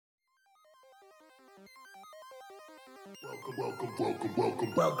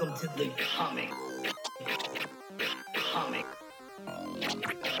Welcome to the comic zone.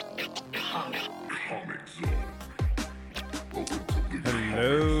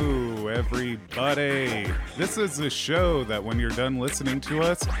 Hello, everybody. This is a show that when you're done listening to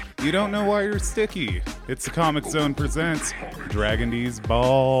us, you don't know why you're sticky. It's the Comic Zone presents Dragin Deez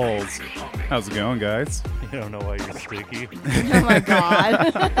Ballz. How's it going, guys? You don't know why you're sticky. Oh my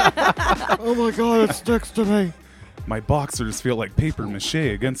god. Oh my god, it sticks to me. My boxers feel like paper mache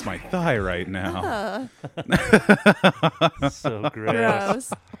against my thigh right now. So gross.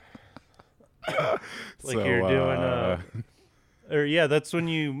 Gross. Like you're doing or yeah, that's when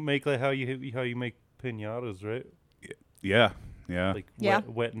you make like how you make piñatas, right? Yeah. Like Yeah.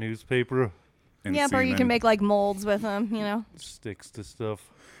 wet newspaper And Yeah, or you semen. can make like molds with them, you know. sticks to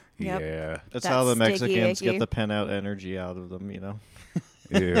stuff. Yep. Yeah. That's That's how the sticky Mexicans icky. get the pen out energy out of them, you know?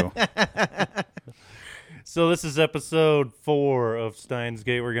 Ew. So this is episode 4 of Steins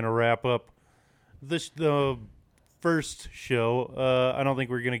Gate. We're gonna wrap up the first show. I don't think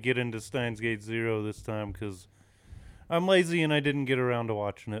we're gonna get into Steins Gate 0 this time because I'm lazy and I didn't get around to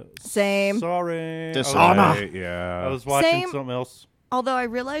watching it. Same. Sorry. Dishonor. Right, I yeah. was watching Same. something else. Although I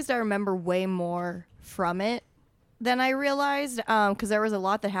realized I remember way more from it than I realized, because there was a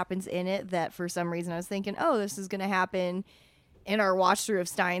lot that happens in it that for some reason I was thinking, oh, this is going to happen in our watch through of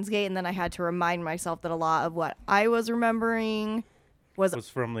Steins Gate, and then I had to remind myself that a lot of what I was remembering was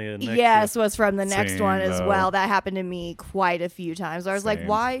from the next yes, was from the next Same, one as though. well. That happened to me quite a few times. I was like, Same.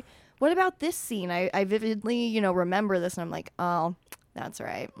 why? What about this scene? I vividly, remember this, and I'm like, oh, that's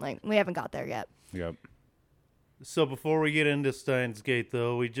right. Like, we haven't got there yet. Yep. So before we get into Steins Gate,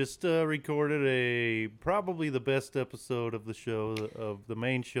 though, we just recorded probably the best episode of the show, of the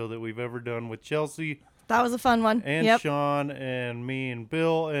main show that we've ever done with Chelsea That was a fun one. and Yep. Sean and me and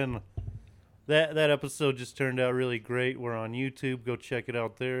Bill, and that episode just turned out really great. We're on YouTube. Go check it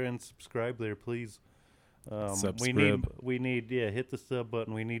out there and subscribe there, please. Subscribe. We need hit the sub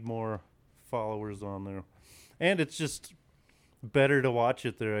button. We need more followers on there, and it's just better to watch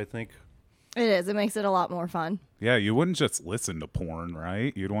it there, I think. It is. It makes it a lot more fun. Yeah, you wouldn't just listen to porn,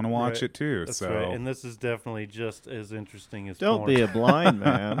 right? You'd want to watch Right. it too. That's so right, and this is definitely just as interesting as Don't porn. be a blind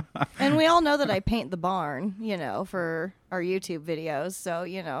man. And we all know that I paint the barn, for our YouTube videos. So,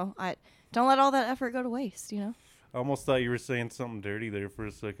 I don't let all that effort go to waste, I almost thought you were saying something dirty there for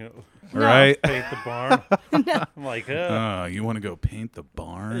a second. right? Paint the barn. I'm like, You want to go paint the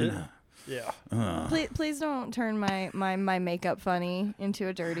barn? yeah. Please don't turn my makeup funny into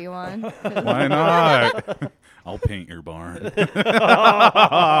a dirty one. Why not? I'll paint your barn.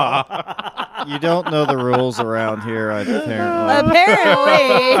 You don't know the rules around here, apparently.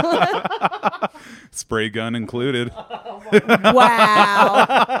 Apparently. Spray gun included.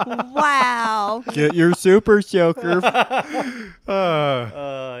 Wow. Get your super soaker.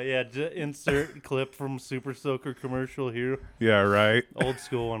 Insert clip from Super Soaker commercial here. Yeah, right. Old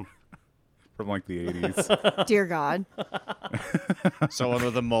school one. From like the 80s. Dear God. Someone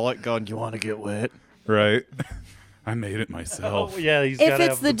with a mullet going, you want to get wet? Right. I made it myself. Oh, yeah, he's If gotta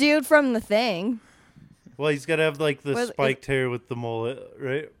it's have the dude from The Thing. well, he's got to have like the Well, spiked hair with the mullet,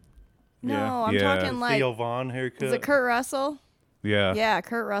 right? No, Yeah. I'm Yeah. talking like, Theo Vaughn haircut. is it Kurt Russell? Yeah. Yeah,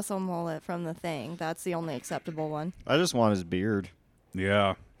 Kurt Russell mullet from The Thing. That's the only acceptable one. I just want his beard.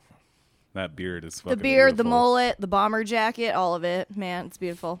 Yeah. That beard is fucking The beard, the beautiful. mullet, the bomber jacket, all of it. Man, it's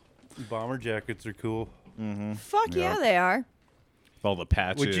beautiful. Bomber jackets are cool. Fuck yeah, Yeah. they are. All the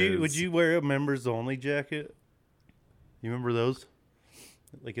patches. Would you wear a members only jacket? You remember those?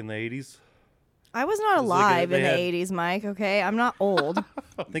 Like in the 80s? I was not It was like alive in they the had- 80s, Mike, okay? I'm not old.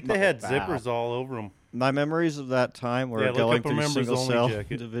 I think they had zippers all over them. My memories of that time were Yeah, look going up a through members single only cell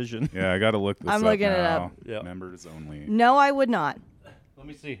jacket. division. Yeah, I got to look this I'm up looking it now. up. Yeah. Members only. No, I would not. Let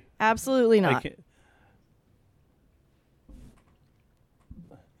me see. Absolutely I not. can't-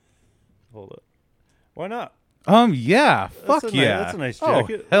 Hold up. Why not? Yeah. Fuck That's yeah. that's a nice Oh,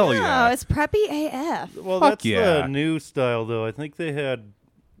 jacket. hell No, yeah. it's preppy AF. Well, Fuck that's yeah. the new style, though. I think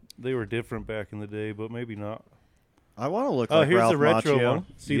they were different back in the day, but maybe not. I want to look Oh, like here's Ralph the retro Macchio. one.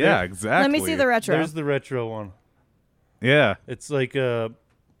 See yeah, there? exactly. Let me see the retro. There's the retro one. Yeah. It's like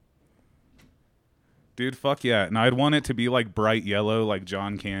Dude, fuck yeah. And I'd want it to be like bright yellow, like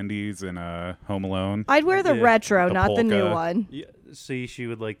John Candy's in Home Alone. I'd wear the Yeah. retro, The not the new polka. one. yeah, see, she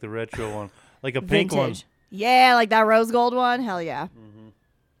would like the retro one, like a pink one. Vintage. Yeah, like that rose gold one. Hell yeah.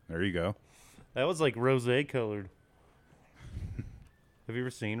 There you go. That was like rosé colored. Have you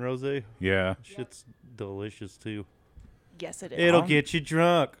ever seen rosé? Yeah. Shit's delicious too. Yes, it is. It'll get you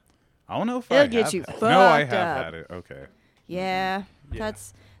drunk. I don't know if It'll I get have you had- No, I fucked have up. had it. Okay. Yeah, Yeah.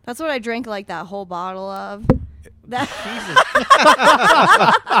 that's what I drank like that whole bottle of.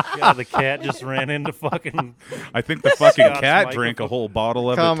 God, the cat just ran into fucking. I think the fucking Scott's cat drank a microphone. whole bottle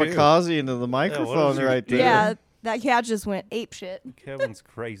of it too. Kamikaze into the microphone your right there. Yeah, that cat just went ape shit. Kevin's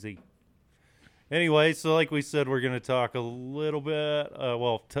crazy. Anyway, so like we said, we're going to talk a little bit.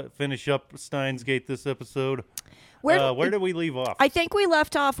 Finish up Steins Gate this episode. Where did we leave off? I think we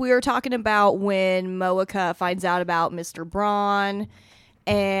left off. We were talking about when Moeka finds out about Mr. Braun,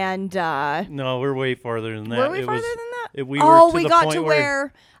 and No, we're way farther than that. were we farther than that? We were to we the got point to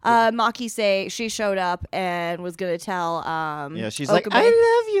where Maki say she showed up and was gonna tell. Yeah, she's Okabe. like, I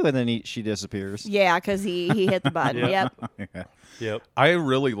love you, and then she disappears. Yeah, because he hit the button. Yeah. Yep. Yeah. Yep. I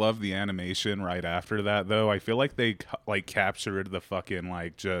really love the animation right after that, though. I feel like they captured the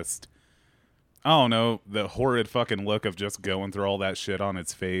fucking just, I don't know, the horrid fucking look of just going through all that shit on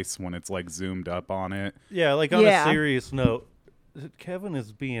its face when it's zoomed up on it. Yeah, on a serious note, Kevin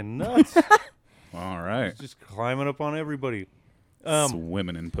is being nuts. All right, He's just climbing up on everybody.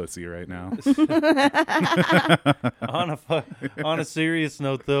 Swimming in pussy right now. On a serious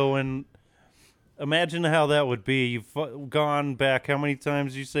note, though, and imagine how that would be. You've gone back how many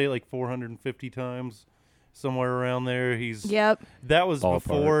times? You say 450 times, somewhere around there. Yep. That was Ballpark.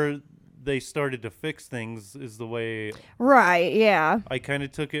 before they started to fix things. Is the way Right. Yeah. I kind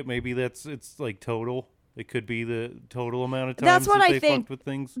of took it. Maybe it's total. It could be the total amount of times That's what that I they think. fucked with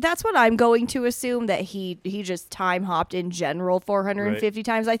things. That's what I'm going to assume, that he just time hopped in general 450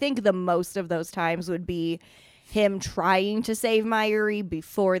 times. I think the most of those times would be him trying to save Mayuri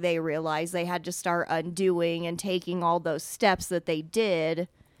before they realized they had to start undoing and taking all those steps that they did,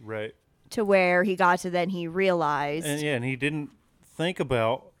 Right. to where he got to then he realized. And he didn't think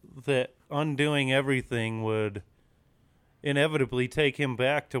about that undoing everything would inevitably take him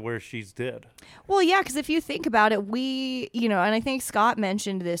back to where she's dead. Well, yeah, because if you think about it, and I think Scott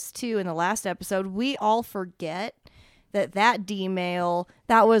mentioned this too in the last episode, we all forget that D-mail,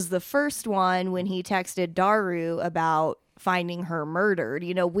 that was the first one when he texted Daru about finding her murdered.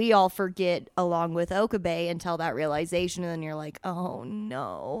 We all forget along with Okabe until that realization, and then you're like, oh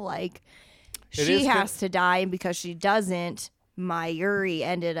no, she has to die, and because she doesn't, Mayuri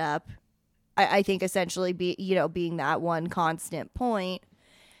ended up, I think, essentially being that one constant point.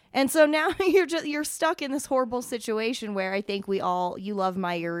 And so now you're stuck in this horrible situation where I think you love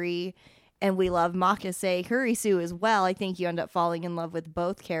Mayuri and we love Makase Kurisu as well. I think you end up falling in love with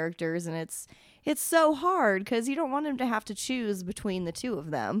both characters, and it's so hard because you don't want him to have to choose between the two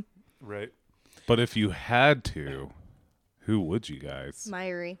of them. Right. But if you had to, who would you guys?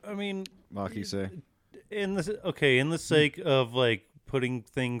 Mayuri. I mean, Maki say. in the sake of putting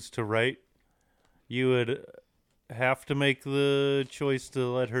things to right, you would have to make the choice to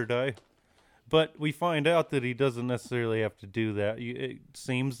let her die. But we find out that he doesn't necessarily have to do that. It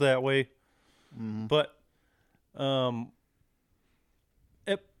seems that way. Mm-hmm. But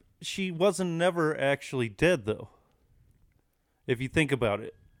she wasn't never actually dead, though. If you think about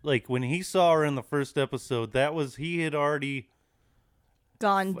it. When he saw her in the first episode, he had already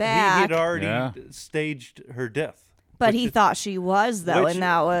Gone back. He had already staged her death. But he thought she was, though, and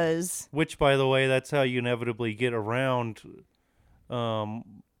that was... Which, by the way, that's how you inevitably get around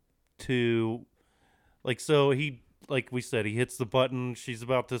to... so he, like we said, he hits the button. She's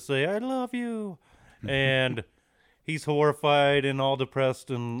about to say, I love you. And he's horrified and all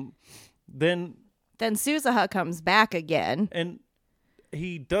depressed. And then Suzuha comes back again. And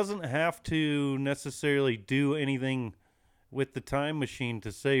he doesn't have to necessarily do anything with the time machine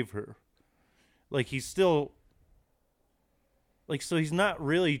to save her. He's still... so he's not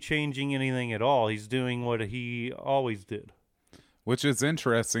really changing anything at all. He's doing what he always did. Which is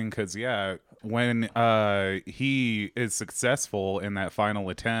interesting because, when he is successful in that final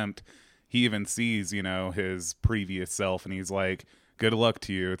attempt, he even sees, his previous self, and he's like, good luck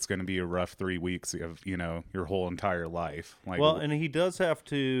to you. It's going to be a rough 3 weeks of, your whole entire life. And he does have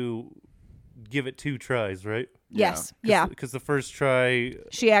to give it 2 tries, right? Yes. Yeah. Because the first try...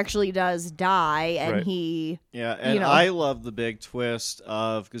 She actually does die, and Right. he... Yeah, and I love the big twist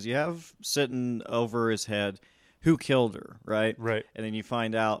of, because you have sitting over his head, who killed her, right? Right. And then you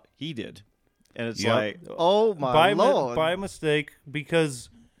find out he did. And it's Yep. like, oh my lord. By mistake, because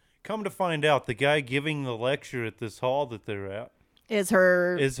come to find out, the guy giving the lecture at this hall that they're at is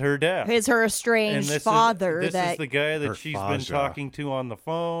her dad. Is her estranged this father. This is the guy Her that she's been Faja. talking to on the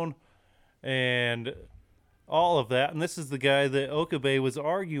phone, and all of that. And this is the guy that Okabe was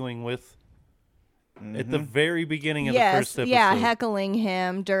arguing with at the very beginning of the first episode. Yeah, heckling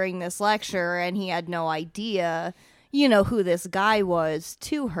him during this lecture, and he had no idea, who this guy was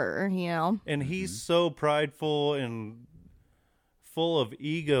to her, And he's so prideful and full of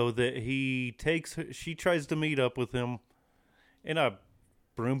ego that she tries to meet up with him in a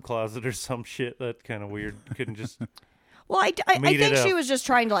broom closet or some shit. That's kind of weird. Couldn't just... Well, I think she up. was just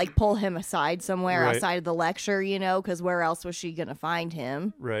trying to like pull him aside somewhere Right. outside of the lecture, because where else was she gonna find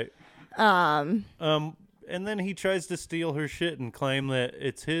him? Right. And then he tries to steal her shit and claim that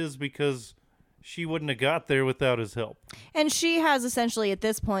it's his because she wouldn't have got there without his help. And she has essentially at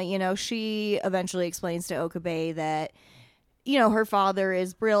this point, she eventually explains to Okabe that, her father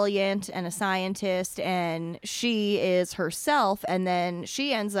is brilliant and a scientist and she is herself. And then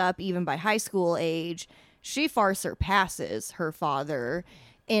she ends up, even by high school age, she far surpasses her father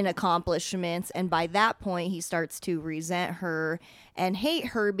in accomplishments. And by that point, he starts to resent her and hate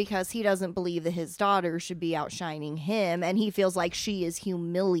her because he doesn't believe that his daughter should be outshining him. And he feels like she is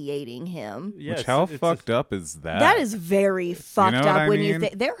humiliating him. Yes, Which, how fucked up is that? That is very fucked what up I when mean? you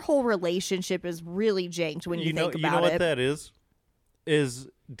think their whole relationship is really janked when you think about it. You know what that is? Is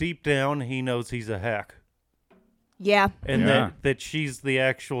deep down he knows he's a hack. Yeah. And Yeah. that she's the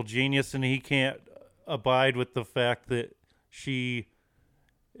actual genius and he can't abide with the fact that she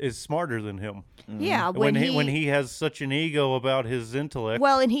is smarter than him. Yeah. When he has such an ego about his intellect.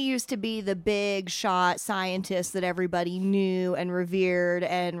 Well, and he used to be the big shot scientist that everybody knew and revered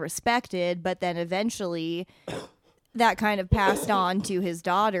and respected, but then eventually that kind of passed on to his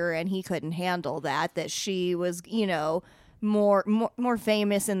daughter and he couldn't handle that she was, more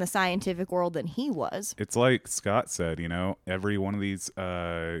famous in the scientific world than he was. It's like Scott said, every one of these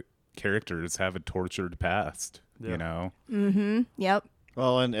characters have a tortured past, Yep.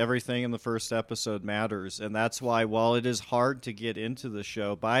 Well, and everything in the first episode matters, and that's why while it is hard to get into the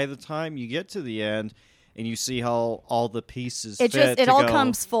show, by the time you get to the end and you see how all the pieces It all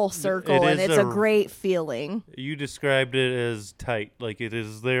comes full circle and is it's a great feeling. You described it as tight. Like it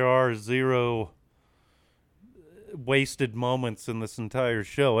is, there are zero wasted moments in this entire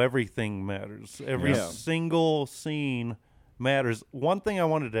show. Everything matters. Every Yeah. single scene matters. One thing I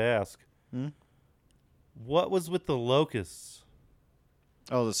wanted to ask. What was with the locusts?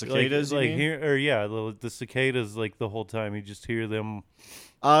 Oh, the cicadas, you mean? The cicadas, like the whole time you just hear them.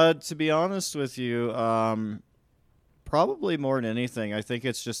 To be honest with you, probably more than anything, I think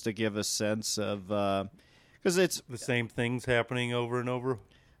it's just to give a sense of, because it's The same things happening over and over.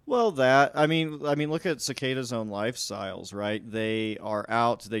 well look at cicadas' own lifestyles, right? They are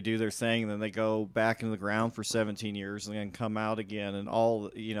out, they do their thing, and then they go back into the ground for 17 years and then come out again, and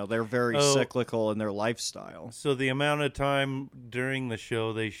they're very cyclical in their lifestyle. So the amount of time during the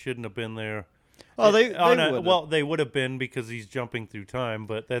show they shouldn't have been there. Oh, they would. Well, they would have been because he's jumping through time,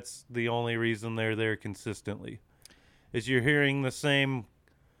 but that's the only reason they're there consistently. Is you're hearing the same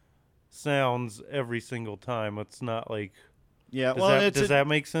sounds every single time. It's not like... Yeah, Does that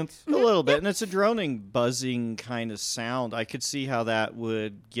make sense? A little bit, and it's a droning, buzzing kind of sound. I could see how that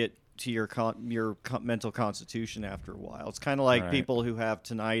would get to your mental constitution after a while. It's kind of like Right. people who have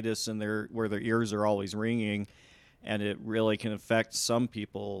tinnitus and where their ears are always ringing, and it really can affect some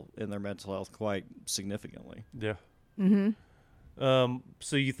people in their mental health quite significantly. Yeah.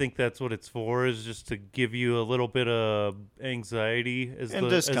 So you think that's what it's for? Is just to give you a little bit of anxiety as And the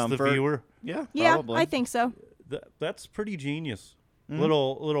discomfort. viewer? Yeah, Yeah, probably. I think so. That's pretty genius. Mm-hmm.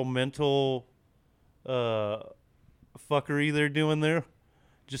 Little mental fuckery they're doing there,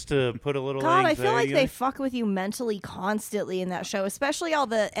 just to put a little. God, I anxiety feel like in they it. fuck with you mentally constantly in that show, especially all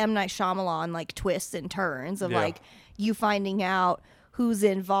the M. Night Shyamalan like twists and turns of Yeah. like you finding out who's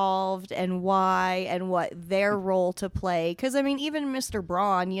involved and why and what their role to play. Because I mean, even Mr.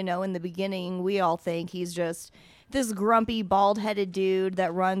 Braun, in the beginning, we all think he's just this grumpy, bald-headed dude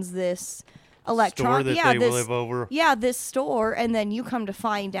that runs this store that they live over. Yeah, this store, and then you come to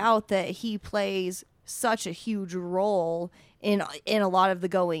find out that he plays such a huge role in a lot of the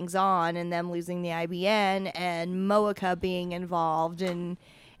goings on, and them losing the IBN and Moeka being involved, and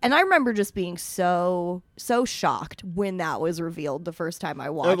I remember just being so shocked when that was revealed the first time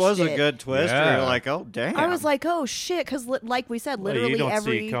I watched it. It was a good twist. Yeah. You're like, oh damn! I was like, oh shit, because like we said, Well, literally you don't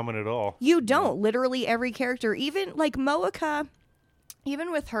every see it coming at all. you don't. Literally every character, even like Moeka,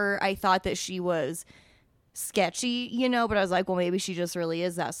 even with her, I thought that she was sketchy, but I was like, well, maybe she just really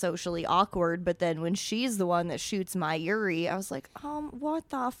is that socially awkward. But then when she's the one that shoots Mayuri, I was like, what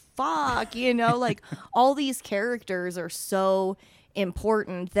the fuck? Like all these characters are so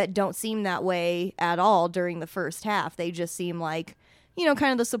important that don't seem that way at all during the first half. They just seem like,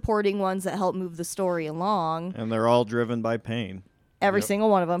 kind of the supporting ones that help move the story along. and they're all driven by pain. Every single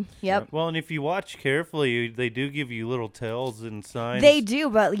one of them. Yep. Well, and if you watch carefully, they do give you little tells and signs. They do,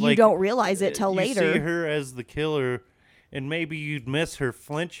 but you Like, don't realize it till you later. see her as the killer, and maybe you'd miss her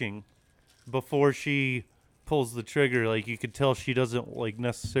flinching before she pulls the trigger, like you could tell she doesn't like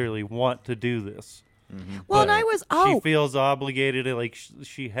necessarily want to do this. Well, But and she feels obligated, and like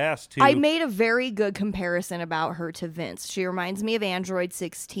she has to. I made a very good comparison about her to Vince. She reminds me of Android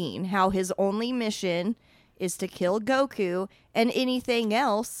 16, how his only mission is to kill Goku, and anything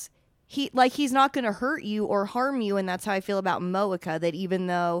else, he's not going to hurt you or harm you, and that's how I feel about Moeka, that even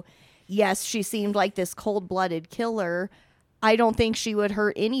though, yes, she seemed like this cold-blooded killer, I don't think she would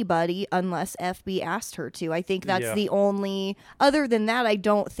hurt anybody unless FB asked her to. I think that's the only... Other than that, I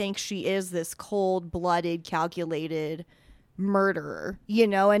don't think she is this cold-blooded, calculated murderer, you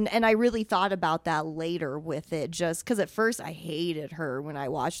know? And I really thought about that later with it, just because at first I hated her when I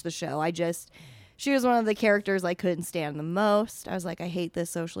watched the show. She was one of the characters I couldn't stand the most. I was like, I hate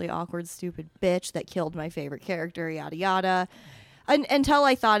this socially awkward, stupid bitch that killed my favorite character, yada, yada. Until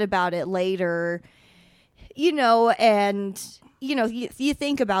I thought about it later... You know, and, you know, you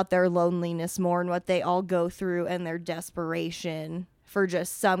think about their loneliness more and what they all go through and their desperation for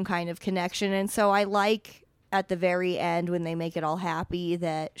just some kind of connection. And so I like at the very end when they make it all happy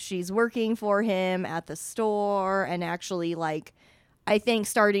that she's working for him at the store and actually, like, I think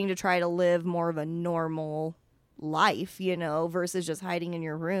starting to try to live more of a normal life, you know, versus just hiding in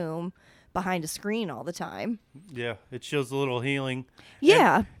your room behind a screen all the time. Yeah, it shows a little healing.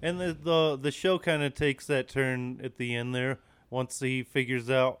 Yeah. And the show kind of takes that turn at the end there once he figures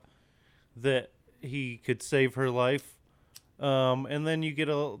out that he could save her life. And then you get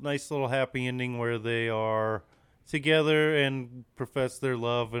a nice little happy ending where they are together and profess their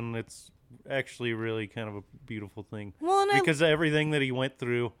love, and it's actually really kind of a beautiful thing. Well, and because everything that he went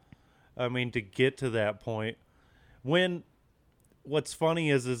through, I mean, to get to that point. What's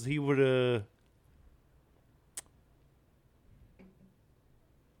funny is he would have...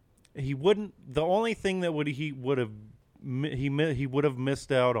 He wouldn't... The only thing that he would have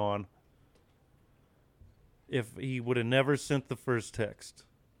missed out on if he would have never sent the first text.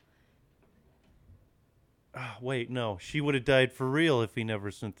 Wait, no. She would have died for real if he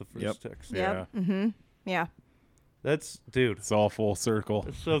never sent the first text. Yep. Mm-hmm. Yeah. That's... Dude. It's all full circle.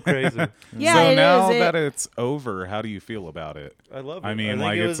 It's so crazy. Yeah, so it now is. that it's over, how do you feel about it? I love it. I mean, think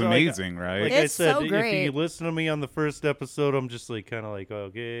like, it it's was amazing, right? Like It's I said, so great. if you listen to me on the first episode, I'm just like kind of like,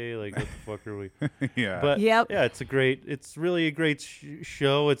 okay, like what the fuck are we? Yeah. But Yep. yeah, it's really a great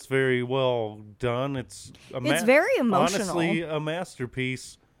show. It's very well done. It's very emotional. Honestly, a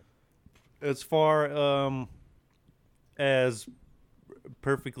masterpiece as far as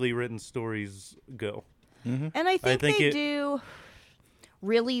perfectly written stories go. And I think think they do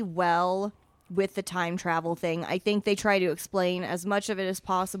really well with the time travel thing. I think they try to explain as much of it as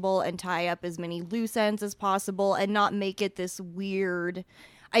possible and tie up as many loose ends as possible and not make it this weird,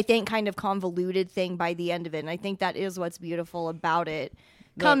 I think, kind of convoluted thing by the end of it. And I think that is what's beautiful about it.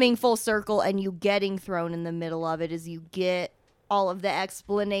 Coming full circle and you getting thrown in the middle of it is you get all of the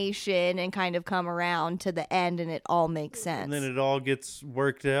explanation and kind of come around to the end and it all makes sense. And then it all gets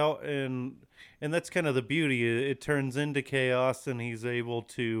worked out, and that's kind of the beauty. It turns into chaos, and he's able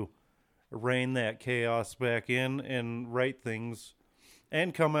to rein that chaos back in and right things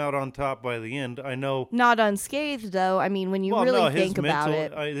and come out on top by the end. I know... Not unscathed, though. I mean, when you really think about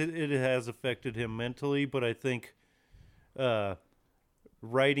it. It has affected him mentally, but I think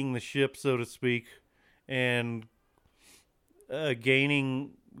righting the ship, so to speak, and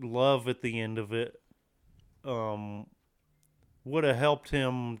gaining love at the end of it would have helped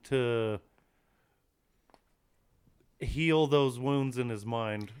him to heal those wounds in his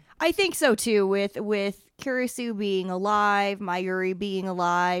mind. I think so too. With Kurisu being alive, Mayuri being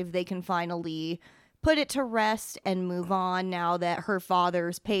alive, they can finally put it to rest and move on now that her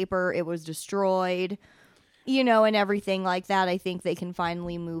father's paper, it was destroyed, you know, and everything like that. I think they can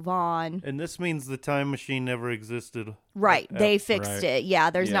finally move on. And this means the time machine never existed. Right. They fixed it.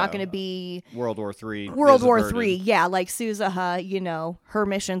 Yeah, there's not Yeah. going to be World War III. World is War averted. III. Yeah, like Suzuha, you know, her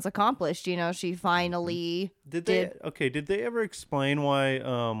mission's accomplished. You know, she finally Did they ever explain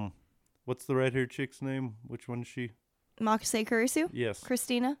why what's the red-haired chick's name? Which one is she? Makase Kurisu? Yes.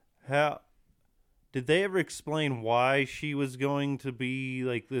 Christina? How did they ever explain why she was going to be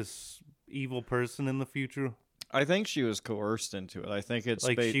like this evil person in the future? I think she was coerced into it. I think it's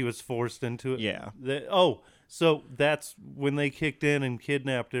Like she was forced into it? Yeah. So that's when they kicked in and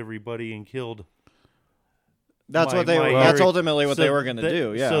kidnapped everybody and killed. That's what they. Mayuri. That's ultimately what So they were going to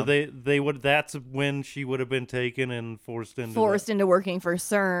do. Yeah. So they would. That's when she would have been taken and forced into Into working for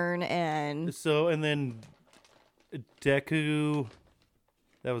CERN and So and then Deku,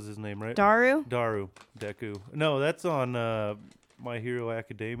 that was his name, right? Daru. Deku. No, that's on My Hero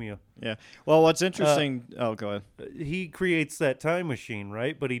Academia. Yeah. Well, what's interesting? Go ahead. He creates that time machine,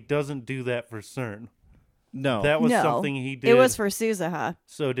 right? But he doesn't do that for CERN. No. That was no, something he did. It was for Suzuha.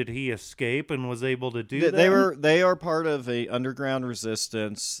 So did he escape and was able to do that? They are part of a underground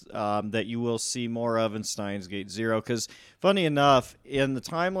resistance that you will see more of in Steins Gate Zero. Because, funny enough, in the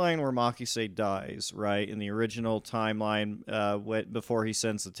timeline where Makise dies, right, in the original timeline before he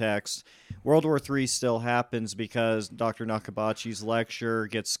sends the text, World War III still happens because Dr. Nakabachi's lecture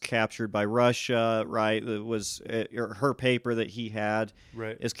gets captured by Russia, right? It was her paper that he had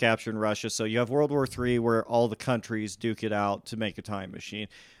is captured in Russia. So you have World War III where all the countries duke it out to make a time machine.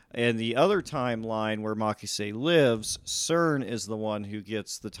 And the other timeline where Makise lives, CERN is the one who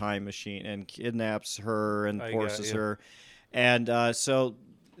gets the time machine and kidnaps her and forces her. And so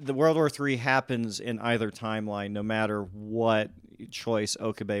the World War III happens in either timeline, no matter what choice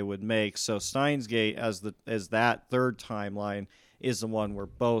Okabe would make. So Steins Gate, as that third timeline, is the one where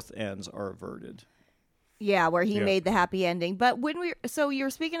both ends are averted. Yeah, where he made the happy ending. But so you're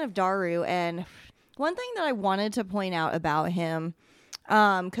speaking of Daru, and one thing that I wanted to point out about him,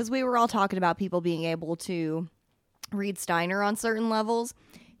 because we were all talking about people being able to read Steiner on certain levels.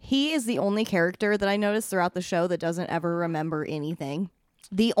 He is the only character that I noticed throughout the show that doesn't ever remember anything.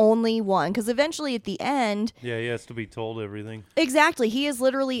 The only one, because eventually at the end... Yeah, he has to be told everything. Exactly. He is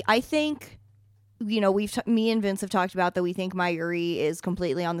literally, I think, me and Vince have talked about that we think Mayuri is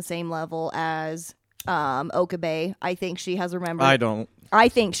completely on the same level as Okabe. I think she has remembered... I don't. I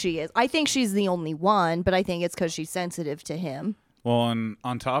think she is. I think she's the only one, but I think it's because she's sensitive to him. Well, and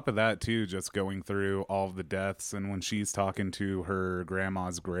on top of that, too, just going through all of the deaths, and when she's talking to her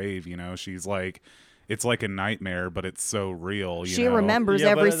grandma's grave, she's like, it's like a nightmare, but it's so real. She remembers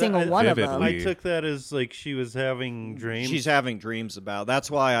every single one of them. vividly. I took that as like she was having dreams. She's having dreams about.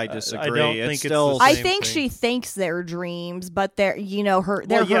 That's why I disagree. I don't think it's still. the I same think thing. she thinks they're dreams, but they're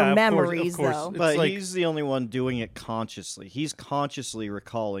her memories, of course. though. It's But like- he's the only one doing it consciously. He's consciously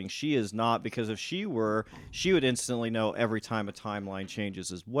recalling. She is not, because if she were, she would instantly know every time a timeline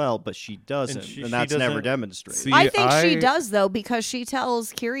changes as well, but she doesn't, she and that's never doesn't- demonstrated. See, I think she does, though, because she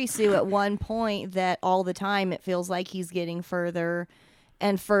tells Kurisu at one point that all the time it feels like he's getting further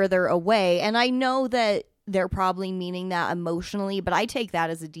and further away. And I know that they're probably meaning that emotionally, but I take that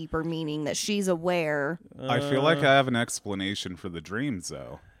as a deeper meaning, that she's aware. I feel like I have an explanation for the dreams,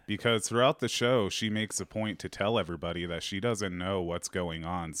 though. Because throughout the show, she makes a point to tell everybody that she doesn't know what's going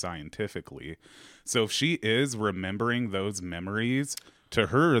on scientifically. So if she is remembering those memories, to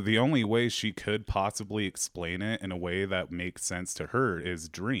her, the only way she could possibly explain it in a way that makes sense to her is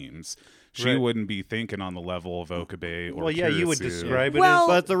dreams. She wouldn't be thinking on the level of Okabe or Well, yeah, you would Kurisu. describe it Well- as...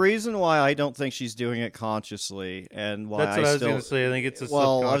 But the reason why I don't think she's doing it consciously, and why That's what I was still, going to say. I think it's a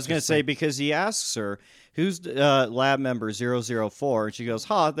well, I was going to subconscious say thing. because he asks her, "Who's lab member 004?" and she goes,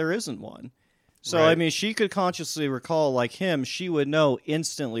 there isn't one." So I Right. mean, she could consciously recall, like him. She would know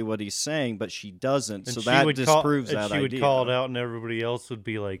instantly what he's saying, but she doesn't. And so she that would disproves and that she would idea. call it out, and everybody else would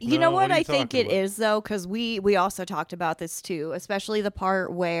be like, You know "No, what are you I think talking it about?" is, though, because we also talked about this too, especially the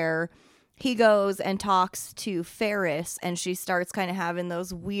part where he goes and talks to Ferris and she starts kind of having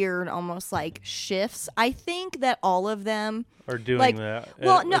those weird, almost like shifts. I think that all of them Are doing like, that.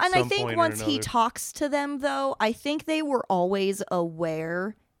 well, at- no, at and I some think point or once he another. talks to them, though, I think they were always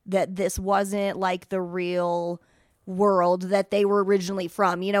aware that this wasn't like the real world that they were originally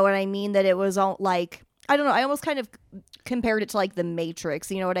from. You know what I mean? That it was all like, I don't know, I almost kind of compared it to like the Matrix.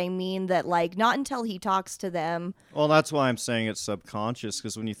 You know what I mean? That like not until he talks to them. Well, that's why I'm saying it's subconscious,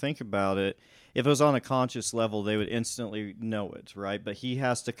 because when you think about it, if it was on a conscious level, they would instantly know it, right? But he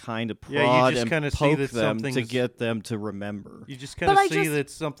has to kind of Yeah, you prod just and kinda see poke that them to something's- get them to remember. You just kind of But I see just- that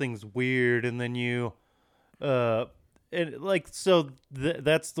something's weird, and then you, and like so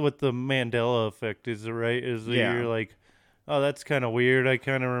that's what the Mandela effect is, right? Is that Yeah. you're like, oh, that's kind of weird. I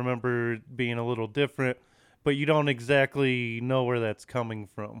kind of remember it being a little different, but you don't exactly know where that's coming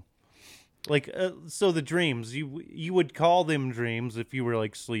from. Like, so the dreams, you would call them dreams if you were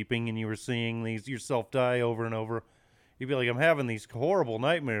like sleeping and you were seeing these yourself die over and over. You'd be like, I'm having these horrible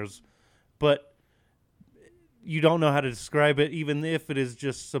nightmares, but you don't know how to describe it, even if it is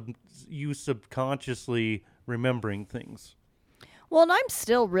just you subconsciously remembering things. Well, and I'm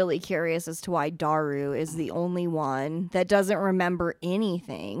still really curious as to why Daru is the only one that doesn't remember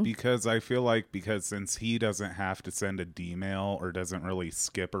anything. Because I feel like since he doesn't have to send a D-mail or doesn't really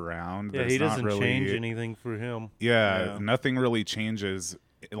skip around, Yeah, there's he not doesn't really, change anything for him. Yeah, Yeah. nothing really changes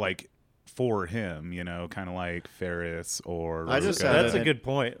like for him, kind of like Ferris or I just Ruka. had That's a good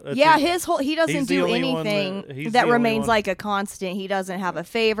point. Yeah, he doesn't he's the do only one anything he's that the only remains one- like a constant. He doesn't have a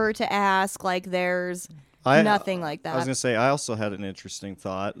favor to ask. Like there's nothing like I was that. going to say, I also had an interesting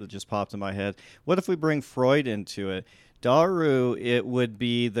thought that just popped in my head. What if we bring Freud into it? Daru, it would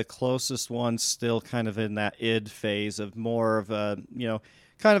be the closest one, still kind of in that id phase of more of a,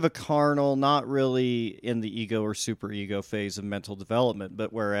 kind of a carnal, not really in the ego or superego phase of mental development.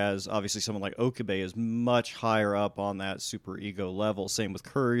 But whereas obviously someone like Okabe is much higher up on that superego level. Same with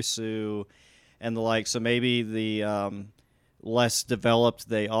Kurisu and the like. So maybe the less developed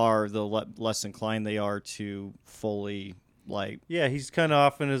they are, the less inclined they are to fully Yeah, he's kind of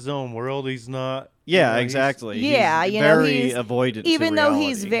off in his own world. He's not. Yeah, exactly. Yeah, he's he's avoidant. Even to though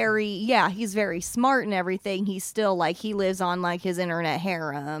reality. he's very smart and everything. He's still he lives on his internet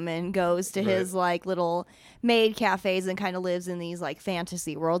harem and goes to his little maid cafes and kind of lives in these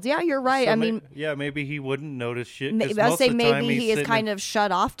fantasy worlds. Yeah, you're right. So I mean, maybe he wouldn't notice shit. I'd say maybe he is kind of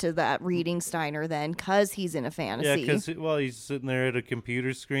shut off to that reading Steiner then because he's in a fantasy. Yeah, because he's sitting there at a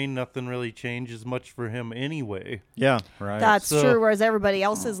computer screen. Nothing really changes much for him anyway. Yeah, right. That's true. Whereas everybody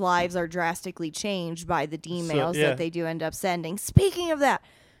else's lives are drastically changed by the D-mails yeah. that they do end up sending. Speaking of that,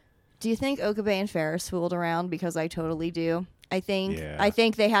 do you think Okabe and Ferris fooled around? Because I totally do. I think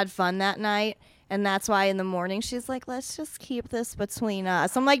they had fun that night, and that's why in the morning she's like, "Let's just keep this between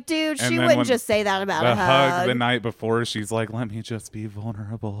us." I'm like, dude, she wouldn't just say that about a hug. The night before, she's like, "Let me just be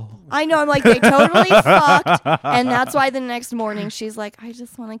vulnerable." I know. I'm like, they totally fucked, and that's why the next morning she's like, "I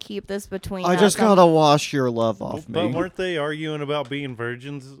just want to keep this between us." I just gotta wash your love off me. But weren't they arguing about being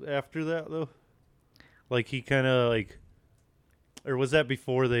virgins after that though? He kind of or was that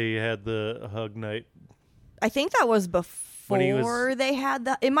before they had the hug night? I think that was before they had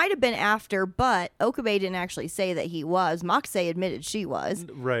the. It might have been after, but Okabe didn't actually say that he was. Moxie admitted she was.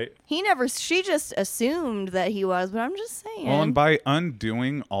 Right. He never. She just assumed that he was. But I'm just saying. Well, and by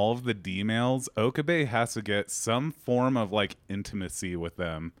undoing all of the D-mails, Okabe has to get some form of intimacy with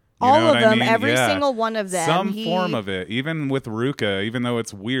them. You all know of what them, I mean? every Yeah. single one of them. Some form of it, even with Ruka, even though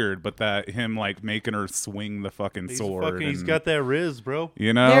it's weird, but that him making her swing the fucking sword. He's got that riz, bro.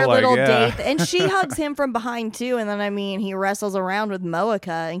 You know, their little date, and she hugs him from behind too. And then he wrestles around with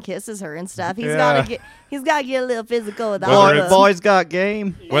Moeka and kisses her and stuff. He's gotta get a little physical with all of them. Boys got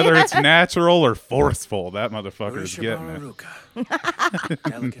game. Whether it's natural or forceful, that motherfucker's getting it.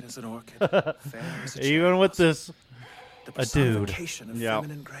 Delicate as an orchid, fair as a Even with this. the a dude. personification of Yeah.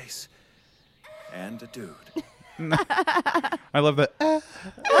 feminine grace, and a dude. I love that.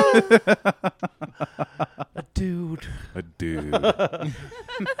 A dude. A dude.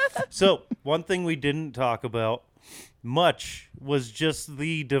 So, one thing we didn't talk about much was just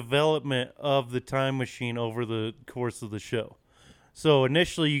the development of the time machine over the course of the show. So,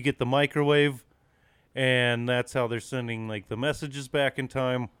 initially you get the microwave, and that's how they're sending the messages back in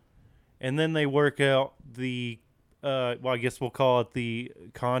time. And then they work out the I guess we'll call it the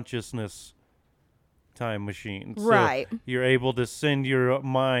consciousness time machine. Right. So you're able to send your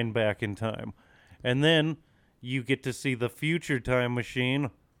mind back in time. And then you get to see the future time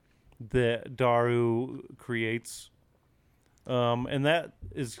machine that Daru creates. And that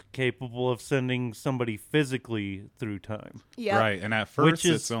is capable of sending somebody physically through time. Yeah. Right, and at first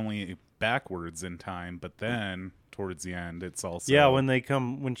it's only backwards in time, but then towards the end it's also... Yeah,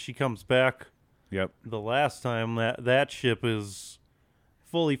 when she comes back... Yep. The last time that ship is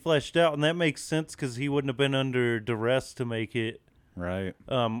fully fleshed out, and that makes sense because he wouldn't have been under duress to make it. Right.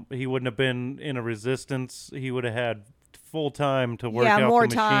 He wouldn't have been in a resistance. He would have had full time to work out more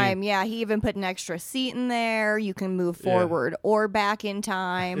the machine. time. Yeah, he even put an extra seat in there. You can move forward or back in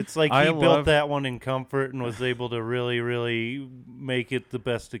time. It's like he built that one in comfort and was able to really, really make it the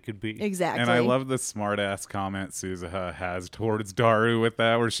best it could be. Exactly. And I love the smart-ass comment Suzuha has towards Daru with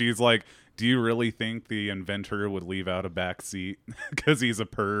that, where she's like, do you really think the inventor would leave out a back seat because he's a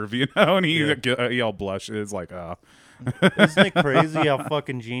perv, And he all blushes like, oh. Isn't it crazy how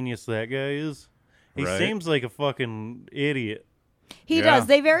fucking genius that guy is? He Right. seems like a fucking idiot. He does.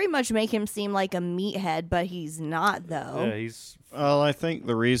 They very much make him seem like a meathead, but he's not, though. Yeah, he's... Well, I think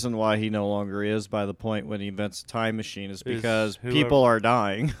the reason why he no longer is by the point when he invents a time machine is because people are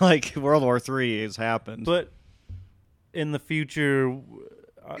dying. World War III has happened. But in the future...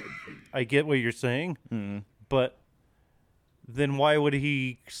 I get what you're saying, but then why would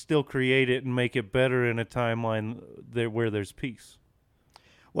he still create it and make it better in a timeline where there's peace?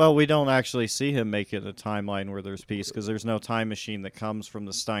 Well, we don't actually see him make it a timeline where there's peace because there's no time machine that comes from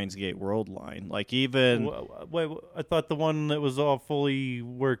the Steins Gate world line. Wait, I thought the one that was all fully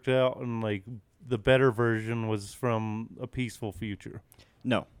worked out and the better version was from a peaceful future.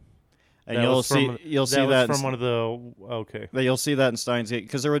 No. And you'll see that from one of the You'll see that in Steins Gate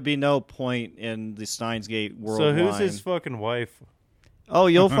because there would be no point in the Steins Gate world. So who's line. his fucking wife? Oh,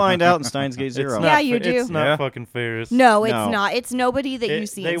 you'll find out in Steins Gate Zero. Yeah, you do. It's not fucking Ferris. No, it's not. It's nobody that you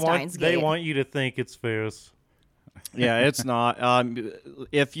see in Steins Gate. They want you to think it's Ferris. Yeah, it's not.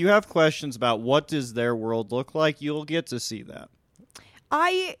 If you have questions about what does their world look like, you'll get to see that.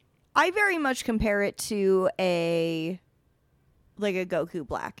 I very much compare it to a Goku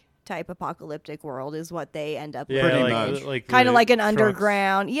Black type apocalyptic world is what they end up Yeah, Pretty like, much. kind of the like an Trunks.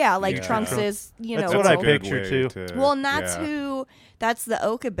 underground. Yeah, like Yeah. Trunks is, That's know. what I world. picture too. Well, and that's yeah. that's the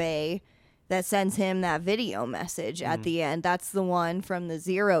Okabe that sends him that video message at the end. That's the one from the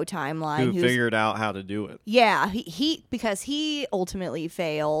Zero timeline. Who who's- figured out how to do it? Yeah, he because he ultimately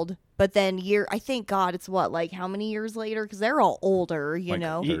failed. But then I think God, it's what, like how many years later? Because they're all older, you Like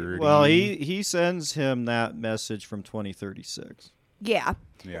know. 30. He sends him that message from 2036. Yeah.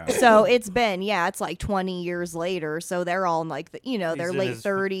 Yeah. So it's been, it's like 20 years later. So they're all in like, their in late his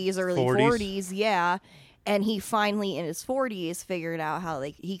 30s, early 40s. 40s. Yeah. And he finally, in his 40s, figured out how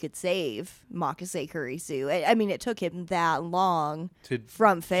he could save Makase Kurisu. I mean, it took him that long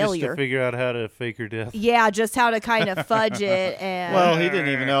from failure. Just to figure out how to fake her death. Yeah, just how to kind of fudge it. And Well, he didn't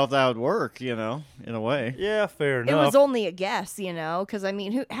even know if that would work, in a way. Yeah, fair it enough. was only a guess, because I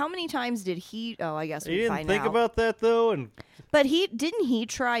mean, how many times did he? Oh, I guess he we didn't find think out. about that though, and But didn't he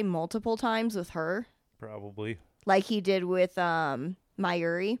try multiple times with her, probably. like he did with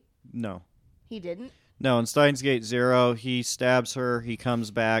Mayuri? No. He didn't. No, in Steins Gate 0, he stabs her, he comes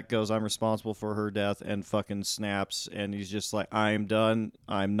back, goes, I'm responsible for her death, and fucking snaps, and he's just like, I'm done,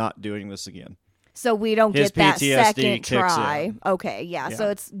 I'm not doing this again. So we don't His get that PTSD second kicks try. in. Okay, yeah. So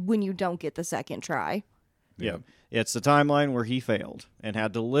Yeah. it's when you don't get the second try. Yeah. It's the timeline where he failed and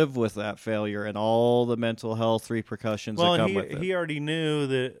had to live with that failure and all the mental health repercussions Well, that come and with it. he already knew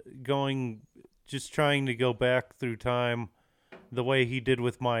that just trying to go back through time the way he did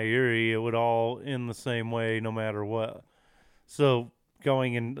with Mayuri, it would all end the same way no matter what. So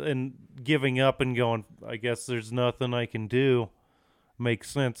going and giving up and going, I guess there's nothing I can do, makes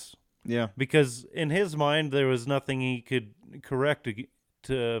sense. Yeah. Because in his mind, there was nothing he could correct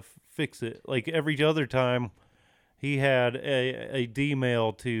to fix it. Like every other time, he had a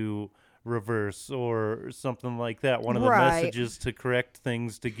D-mail to reverse or something like that. One of the Right. messages to correct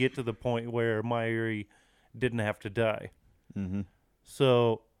things to get to the point where Mayuri didn't have to die. Mm-hmm.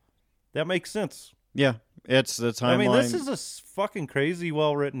 So that makes sense. Yeah. It's the timeline. I mean, this is a fucking crazy,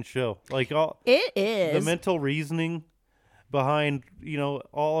 well-written show. Like It is. the mental reasoning behind,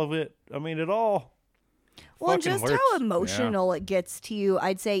 all of it. I mean, it all Well, fucking just works. how emotional it gets to you,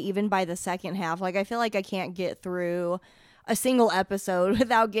 I'd say even by the second half. Like, I feel like I can't get through a single episode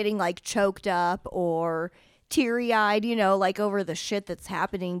without getting, like, choked up or teary-eyed, like, over the shit that's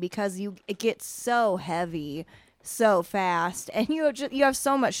happening because it gets so heavy so fast. And you have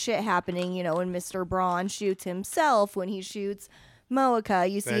so much shit happening, when Mr. Braun shoots himself, when he shoots Moeka,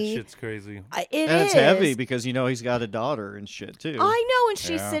 you That see. shit's crazy. and it's heavy because he's got a daughter and shit too. I know, and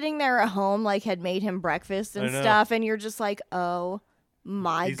she's Yeah. sitting there at home, like, had made him breakfast and I know. stuff, and you're just like, oh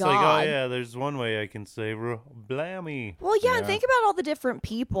my He's God. like, oh yeah, there's one way I can save her. Blammy. Well, yeah, and Yeah. think about all the different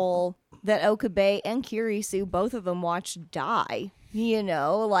people that Okabe and Kurisu, both of them watched die.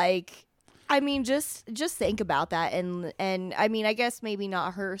 Like, I mean, just think about that, and I mean, I guess maybe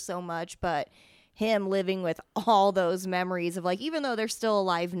not her so much, but him living with all those memories of, like, even though they're still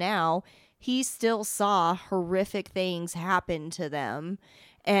alive now, he still saw horrific things happen to them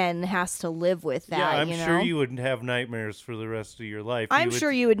and has to live with that. Yeah, I'm you know? sure you would have nightmares for the rest of your life. I'm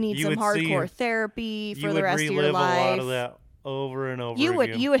sure you would need you some would see- hardcore therapy you for the would rest of relive your life. a lot of that over and over You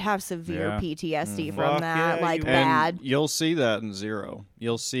again. would have severe Yeah. PTSD from Fuck that, yeah, like you would. bad. And you'll see that in Zero.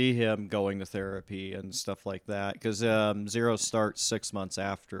 You'll see him going to therapy and stuff like that because Zero starts 6 months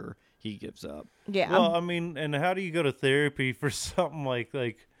after he gives up. Yeah. Well, I mean, and how do you go to therapy for something like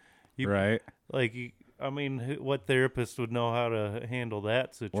you Right. I mean, what therapist would know how to handle that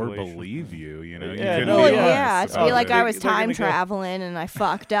Or situation? believe you, Yeah, You no, couldn't well, be yeah, honest to be about like it. I was They're gonna time go- traveling and I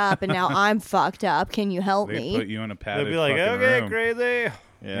fucked up and now I'm fucked up. Can you help They me? put you in a padded They'd be like, fucking okay, room. crazy.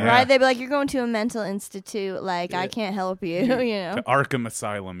 Yeah. Right? They'd be like, you're going to a mental institute. Like, I can't help you, To Arkham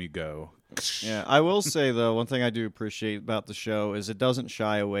Asylum you go. Yeah, I will say though, one thing I do appreciate about the show is it doesn't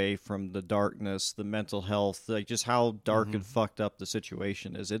shy away from the darkness, the mental health, like just how dark and fucked up the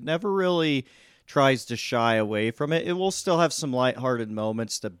situation is. It never really tries to shy away from it. It will still have some lighthearted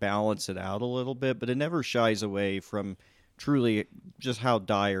moments to balance it out a little bit, but it never shies away from truly just how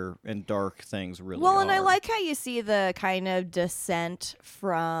dire and dark things really are. Well, and I like how you see the kind of descent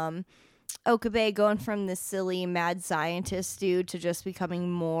from Okabe going from this silly mad scientist dude to just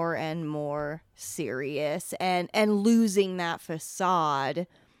becoming more and more serious and losing that facade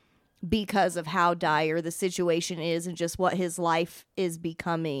because of how dire the situation is and just what his life is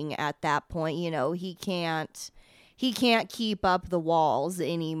becoming at that point. He he can't keep up the walls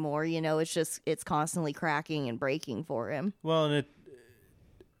anymore. It's constantly cracking and breaking for him. Well, and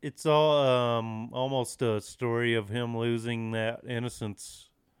it's all almost a story of him losing that innocence.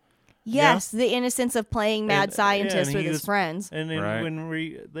 Yes, the innocence of playing mad And scientist he with his was- friends. And then Right.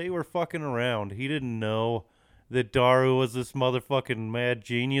 when they were fucking around, he didn't know that Daru was this motherfucking mad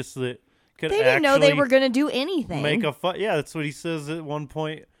genius that could They didn't know they actually were going to do anything. make a fight. Yeah, that's what he says at one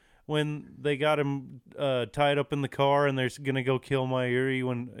point when they got him tied up in the car and they're gonna go kill Mayuri.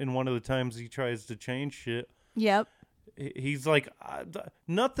 When in one of the times he tries to change shit, Yep. he's like,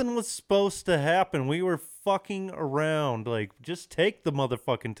 nothing was supposed to happen. We were fucking around. Like, just take the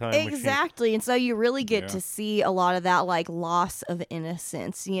motherfucking time machine. Exactly. And so you really get Yeah. to see a lot of that like loss of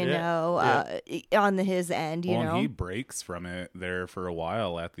innocence, on his end, Well, and he breaks from it there for a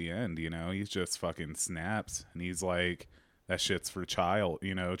while at the end, he's just fucking snaps and he's like, that shit's for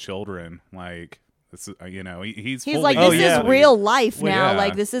children. Like, this is, he's He's fully like, this yeah. is real life Well, now. yeah.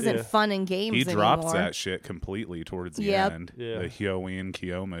 Like, this isn't Yeah. fun and games He anymore. drops that shit completely towards the Yep. end. Yeah. The Hyoe and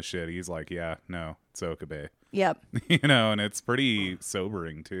Kiyoma shit. He's like, yeah, no, it's Okabe. Yep. And it's pretty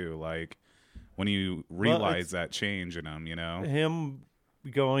sobering too. Like when you realize that change in him, Him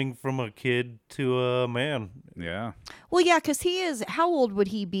going from a kid to a man. Yeah. Well, yeah, because he is. How old would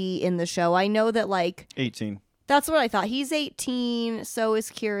he be in the show? I know that, like, 18. that's what I thought. He's 18. So is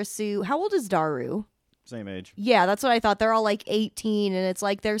Kirisu. How old is Daru? Same age. Yeah, that's what I thought. They're all like 18, and it's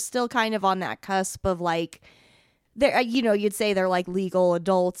like they're still kind of on that cusp of like, they're you'd say they're like legal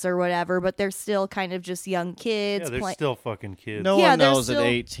adults or whatever, but they're still kind of just young kids. Yeah, they're still fucking kids. No Yeah, one they're knows still- at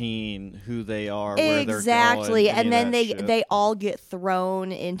 18 who they are, where they're Exactly, going. and then they they all get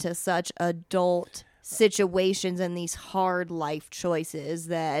thrown into such adult situations and these hard life choices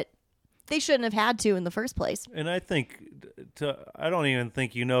that they shouldn't have had to in the first place. And I think, I don't even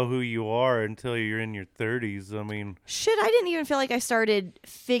think you know who you are until you're in your 30s. I mean, Shit, I didn't even feel like I started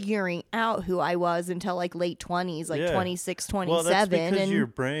figuring out who I was until like late 20s, like Yeah. 26, 27. well, that's because and your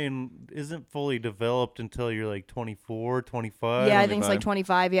brain isn't fully developed until you're like 24, 25. yeah, I think it's like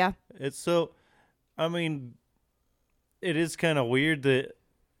 25, yeah. It's so, I mean, it is kind of weird that,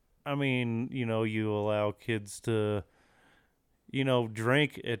 you allow kids to,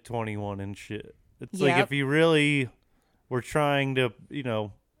 drink at 21 and shit. It's like Yep. if you really were trying to,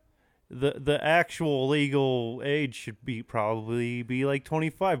 the actual legal age should probably be like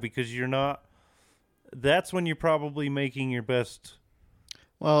 25 because that's when you're probably making your best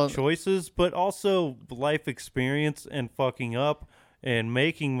Well, choices, but also life experience and fucking up and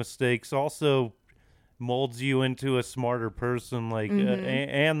making mistakes also molds you into a smarter person, like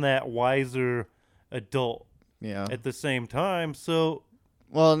and that wiser adult yeah. at the same time. So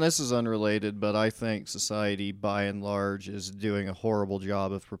Well, and this is unrelated, but I think society, by and large, is doing a horrible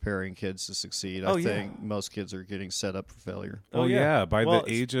job of preparing kids to succeed. Oh, I yeah. think most kids are getting set up for failure. Oh, Well, yeah. yeah. By Well,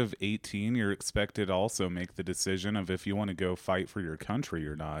 the age of 18, you're expected to also make the decision of if you want to go fight for your country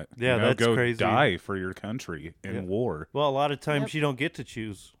or not. Yeah, that's go crazy. die for your country in Yeah. war. well, a lot of times you don't get to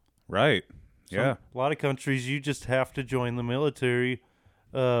choose. Right. Yeah. A lot of countries you just have to join the military,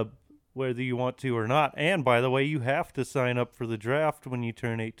 whether you want to or not. And by the way, you have to sign up for the draft when you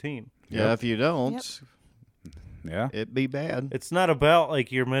turn 18. Yeah, if you don't, Yeah. it'd be bad. It's not about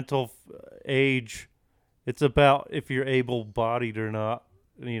like your mental age. It's about if you're able-bodied or not.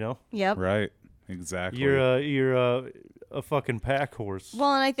 Yep. Right. Exactly. You're a fucking pack horse.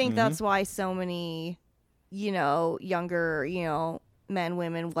 Well, and I think that's why so many, younger, men,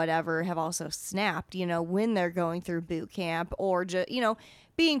 women, whatever, have also snapped, when they're going through boot camp or just,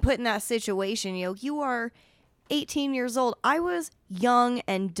 being put in that situation. You are 18 years old. I was young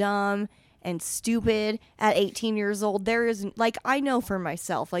and dumb and stupid at 18 years old. There is, like, I know for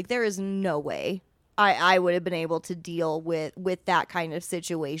myself, like, there is no way I would have been able to deal with that kind of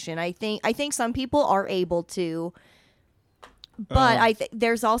situation. I think some people are able to, but I think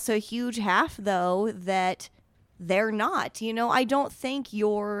there's also a huge half though that they're not. I don't think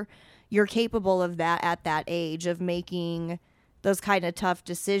you're capable of that at that age of making those kind of tough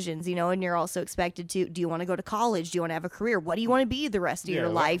decisions, and you're also expected to, do you want to go to college? Do you want to have a career? What do you want to be the rest of your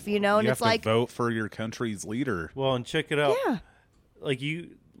life? And you it's have like, to vote for your country's leader. Well, and check it out. yeah, Like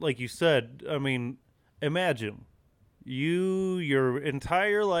you said, I mean, imagine your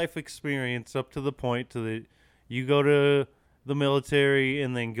entire life experience up to the point you go to the military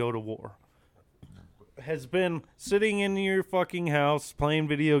and then go to war has been sitting in your fucking house playing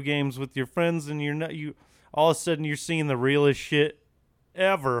video games with your friends, and you all of a sudden you're seeing the realest shit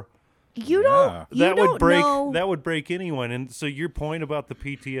ever. you don't know. That would break anyone. And so your point about the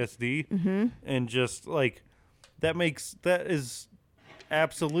PTSD and just like that is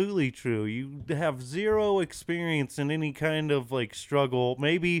absolutely true. You have zero experience in any kind of like struggle.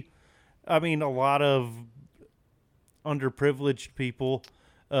 Maybe, I mean, a lot of underprivileged people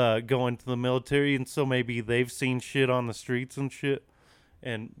go into the military, and so maybe they've seen shit on the streets and shit.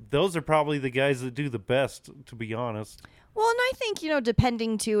 And those are probably the guys that do the best, to be honest. Well, and I think,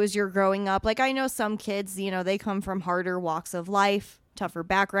 depending too as you're growing up, like I know some kids, they come from harder walks of life, tougher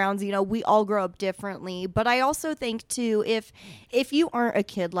backgrounds, we all grow up differently. But I also think too, if you aren't a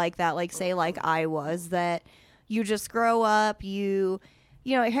kid like that, like say like I was, that you just grow up,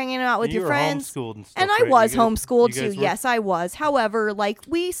 hanging out with your friends. Homeschooled and stuff, And I right? was You guys- homeschooled you too. guys were? Yes, I was. However, like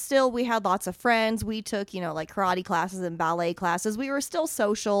we had lots of friends. We took, like karate classes and ballet classes. We were still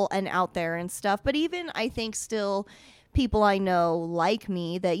social and out there and stuff. But even I think still people I know like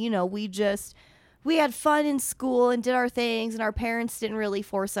me that, we had fun in school and did our things, and our parents didn't really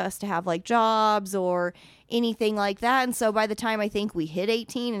force us to have like jobs or anything like that. And so by the time I think we hit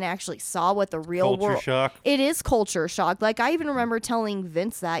 18 and actually saw what the real Culture world, shock. it is culture shock. Like I even remember telling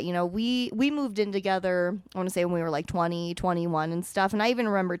Vince that, we moved in together, I want to say when we were like 20, 21 and stuff. And I even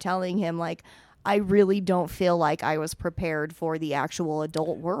remember telling him like, I really don't feel like I was prepared for the actual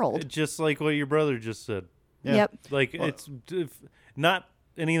adult world. Just like what your brother just said. Yeah. Yep. Like, it's not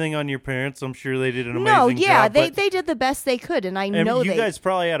anything on your parents. I'm sure they did an amazing No, yeah, job. but- they did the best they could. And I and know you guys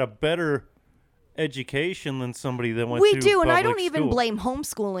probably had a better education than somebody that went we through do, and I public don't even school. blame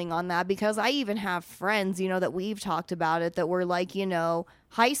homeschooling on that, because I even have friends, that we've talked about it, that were like,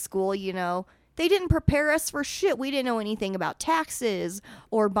 high school, they didn't prepare us for shit. We didn't know anything about taxes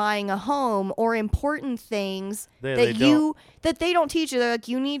or buying a home or important things They that they don't teach you. They're like,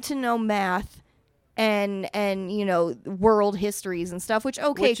 you need to know math and world histories and stuff, which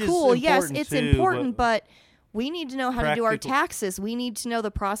Which is cool. Yes, important it's too, important, but we need to know how to do our Practical- taxes. We need to know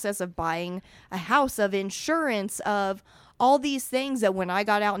the process of buying a house, of insurance, of all these things that when I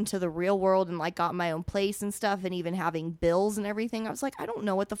got out into the real world and like got my own place and stuff, and even having bills and everything, I was like, I don't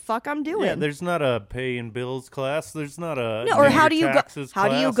know what the fuck I'm doing. Yeah, there's not a paying bills class. There's not a no, or how do you go? taxes How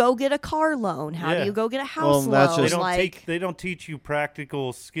do you class. go get a car loan? How Yeah. do you go get a house that's loan? just- They don't teach you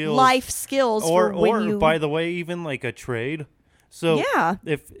practical skills, life skills or for when you. by the way, even like a trade. So Yeah.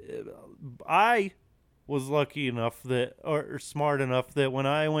 if I was lucky enough that, or smart enough that when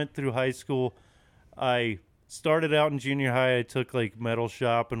I went through high school, I started out in junior high. I took like metal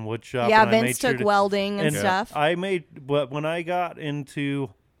shop and wood shop. Yeah, and I made Vince sure took to- welding and and stuff. but when I got into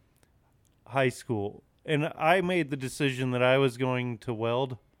high school, and I made the decision that I was going to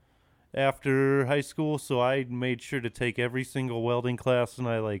weld after high school, so I made sure to take every single welding class, and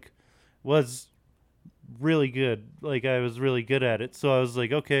I was really good. Like I was really good at it. So I was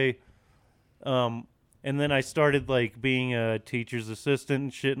like, okay. And then I started like being a teacher's assistant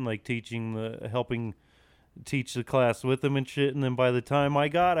and shit, and like helping teach the class with them and shit. And then by the time I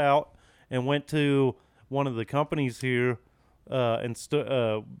got out and went to one of the companies here, and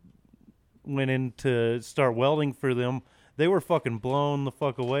went in to start welding for them, they were fucking blown the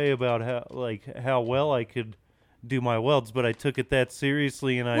fuck away about how well I could do my welds. But I took it that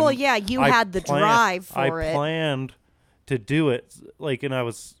seriously, and Well, yeah, you had the drive for it. I planned to do it, and I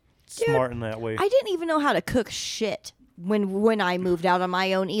was smart in that way. I didn't even know how to cook shit when I moved out on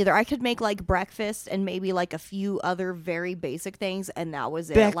my own either. I could make like breakfast and maybe like a few other very basic things, and that was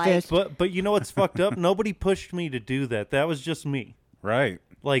it. Breakfast. Like, But you know what's fucked up? Nobody pushed me to do that. That was just me. Right.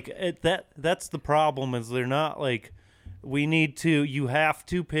 That's the problem, is they're not like, you have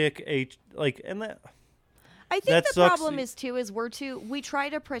to pick and that. I think That the sucks. problem is too is we try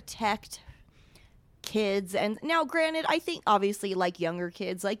to protect kids, and now granted, I think obviously like younger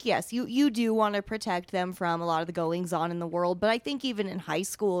kids, like yes, you do want to protect them from a lot of the goings on in the world, but I think even in high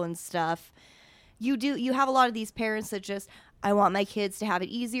school and stuff, you have a lot of these parents that just, I want my kids to have it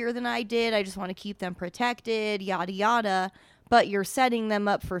easier than I did, I just want to keep them protected, yada yada, but you're setting them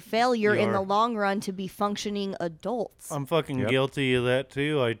up for failure You in the are. long run to be functioning adults. I'm fucking Yep. guilty of that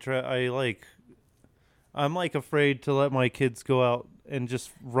too. I'm afraid to let my kids go out and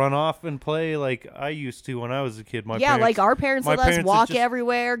just run off and play like I used to when I was a kid. Our parents my let us parents would walk just-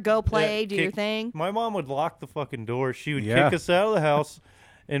 everywhere, go play, Yeah, do your kick- thing. My mom would lock the fucking door. She would Yeah. kick us out of the house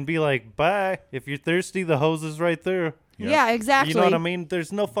and be like, "Bye. If you're thirsty, the hose is right there." Yeah, exactly. You know what I mean?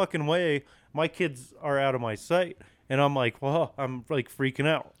 There's no fucking way my kids are out of my sight. And I'm like, well, I'm like freaking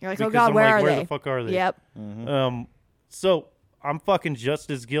out. You're like, oh because God, I'm where like, are where they? the fuck are they? Yep. So I'm fucking just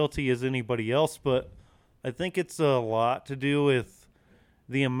as guilty as anybody else, but I think it's a lot to do with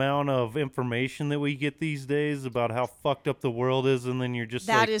the amount of information that we get these days about how fucked up the world is, and then you're just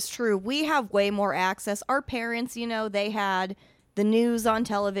That like, is true. We have way more access. Our parents, they had the news on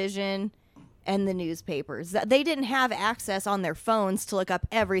television, and the newspapers. They didn't have access on their phones to look up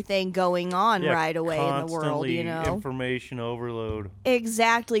everything going on right away in the world, you know. Information overload.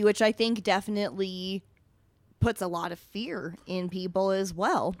 Exactly, which I think definitely puts a lot of fear in people as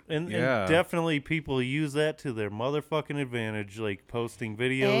well. And definitely people use that to their motherfucking advantage, like posting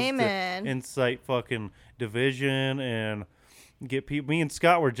videos to incite fucking division and get people. Me and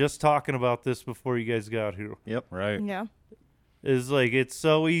Scott were just talking about this before you guys got here. Yep. Right. Yeah. Is like it's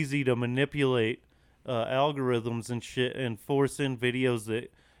so easy to manipulate algorithms and shit and force in videos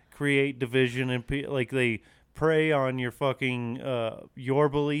that create division and like they prey on your fucking your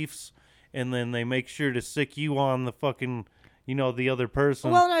beliefs, and then they make sure to sick you on the fucking the other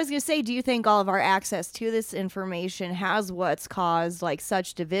person. Well, and I was gonna say, do you think all of our access to this information has what's caused like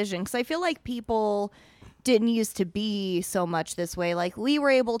such division? Because I feel like people didn't used to be so much this way. Like we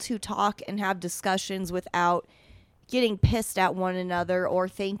were able to talk and have discussions without getting pissed at one another or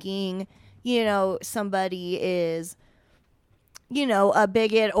thinking, somebody is, a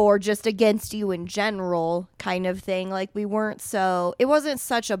bigot or just against you in general kind of thing. Like it wasn't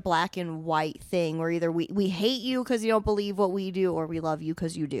such a black and white thing where either we hate you because you don't believe what we do or we love you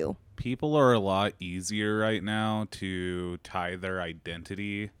because you do. People are a lot easier right now to tie their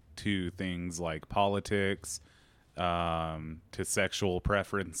identity to things like politics, to sexual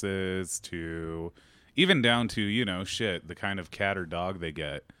preferences, to even down to, the kind of cat or dog they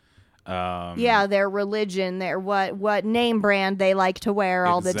get. Their religion, their what name brand they like to wear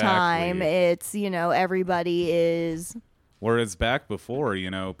all the time. It's, everybody is. Whereas back before,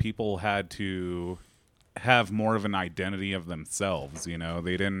 people had to have more of an identity of themselves.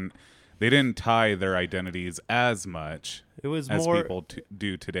 They didn't tie their identities as much as people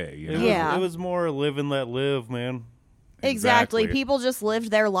do today. It was more live and let live, man. Exactly. People just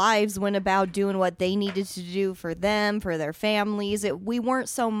lived their lives, went about doing what they needed to do for them, for their families. We weren't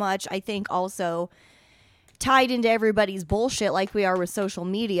so much, I think, also tied into everybody's bullshit like we are with social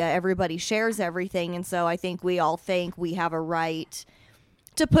media. Everybody shares everything, and so I think we all think we have a right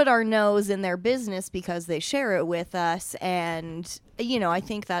to put our nose in their business because they share it with us, and, I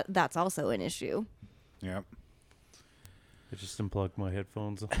think that's also an issue. Yep. I just unplugged my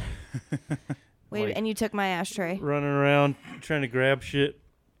headphones. Wait, and you took my ashtray. Running around trying to grab shit.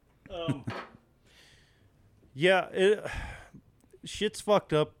 Shit's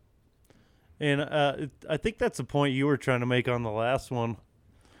fucked up. And I think that's the point you were trying to make on the last one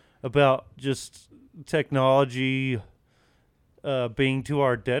about just technology being to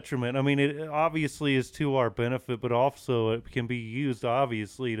our detriment. I mean, it obviously is to our benefit, but also it can be used,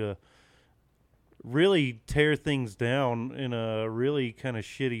 obviously, to really tear things down in a really kind of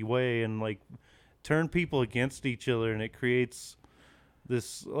shitty way and, like, turn people against each other, and it creates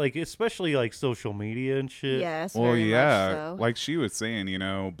this, like, especially like social media and shit. Yes. Well, yeah, much so. Like she was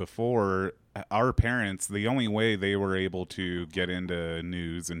saying, before our parents, the only way they were able to get into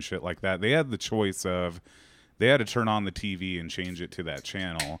news and shit like that, they had the choice of they had to turn on the TV and change it to that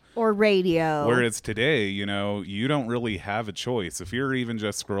channel or radio. Whereas today, you don't really have a choice. If you're even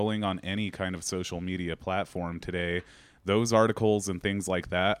just scrolling on any kind of social media platform today, those articles and things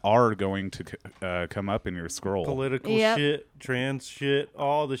like that are going to come up in your scroll. Political shit, trans shit,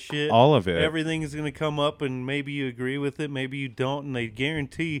 all the shit. All of it. Everything is going to come up, and maybe you agree with it, maybe you don't, and they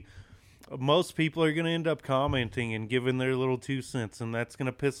guarantee most people are going to end up commenting and giving their little 2 cents, and that's going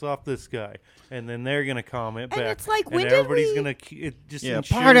to piss off this guy. And then they're going to comment back. And it's like, and when did everybody's we... going to just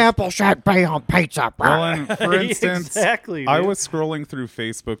pineapple should be on pizza. Well, and for instance, exactly, I was scrolling through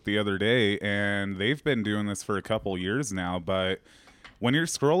Facebook the other day, and they've been doing this for a couple years now, but when you're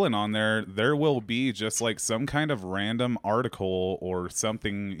scrolling on there will be just like some kind of random article or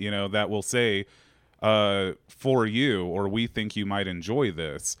something, that will say, for you, or we think you might enjoy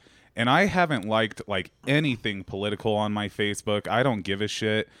this. And I haven't liked like anything political on my Facebook. I don't give a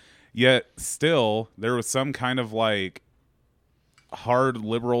shit. Yet still, there was some kind of like hard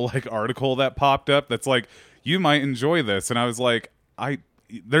liberal like article that popped up that's like, you might enjoy this. And I was like,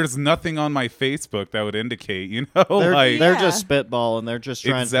 there's nothing on my Facebook that would indicate, they're just spitballing. They're just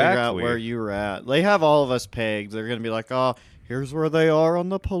trying to figure out where you were at. They have all of us pegged. They're going to be like, oh, here's where they are on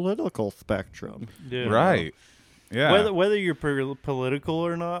the political spectrum. Yeah. Right. Yeah. Whether you're political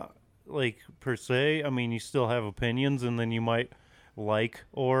or not, like, per se, I mean, you still have opinions, and then you might like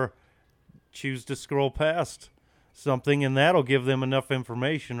or choose to scroll past something, and that'll give them enough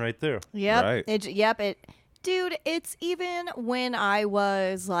information right there. Yep. Right. Dude, it's even when I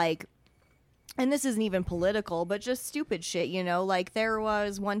was like, and this isn't even political, but just stupid shit, like there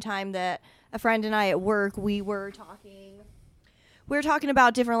was one time that a friend and I at work, we were we were talking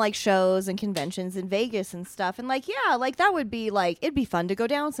about different like shows and conventions in Vegas and stuff, and like yeah, like that would be like it'd be fun to go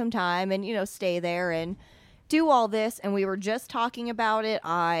down sometime and stay there and do all this. And we were just talking about it.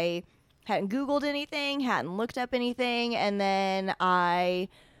 I hadn't Googled anything, hadn't looked up anything, and then I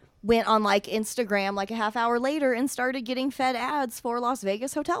went on like Instagram like a half hour later and started getting fed ads for Las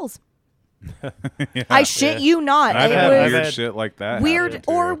Vegas hotels. Yeah. I shit you not. I've It had was weird shit like that. weird. happen,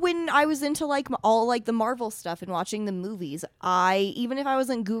 too. Or when I was into like all like the Marvel stuff and watching the movies, even if I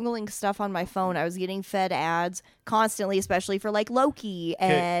wasn't Googling stuff on my phone, I was getting fed ads constantly, especially for like Loki.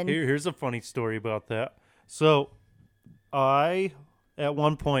 And here's a funny story about that. So I at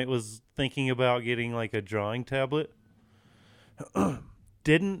one point was thinking about getting like a drawing tablet.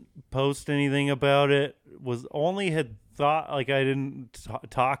 Didn't post anything about it. Was only had thought like I didn't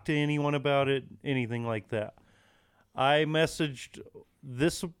talk to anyone about it, anything like that. I messaged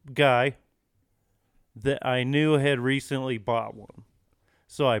this guy that I knew had recently bought one.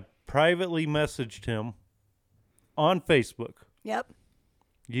 So I privately messaged him on Facebook. yep.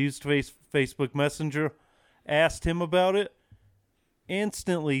 Used Facebook Messenger, asked him about it,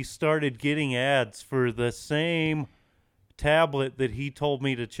 instantly started getting ads for the same tablet that he told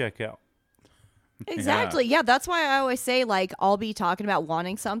me to check out. Exactly. Yeah, that's why I always say like I'll be talking about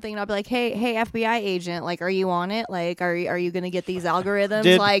wanting something and I'll be like, "Hey, FBI agent, like are you on it? Like are you going to get these algorithms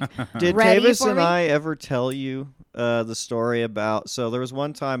Did ready Tavis for and me?" I ever tell you the story about? So there was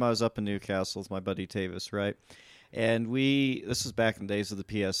one time I was up in Newcastle with my buddy Tavis, right? And this is back in the days of the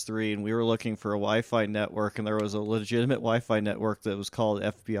PS3, and we were looking for a Wi-Fi network, and there was a legitimate Wi-Fi network that was called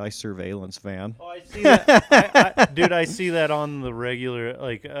FBI Surveillance Van. Oh, I see that. Dude, I see that on the regular.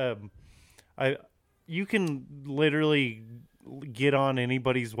 Like, you can literally get on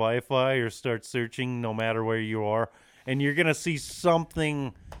anybody's Wi-Fi or start searching no matter where you are, and you're going to see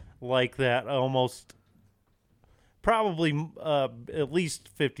something like that almost probably at least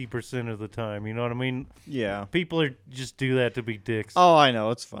 50% of the time. You know what I mean? Yeah. People just do that to be dicks. Oh, I know.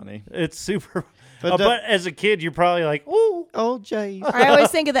 It's funny. It's super. But But as a kid, you're probably like, ooh. Oh, Jay. I always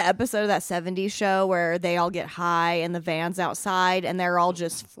think of the episode of that 70s show where they all get high and the van's outside and they're all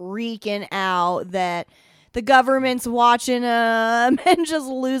just freaking out that the government's watching them and just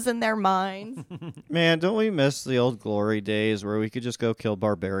losing their minds. Man, don't we miss the old glory days where we could just go kill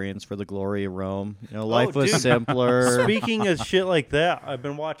barbarians for the glory of Rome? Life was dude. simpler. Speaking of shit like that, I've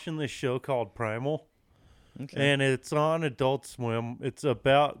been watching this show called Primal. Okay. And it's on Adult Swim. It's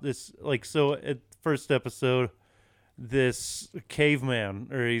about this, like, so at first episode, this caveman,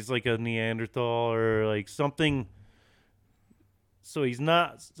 or he's like a Neanderthal or like something. So he's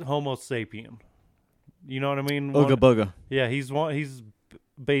not Homo sapien. You know what I mean? Ooga booga. Yeah, he's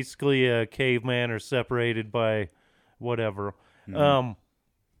basically a caveman or separated by whatever.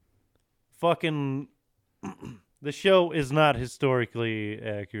 Fucking the show is not historically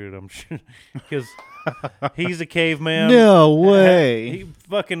accurate, I'm sure, because he's a caveman. No way. He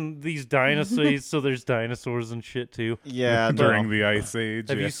fucking these dinosaurs. So there's dinosaurs and shit too. Yeah, during the Ice Age.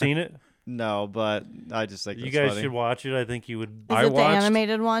 Have yeah. you seen it? No, but I just think You that's guys funny. should watch it. I think you would. Is I it the watched-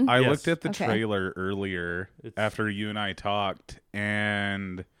 animated one? I Yes. looked at the Okay. trailer earlier It's- after you and I talked,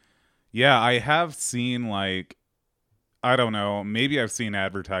 and yeah, I have seen like, I don't know, maybe I've seen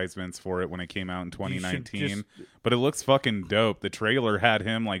advertisements for it when it came out in 2019, but it looks fucking dope. The trailer had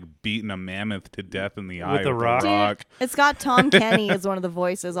him like beating a mammoth to death in the eye With a with rock. a rock. It's got Tom Kenny as one of the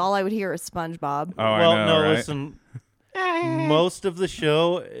voices. All I would hear is SpongeBob. Oh, Well, I know, no, right? listen. Most of the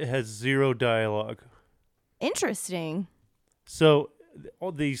show has zero dialogue. Interesting. So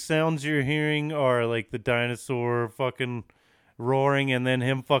all the sounds you're hearing are like the dinosaur fucking roaring and then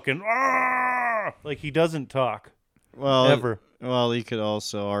him fucking "Arr!" Like he doesn't talk Well, ever. Well, you could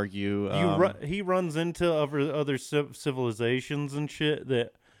also argue. He runs into other civilizations and shit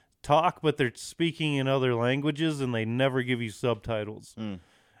that talk, but they're speaking in other languages and they never give you subtitles.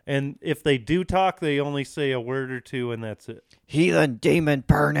 And if they do talk, they only say a word or two and that's it. Heathen demon,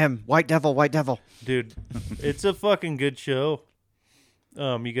 burn him. White devil, white devil. Dude, it's a fucking good show.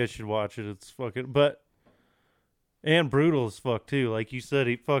 You guys should watch it. It's fucking and brutal as fuck too. Like you said,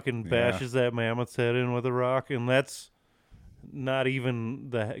 he fucking bashes that mammoth's head in with a rock, and that's not even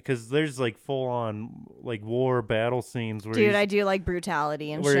because there's like full on like war battle scenes where Dude, I do like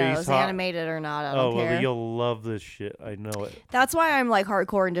brutality in where he's shows, hot. animated or not. I don't care. well, you'll love this shit. I know it. That's why I'm like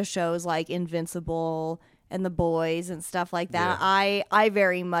hardcore into shows like Invincible and The Boys and stuff like that. I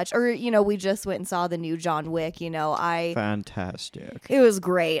very much, or we just went and saw the new John Wick. fantastic. It was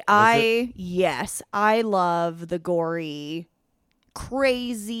great. Yes, I love the gory,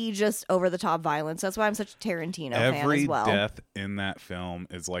 crazy, just over the top violence. That's why I'm such a Tarantino fan Every as well. death in that film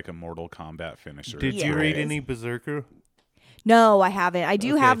is like a Mortal Kombat finisher. Did It's you great. read any Berserker? No, I haven't. I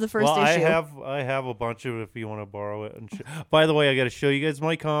do Okay. have the first well, issue. I have a bunch of it if you want to borrow it. And by the way, I got to show you guys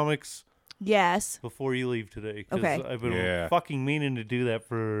my comics Yes. before you leave today. 'Cause Okay. I've been Yeah. fucking meaning to do that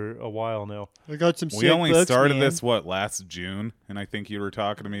for a while now. I got some. We only started this last June, and I think you were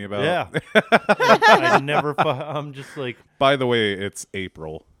talking to me about. Yeah. I never. I'm just like. By the way, it's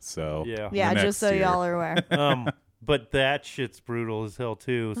April, so Yeah. Yeah, next just so year. y'all are aware. But that shit's brutal as hell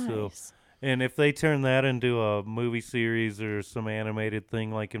too. So. Nice. And if they turn that into a movie series or some animated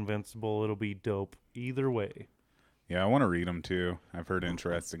thing like Invincible, it'll be dope either way. Yeah, I want to read them too. I've heard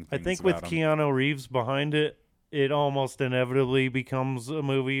interesting I things think with about 'em. Keanu Reeves behind it, it almost inevitably becomes a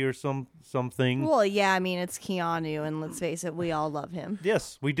movie or something. Well, yeah, I mean, it's Keanu, and let's face it, we all love him.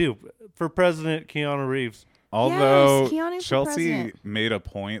 Yes, we do. For President Keanu Reeves. Although Keanu for Chelsea president. made a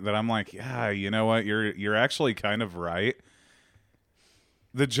point that I'm like, yeah, you know what? You're actually kind of right.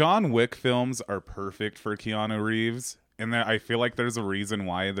 The John Wick films are perfect for Keanu Reeves, and I feel like there's a reason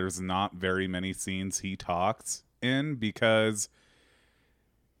why there's not very many scenes he talks in, because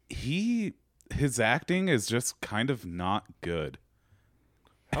his acting is just kind of not good.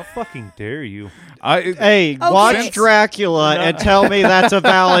 How fucking dare you? Hey, Okay. watch Dracula and tell me that's a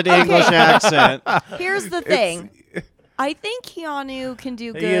valid English accent. Here's the thing. I think Keanu can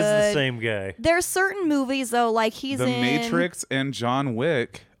do good. He is the same guy. There's certain movies, though, like he's The in... Matrix and John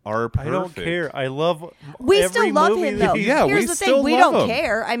Wick are perfect. I don't care. I love We every still love movie him, that though. he's- Yeah, Here's we the still thing. We love don't him.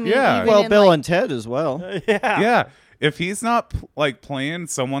 care. I mean, Yeah. even Well, in, Bill like, and Ted as well. Yeah. If he's not like playing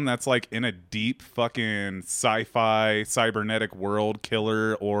someone that's like in a deep fucking sci-fi cybernetic world,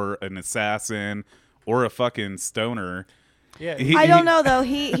 killer or an assassin or a fucking stoner, Yeah, I don't know though.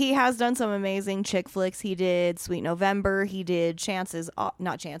 He has done some amazing chick flicks. He did Sweet November. He did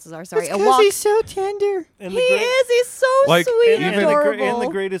not Chances Are. Sorry, A Walk. so tender. And He the great- is. He's so Like, sweet even and the adorable. and the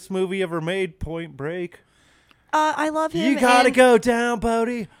greatest movie ever made, Point Break. I love him. You gotta and go down,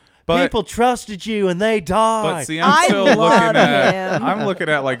 Bodie. But- People trusted you and they died. but see, I'm I still love looking at him. I'm looking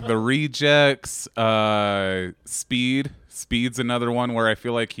at like The Rejects, Speed. Speed's another one where I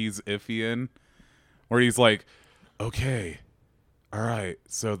feel like he's iffy in, where he's like, okay, all right,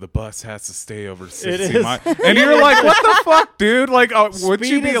 so the bus has to stay over 60 is. miles. And you're like, what the fuck, dude? Like, would you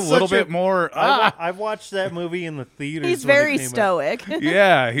Speed be a is little such a- bit more... I've watched that movie in the theaters. He's when it very came out. stoic.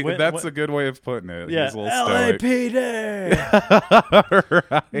 Yeah, When- that's when- a good way of putting it. Yeah, He's a little stoic. LAPD.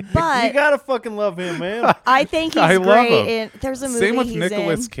 But You gotta fucking love him, man. I think he's I love great. him. In, there's a movie Same with he's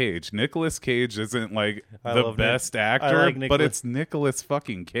Nicolas in. Cage. Nicolas Cage isn't like I the love best Nick. I actor, like but Nicolas. it's Nicolas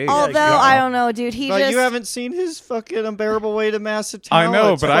fucking Cage. Although yeah. I don't know, dude. He But just you haven't seen his fucking Unbearable Weight of Massive I Talent.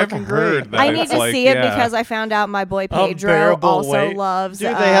 know, It's but I've fucking heard great. that. I it's need to like, see it yeah. because I found out my boy Pedro Unbearable also Weight. loves.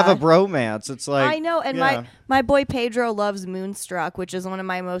 Dude, they have a bromance. It's like I know, and yeah. my boy Pedro loves Moonstruck, which is one of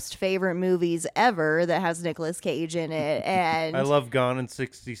my most favorite movies ever that has Nicolas Cage in it. And I love Gone in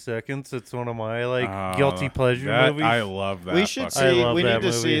 60 Seconds. It's one of my Oh, guilty pleasure that- movies. I love that. We should fucking- I see. love We that need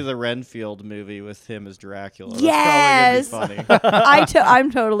to see movie. the Renfield movie with him as Dracula. Yes! That's probably gonna be funny.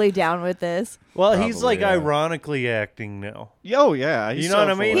 I'm totally down with this. Well, he's Probably, like yeah. ironically acting now, Oh yeah, he's You know so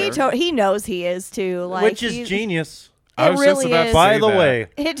what I mean? full of it. He knows he is too. Like which is he's- genius. I It was really just about is. to By say the that. way,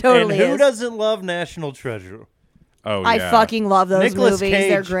 It totally and who is. doesn't love National Treasure? Oh, I yeah. fucking love those Nicolas movies. Cage.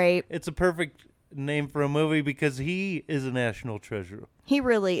 They're great. It's a perfect name for a movie because he is a national treasure. He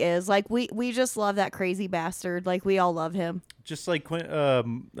really is. Like we just love that crazy bastard. Like we all love him. Just like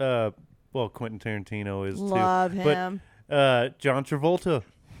Quentin Tarantino is Love too. him. But John Travolta.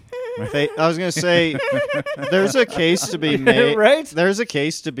 I was gonna say, there's a case to be made. Right? There's a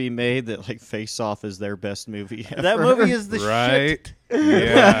case to be made that like Face Off is their best movie ever. That movie is the shit. Right?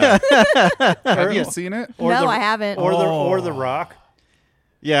 Yeah. Have you seen it? Or No, the- I haven't. Or the Rock.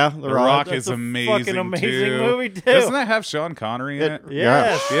 Yeah, The Rock That's is a amazing. fucking amazing too. movie, too. Doesn't that have Sean Connery in it?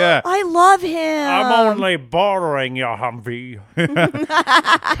 Yes. Yeah. I love him. I'm only borrowing your Humvee.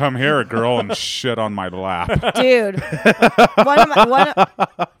 Come here, girl, and shit on my lap. dude.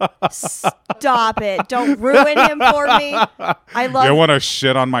 Stop it! Don't ruin him for me. I love, You want to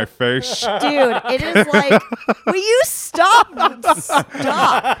shit on my face? dude. It is like, will you stop?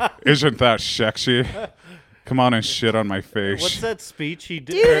 Stop, Isn't that sexy? Come on and shit on my face. What's that speech he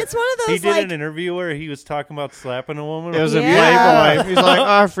did? dude. It's one of He those did like. an interview where he was talking about slapping a woman. It was a Yeah. Playboy. He's like,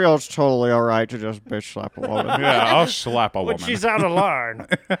 I feel it's totally all right to just bitch slap a woman. Yeah, I'll slap a when woman. she's out of line.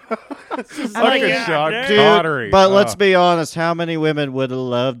 Fucking Yeah, Sean dude. Connery. But let's be honest, how many women would have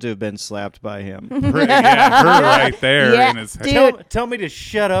loved to have been slapped by him? Yeah, her right there Yeah, in his head. dude. Tell me to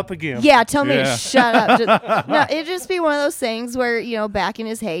shut up again. Yeah, tell me Yeah. to shut up. No, it'd just be one of those things where, back in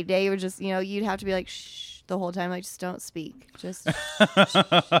his heyday, it would just, you'd have to be like, shh the whole time. Like, just don't speak. Just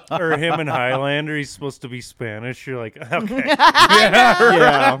Or him in Highlander, he's supposed to be Spanish. You're like, okay.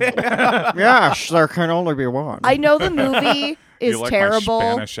 Yeah. Yes, there can only be one. I know the movie is like my terrible,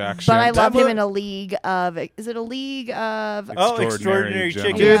 Spanish accent? but I love him That in a League of. Is it a League of? Oh, Extraordinary Extraordinary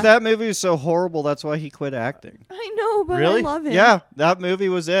Gentlemen. Chicken. Dude, that movie is so horrible. That's why he quit acting. I know, but Really? I love him. Yeah, that movie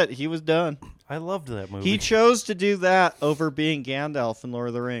was it. He was done. I loved that movie. He chose to do that over being Gandalf in Lord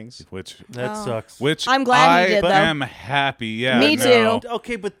of the Rings. Which that Oh. sucks. I'm glad I he did, though. am happy. Yeah, Me no. too.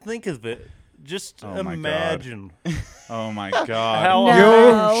 Okay, but think of it. Just Oh my imagine. Oh my god. How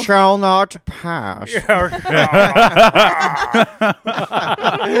No. You shall not pass. I'm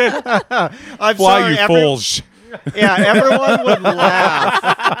Why sorry, you fools? Yeah, everyone would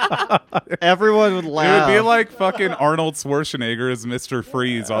laugh. Everyone would It laugh. would be like fucking Arnold Schwarzenegger as Mr.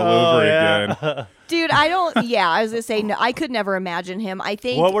 Freeze all Oh, over yeah. again. Dude, I don't. Yeah, I was gonna say no. I could never imagine him. I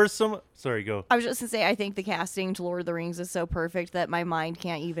think. What were some? Sorry, go. I was just gonna say I think the casting to Lord of the Rings is so perfect that my mind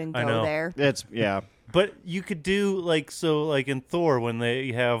can't even I go know. there. It's yeah. But you could do like in Thor when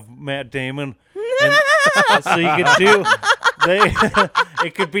they have Matt Damon. And, so you could do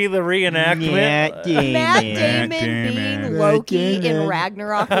it could be the reenactment. Matt Damon Damon. being Loki in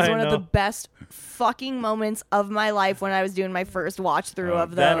Ragnarok was I one of the know. best fucking moments of my life when I was doing my first watch through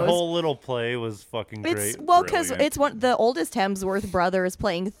of those. That whole little play was fucking great. It's well because Brilliant. it's one the oldest Hemsworth brother is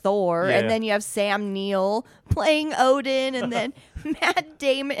playing Thor, Yeah. and then you have Sam Neill playing Odin, and then Matt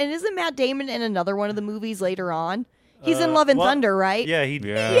Damon. And isn't Matt Damon in another one of the movies later on? He's in Love and well, Thunder, right? Yeah, he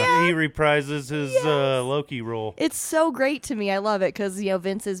Yeah. he reprises his Loki role. It's so great to me. I love it because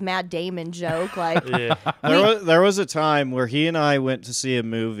Vince's Matt Damon joke, like Yeah. There was a time where he and I went to see a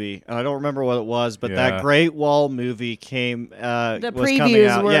movie, and I don't remember what it was, but Yeah. that Great Wall movie came. was coming previews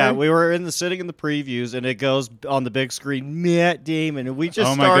out. were- Yeah, we were sitting in the previews, and it goes on the big screen. Matt Damon, and we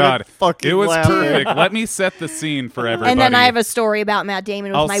just Oh my started god. fucking It was laughing. perfect. Let me set the scene for everybody. And then I have a story about Matt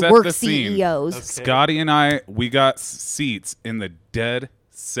Damon with I'll my set work the scene. CEOs. Scotty and I, we got seats in the dead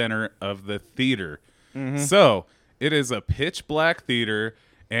center of the theater. So it is a pitch black theater,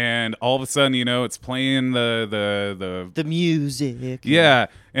 and all of a sudden, it's playing the The music. yeah,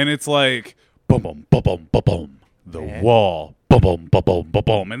 and it's like boom, boom, boom, boom, boom, boom, the wall, boom, boom, boom, boom, boom,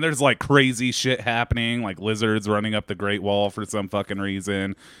 boom, and there's like crazy shit happening, like lizards running up the Great Wall for some fucking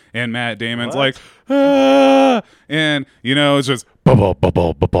reason, and Matt Damon's like, ah! And it's just boom, boom, boom,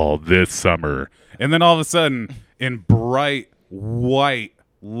 boom, boom, boom, this summer, and then all of a sudden, in bright white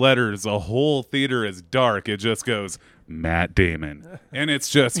letters, the whole theater is dark. It just goes Matt Damon, and it's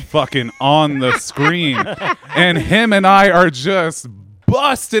just fucking on the screen, and him and I are just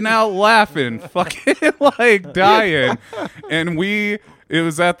busting out laughing, fucking like dying. And it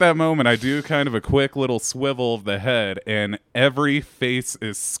was at that moment I do kind of a quick little swivel of the head, and every face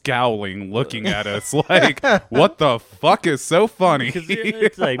is scowling, looking at us like, what the fuck is so funny? Because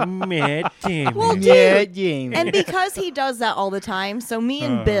it's like Matt Damon. Well, dude, Matt Damon. and because he does that all the time, so me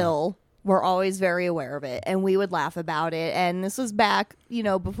and Bill were always very aware of it, and we would laugh about it. And this was back,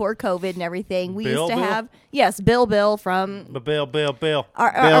 before COVID and everything. We Bill, used to Bill? have Bill from But Bill.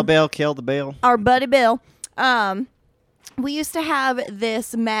 our Bill, kill the Bill. our buddy Bill. We used to have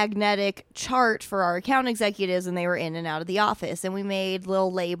this magnetic chart for our account executives, and they were in and out of the office, and we made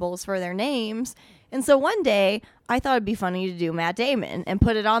little labels for their names. And so one day, I thought it'd be funny to do Matt Damon and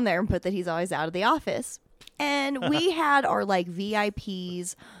put it on there and put that he's always out of the office. And we had our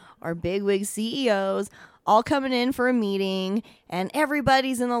VIPs, our bigwig CEOs, all coming in for a meeting, and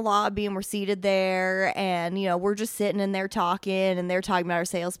everybody's in the lobby, and we're seated there, and we're just sitting in there talking, and they're talking about our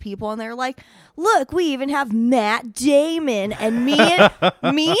salespeople, and they're like, "Look, we even have Matt Damon," and me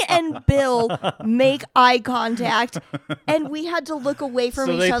and Bill make eye contact, and we had to look away from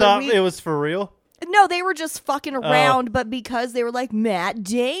So each they other. thought it was for real? No, they were just fucking around, but because they were like Matt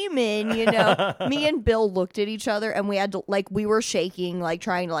Damon, me and Bill looked at each other, and we had to we were shaking,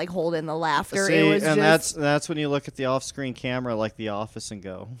 trying to hold in the laughter. See, it was and just that's when you look at the off-screen camera like The Office and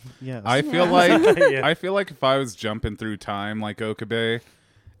go, yes. I feel like if I was jumping through time like Okabe,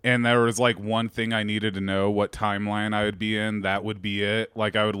 and there was one thing I needed to know what timeline I would be in, that would be it.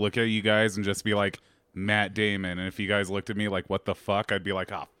 I would look at you guys and just be like, Matt Damon, and if you guys looked at me like, what the fuck, I'd be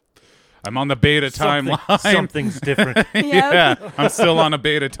like, oh, I'm on the beta timeline. Something's different. Yeah, I'm still on a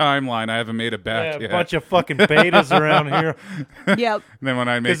beta timeline. I haven't made it back Yeah, a yet. bunch of fucking betas around here. Yep. And then when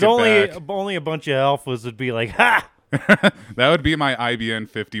I make Because it back, only a bunch of alphas would be like, ha! that would be my IBN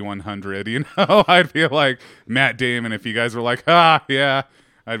 5100. I'd be like Matt Damon. If you guys were like, yeah,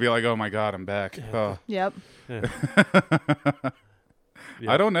 I'd be like, oh my god, I'm back. Oh. Yep.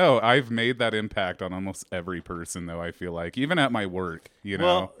 I don't know. I've made that impact on almost every person, though. I feel like even at my work,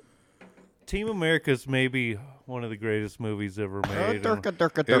 Well, Team America's maybe one of the greatest movies ever made.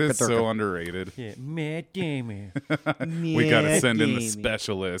 It is so underrated. Yeah, Matt Damon. We gotta send in the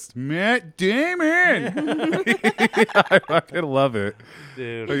specialist, Matt Damon. I fucking love it.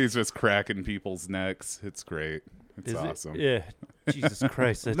 Dude. He's just cracking people's necks. It's great. It's Is it? awesome. Yeah. Jesus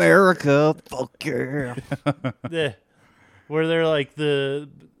Christ. That's America, fuck yeah. the, where they're like the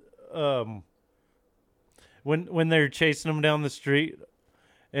when they're chasing him down the street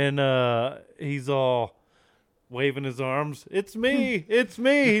and he's all waving his arms. It's me. It's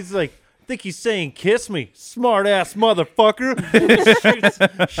me. He's like, I think he's saying kiss me, smart ass motherfucker.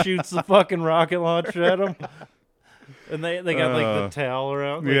 shoots the fucking rocket launcher at him. And they got like the towel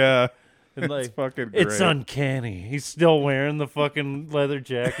around. Like, Yeah. and like, It's fucking great. it's uncanny. He's still wearing the fucking leather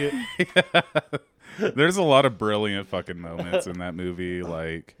jacket. There's a lot of brilliant fucking moments in that movie.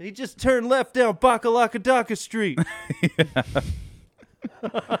 Like, He just turned left down Bakalakadaka Street.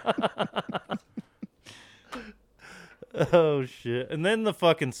 Oh shit! And then the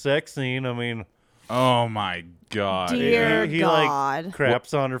fucking sex scene. I mean, oh my god. Dear he God. like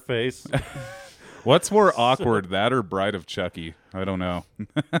craps on her face. What's more awkward, that or Bride of Chucky? I don't know.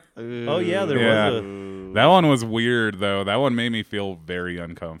 Oh yeah, there Yeah. was a. That one was weird though. That one made me feel very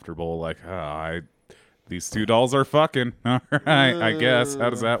uncomfortable. Like, these two dolls are fucking. All right, I guess. How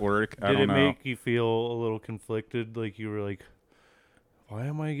does that work? I Did don't it know. make you feel a little conflicted? Like you were like, why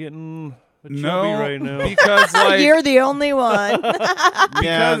am I getting a chubby No, right now? because like, You're the only one.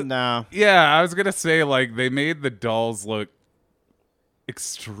 Yeah, no. yeah, I was gonna say like they made the dolls look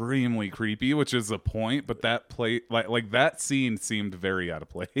extremely creepy, which is a point. But that like that scene seemed very out of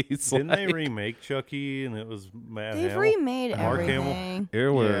place. Didn't they Like, remake Chucky and it was Matt They've Hamill? remade Mark Hamill? everything. It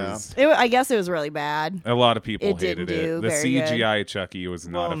was. I guess it was really bad. A lot of people It hated didn't do it. The very good. CGI Chucky was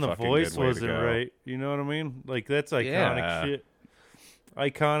not Well, a and the fucking voice good way wasn't to go. right. You know what I mean? Like that's iconic Yeah. shit.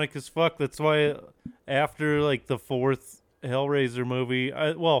 Iconic as fuck. That's why after like the fourth Hellraiser movie,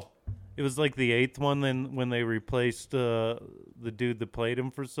 it was like the eighth one. Then when they replaced the dude that played him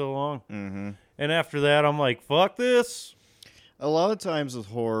for so long, and after that, I'm like, fuck this. A lot of times with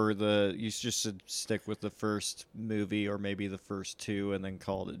horror, you just should stick with the first movie or maybe the first two and then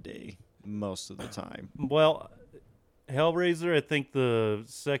call it a day most of the time. Well, Hellraiser, I think the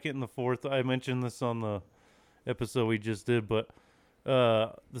second and the fourth. I mentioned this on the episode we just did, but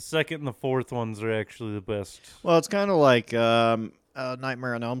the second and the fourth ones are actually the best. Well, it's kind of like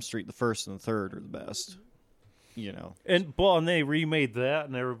Nightmare on Elm Street. The first and the third are the best. You know. And they remade that,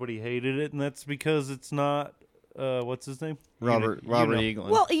 and everybody hated it, and that's because it's not what's his name? Robert You know. Englund.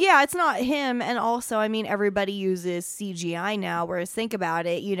 Well, yeah, it's not him. And also, I mean, everybody uses CGI now, whereas think about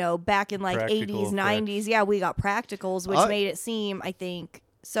it, back in like Practical 80s, 90s, effects. yeah, we got practicals, which I- made it seem, I think,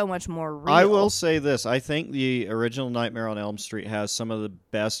 so much more real. I will say this. I think the original Nightmare on Elm Street has some of the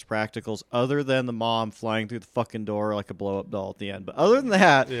best practicals other than the mom flying through the fucking door like a blow-up doll at the end. But other than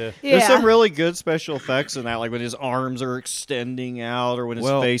that, Yeah. there's Yeah. some really good special effects in that, like when his arms are extending out or when his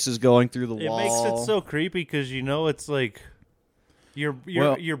Well, face is going through the It wall. makes it so creepy because it's like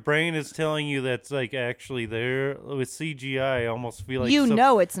your brain is telling you that's like actually there. With CGI, I almost feel like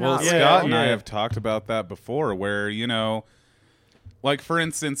it's Well, not Yeah, real. Scott and I yeah. have talked about that before, where like for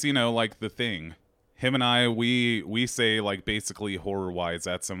instance, like The Thing. Him and I, we say like basically horror wise,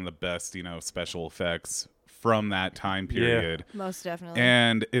 that's some of the best special effects from that time period. Most definitely.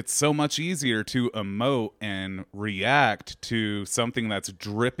 And it's so much easier to emote and react to something that's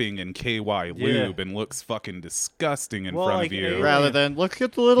dripping in KY lube and looks fucking disgusting in Well, front like of you. Alien. Rather than look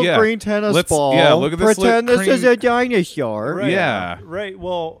at the little Yeah. green tennis Let's- ball. yeah, look at this Pretend little this is green- a dinosaur. Right. Yeah. Right.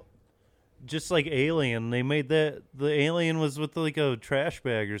 Well, just like Alien, they made the alien was with like a trash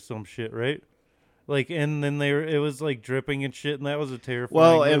bag or some shit, right? Like, and then it was like dripping and shit, and that was a terrifying.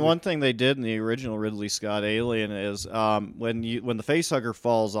 Well, and movie. one thing they did in the original Ridley Scott Alien is when the facehugger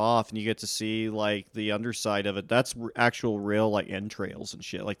falls off and you get to see like the underside of it, that's actual real like entrails and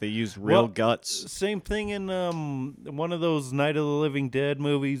shit. Like they use real Well, guts. Same thing in one of those Night of the Living Dead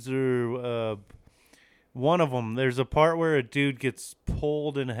movies, or one of them. There's a part where a dude gets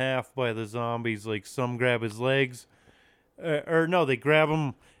pulled in half by the zombies. Like some grab his legs, or no, they grab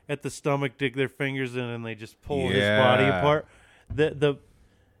him at the stomach, dig their fingers in, and they just pull his body Yeah. apart.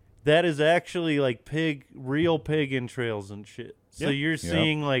 That is actually like real pig entrails and shit. So you're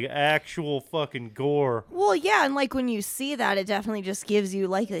seeing like actual fucking gore. Well, yeah, and like when you see that, it definitely just gives you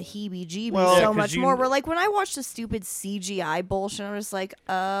like a heebie-jeebies Well, Yeah, so 'cause much you- more. Where like when I watch the stupid CGI bullshit, I'm just like,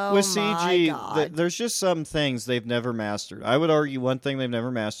 oh With CG, my god. there's just some things they've never mastered. I would argue one thing they've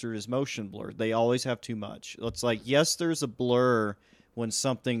never mastered is motion blur. They always have too much. It's like, yes, there's a blur when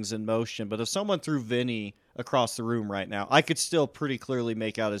something's in motion, but if someone threw Vinny across the room right now, I could still pretty clearly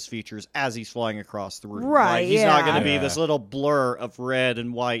make out his features as he's flying across the room. Right, He's not going yeah. to be Yeah. this little blur of red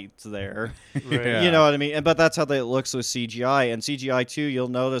and white there. Right. Yeah. You know what I mean? But that's how it looks with CGI. And CGI, too, you'll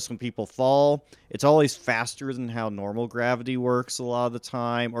notice when people fall, it's always faster than how normal gravity works a lot of the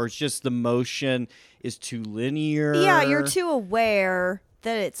time, or it's just the motion is too linear. Yeah, you're too aware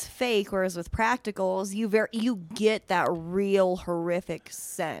that it's fake, whereas with practicals, you get that real horrific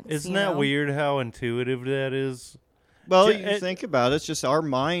sense. Isn't you that know? weird how intuitive that is? Well, Ju- you it- think about it, it's just our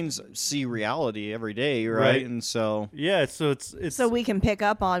minds see reality every day, right? Right. And so, Yeah, so it's So we can pick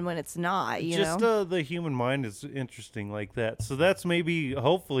up on when it's not, you just know? the human mind is interesting like that. So that's maybe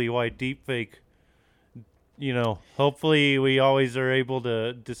hopefully why deepfake. Hopefully we always are able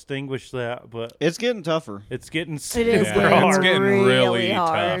to distinguish that, but it's getting tougher. it's getting It is super Yeah, getting it's hard. getting really really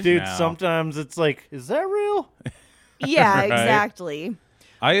hard. tough. Dude, now. sometimes it's like, is that real? Yeah, Right. exactly.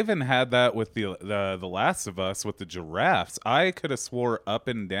 I even had that with the Last of Us with the giraffes. I could have swore up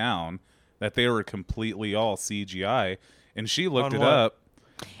and down that they were completely all CGI, and she looked On it what? up.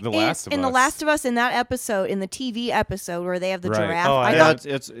 The Last of in Us. The Last of Us, in that episode, in the TV episode where they have the Right. giraffe, Oh, I yeah. thought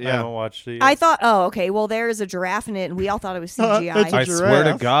It's I yeah. haven't watched it yet. I thought, oh, okay, well, there is a giraffe in it, and we all thought it was CGI. It's a I swear to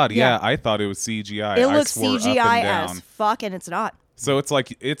giraffe. God, Yeah. I thought it was CGI. It I looks swore up CGI and down. as fuck, and it's not. So it's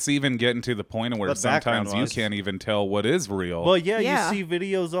like it's even getting to the point where What the background sometimes you was. can't even tell what is real. Well, yeah, Yeah. you see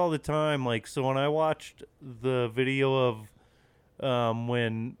videos all the time. Like, so when I watched the video of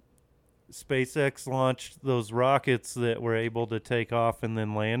when SpaceX launched those rockets that were able to take off and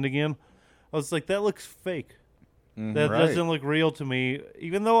then land again, I was like, that looks fake. That right. doesn't look real to me,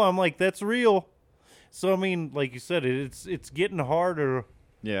 even though I'm like, that's real. So I mean, like you said, it's getting harder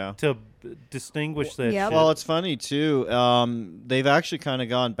Yeah. to distinguish that. Yep. shit. Well, it's funny too. They've actually kind of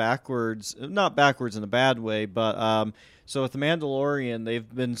gone backwards, not backwards in a bad way, but so with the Mandalorian, they've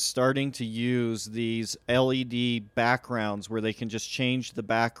been starting to use these LED backgrounds where they can just change the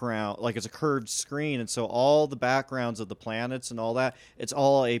background, like it's a curved screen, and so all the backgrounds of the planets and all that, it's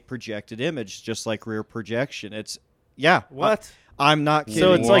all a projected image, just like rear projection. It's What? I'm not kidding.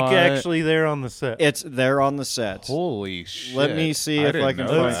 So it's like What? actually there on the set. it's there on the set. Holy shit! Let me see if I didn't can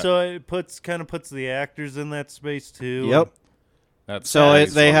know find- that. So it puts the actors in that space too. Yep. That's So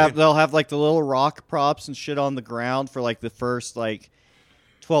crazy. they'll have like the little rock props and shit on the ground for like the first like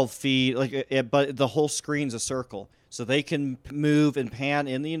 12 feet, but the whole screen's a circle, so they can move and pan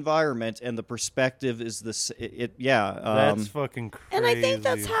in the environment, and the perspective is this. That's fucking crazy. And I think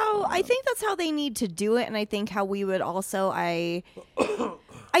that's how they need to do it, and I think how we would also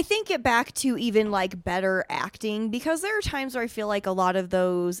I think get back to even like better acting, because there are times where I feel like a lot of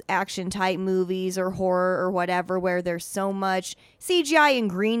those action type movies or horror or whatever where there's so much CGI and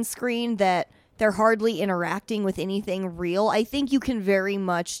green screen that they're hardly interacting with anything real. I think you can very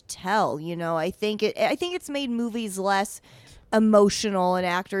much tell, I think it's made movies less emotional and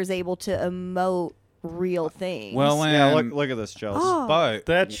actors able to emote real things. well, and Yeah, look at this, Chelsea. Oh. but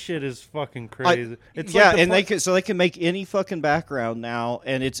that shit is fucking crazy. It's yeah, like the and pla- they can make any fucking background now,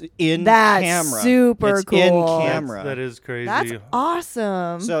 and it's in That's camera. super it's cool. in that's- camera. that is crazy. That's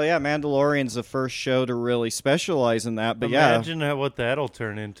awesome. So yeah, Mandalorian's the first show to really specialize in that. But Imagine what that'll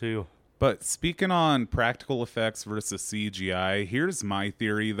turn into. But speaking on practical effects versus CGI, here's my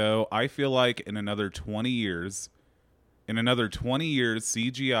theory, though. I feel like in another 20 years,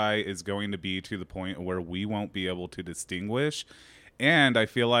 CGI is going to be to the point where we won't be able to distinguish. And I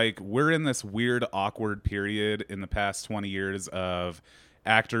feel like we're in this weird, awkward period in the past 20 years of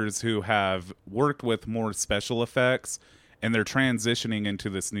actors who have worked with more special effects, and they're transitioning into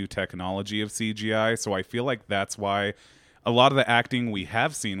this new technology of CGI. So I feel like that's why a lot of the acting we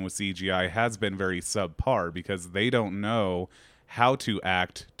have seen with CGI has been very subpar, because they don't know how to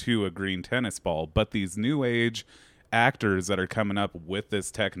act to a green tennis ball. But these new age actors that are coming up with this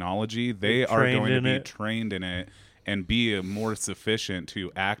technology, they are trained going to in be it. trained in it and be more sufficient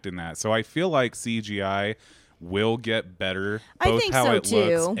to act in that. So I feel like CGI will get better, I both think how so, it looks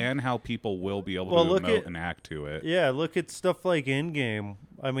too. and how people will be able Well, to look emote at- and act to it. Yeah, look at stuff like Endgame.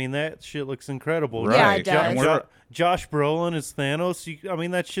 I mean, that shit looks incredible. Right. Yeah, it does. And we're, Josh Brolin as Thanos. I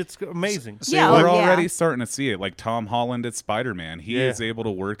mean, that shit's amazing. Yeah, we're oh, yeah. already starting to see it. Like Tom Holland as Spider-Man. He Yeah. is able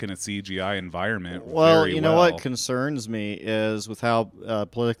to work in a CGI environment well, very you know well. what concerns me is with how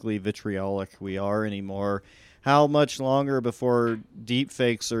politically vitriolic we are anymore. How much longer before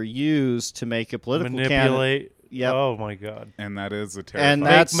deepfakes are used to make a political candidate? Manipulate. Yep. Oh my god. And that is a terrifying And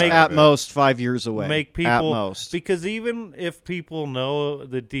that's side at of it. most 5 years away. Make people at most. because even if people know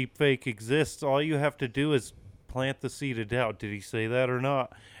the deep fake exists, all you have to do is plant the seed of doubt. Did he say that or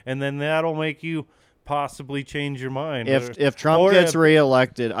not? And then that'll make you possibly change your mind. If Trump or gets if-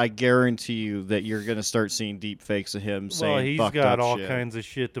 reelected, I guarantee you that you're going to start seeing deep fakes of him saying well, he's fucked got up all shit. kinds of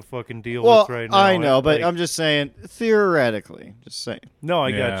shit to fucking deal Well, with right now. I know, but Like, I'm just saying theoretically. Just saying. no, I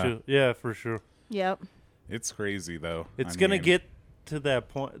Yeah. got you. Yeah, for sure. Yep. It's crazy though. It's I gonna mean, get to that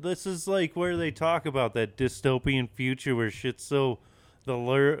point. This is like where they talk about that dystopian future where shit's so the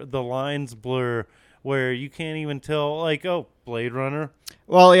lines blur, where you can't even tell. Like, oh, Blade Runner.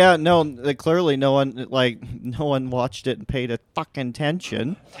 Well, yeah, no, clearly no one watched it and paid a fucking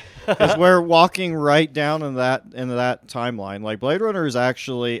attention because we're walking right down into that timeline. Like Blade Runner is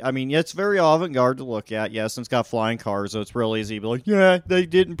actually, I mean, it's very avant-garde to look at. Yes, and it's got flying cars, so it's real easy to be like, yeah, they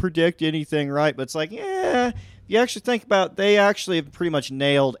didn't predict anything right. But it's like, yeah, if you actually think about, they actually have pretty much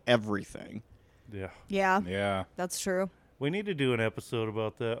nailed everything. Yeah, Yeah, Yeah. that's true. we need to do an episode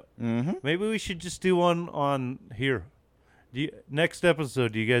about that. Mm-hmm. Maybe we should just do one on here. Next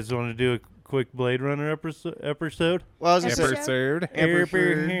episode, do you guys want to do a quick Blade Runner episode? Well, I was gonna say,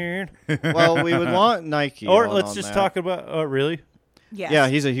 Episode. well, we would want Nike. Or on let's just that. talk about. Oh, really? Yes. Yeah,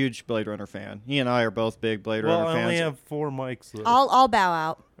 he's a huge Blade Runner fan. He and I are both big Blade Well, Runner I fans. only have 4 mics. Though. I'll bow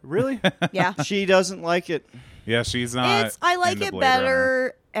out. Really? Yeah. She doesn't like it. Yeah, she's not. I like into it Blade better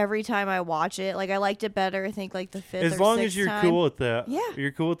Runner. every time I watch it. Like I liked it better. I think like the fifth. As or long as sixth you're time. cool with that. Yeah.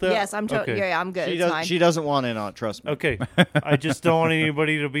 You're cool with that? Yes, I'm totally. Okay. Yeah, I'm good. She It's does. fine. She doesn't want in on it. Trust me. Okay. I just don't want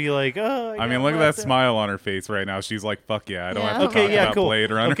anybody to be like, oh. I mean, look at that smile on her face right now. She's like, "Fuck yeah, I don't Yeah. have to Okay, talk yeah, about cool. Blade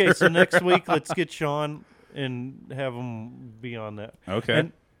Runner." Okay, so next week, let's get Sean and have him be on that. Okay.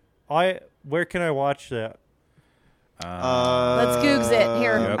 And where can I watch that? Let's Googs it.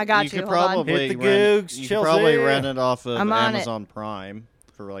 Here, Yep. I got You you. could Hold on. probably Hit the rent, Googs, you could Chelsea. probably rent it off of I'm on it. Amazon Prime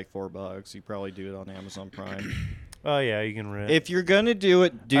for like $4. You probably do it on Amazon Prime. Oh, yeah, you can rent. If you're gonna do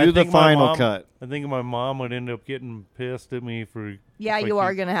it, I do the think my final mom- cut. I think my mom would end up getting pissed at me for. Yeah, if I you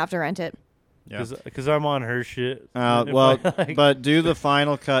are keep- gonna have to rent it. Yeah. Because I'm on her shit. And if Well, I, like- but do the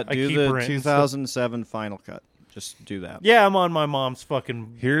final cut. I Do keep the renting 2007 final cut. Just do that. yeah, I'm on my mom's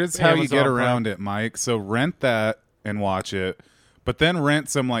fucking. Here's how you Amazon get Prime. around it, Mike. So rent that and watch it, but then rent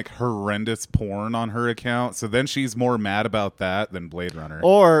some like horrendous porn on her account. So then she's more mad about that than Blade Runner.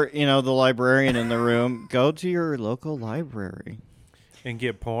 Or the librarian in the room. Go to your local library. And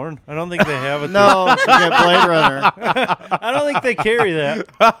get porn. I don't think they have it. No, you get Blade Runner. I don't think they carry that.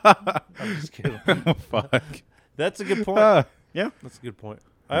 I'm just kidding. Fuck. That's a good point. Yeah. That's a good point.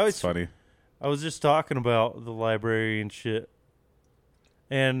 That's funny. I was just talking about the library and shit.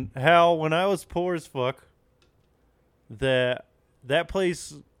 And how when I was poor as fuck, that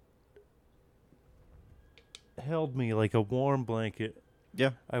place held me like a warm blanket.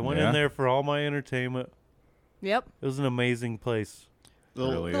 Yeah. I went Yeah. in there for all my entertainment. Yep. It was an amazing place.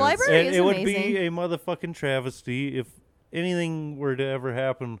 Really The is. library And is it would amazing. be a motherfucking travesty if anything were to ever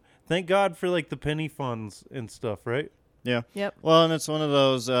happen. Thank God for like the penny funds and stuff, right? Yeah. Yep. Well, and it's one of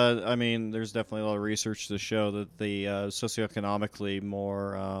those. I mean, there's definitely a lot of research to show that the socioeconomically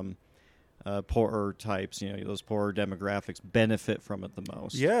more poorer types, those poorer demographics, benefit from it the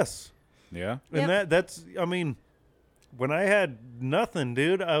most. Yes. Yeah. And that's I mean, when I had nothing,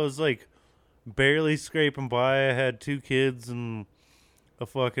 dude, I was like barely scraping by. I had 2 kids and a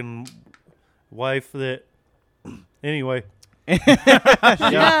fucking wife that anyway, Yeah.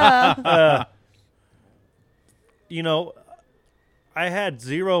 I had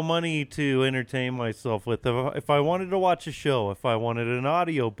 0 money to entertain myself with. If I wanted to watch a show, if I wanted an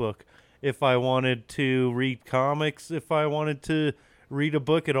audiobook, if I wanted to read comics, if I wanted to read a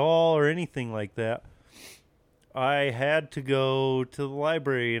book at all or anything like that, I had to go to the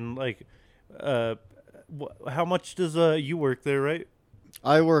library and like how much does you work there, right?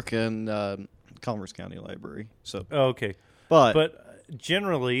 I work in Commerce County Library, so Oh, okay. but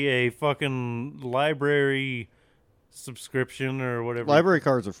Generally a fucking library subscription or whatever. library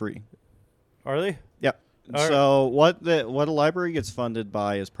cards are free. Are they? Yep. All So what a library gets funded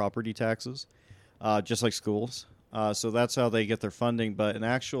by is property taxes, just like schools. So that's how they get their funding. But an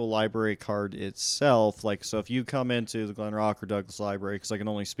actual library card itself, so if you come into the Glen Rock or Douglas Library, because I can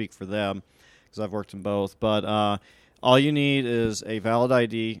only speak for them, because I've worked in both. But all you need is a valid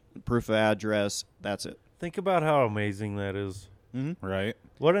ID, proof of address. That's it. Think about how amazing that is. Right.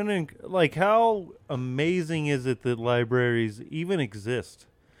 What how amazing is it that libraries even exist?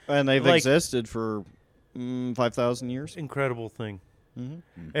 And they've Like- existed for 5,000 years. Incredible thing.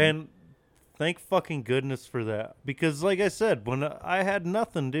 Mm-hmm. And thank fucking goodness for that. Because like I said, when I had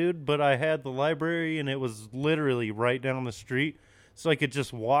nothing, dude, but I had the library and it was literally right down the street. So I could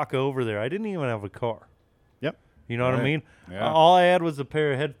just walk over there. I didn't even have a car. Yep. You know what I Right. mean? Yeah. All I had was a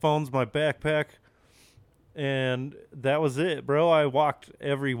pair of headphones, my backpack, and that was it, bro. I walked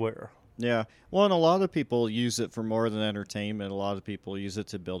everywhere. Yeah. Well, and a lot of people use it for more than entertainment. A lot of people use it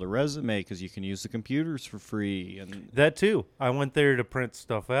to build a resume because you can use the computers for free. And That too. I went there to print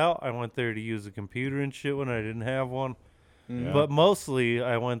stuff out. I went there to use a computer and shit when I didn't have one. Yeah. But mostly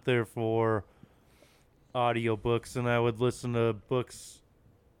I went there for audiobooks, and I would listen to books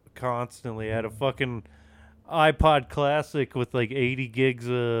constantly. I had a fucking iPod Classic with like 80 gigs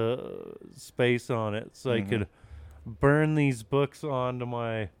of space on it, so I could burn these books onto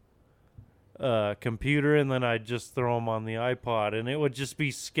my computer, and then I'd just throw them on the iPod, and it would just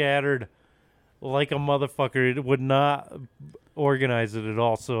be scattered like a motherfucker. It would not organize it at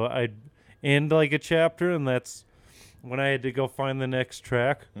all. So I'd end like a chapter, and that's when I had to go find the next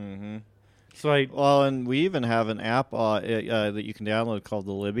track. mm-hmm. So Well, and we even have an app that you can download called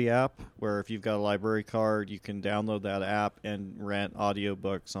the Libby app, where if you've got a library card, you can download that app and rent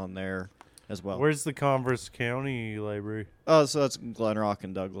audiobooks on there as well. where's the Converse County Library? Oh, so that's Glen Rock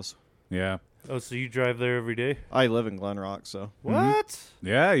and Douglas. Yeah. Oh, so you drive there every day? I live in Glen Rock, so. What?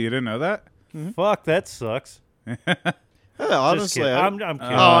 Yeah, you didn't know that? Fuck, that sucks. Yeah, honestly, kidding. I, I'm kidding. oh,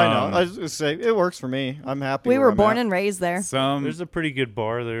 I know. I was just say it works for me. I'm happy. We where were I'm born at. and raised there. Some, There's a pretty good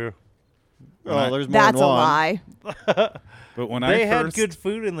bar there. Oh, there's more That's than a one. lie. but when They I had first, good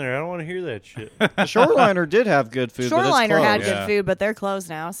food in there. I don't want to hear that shit. The Shoreliner did have good food, but it's Shoreliner had closed. Yeah. good food, but they're closed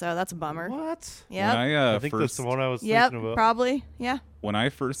now, so that's a bummer. What? Yep. when I, I think first, that's the one I was Yep, thinking about. probably. Yeah. when I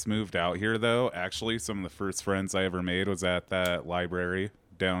first moved out here, though, actually, some of the first friends I ever made was at that library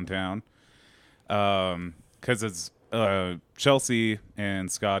downtown. Because it's Chelsea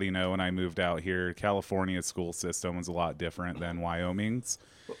and Scotty know when I moved out here, California's school system was a lot different than Wyoming's.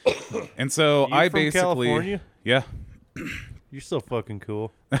 And so You I from basically, California? yeah, You're so fucking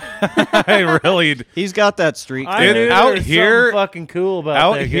cool. I really He's got that streak. I It- knew there out was here- something fucking cool about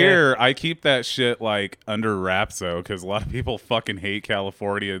out that guy. here. I keep that shit like under wraps though, because a lot of people fucking hate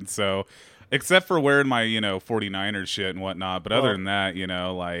California, and so except for wearing my 49ers shit and whatnot, but other Well- than that,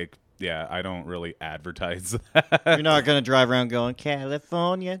 like. Yeah, I don't really advertise that. You're not going to drive around going,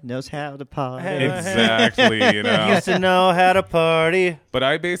 California knows how to party. Hey. Exactly, Used to know how to party. But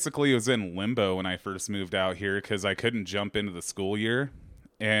I basically was in limbo when I first moved out here because I couldn't jump into the school year.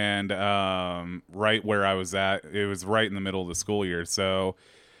 And right where I was at, it was right in the middle of the school year. So,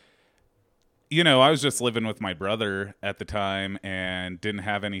 I was just living with my brother at the time and didn't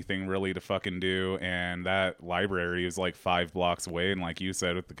have anything really to fucking do. And that library is like 5 blocks away. And like you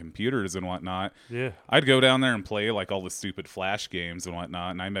said, with the computers and whatnot, Yeah. I'd go down there and play like all the stupid Flash games and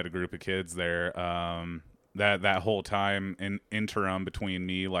whatnot. And I met a group of kids there that whole time in interim between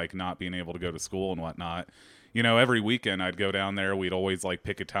me like not being able to go to school and whatnot. Every weekend I'd go down there. We'd always like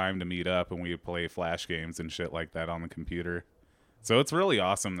pick a time to meet up and we'd play Flash games and shit like that on the computer. So it's really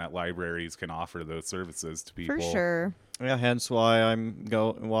awesome that libraries can offer those services to people. For sure. Yeah, hence why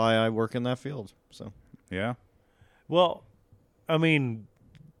why I work in that field. So Yeah. Well, I mean,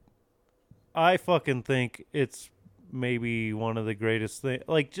 I fucking think it's maybe one of the greatest things.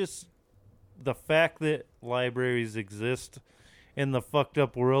 Like, just the fact that libraries exist in the fucked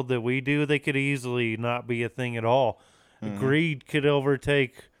up world that we do, they could easily not be a thing at all. Greed could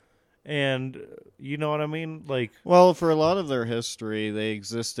overtake, and you know what I mean? Like, well, for a lot of their history, they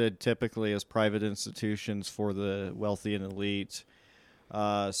existed typically as private institutions for the wealthy and elite.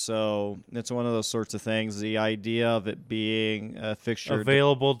 So it's one of those sorts of things. The idea of it being a fixture,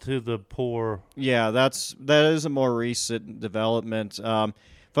 available to the poor. yeah, that is a more recent development.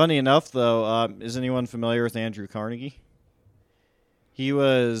 Funny enough, though, is anyone familiar with Andrew Carnegie? He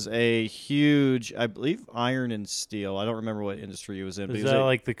was a huge, I believe, iron and steel. I don't remember what industry he was in. but Is he was that a-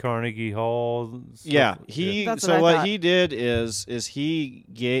 like the Carnegie Hall? Stuff? Yeah, he. That's So what I what thought. he did is he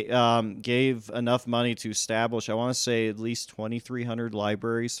gave enough money to establish, I want to say, at least 2,300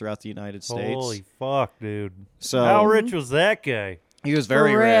 libraries throughout the United States. Holy fuck, dude! So How rich was that guy? he was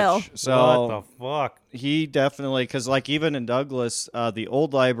very real. rich. So what the fuck? he definitely, because like even in Douglas, the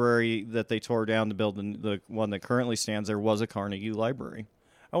old library that they tore down to build the one that currently stands there was a Carnegie library.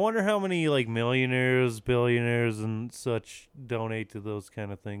 I wonder how many like millionaires, billionaires, and such donate to those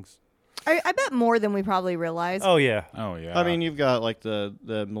kind of things. I bet more than we probably realize. Oh yeah, Oh, yeah. I mean, you've got like the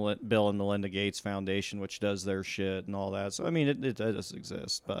Bill and Melinda Gates Foundation, which does their shit and all that. So I mean, it does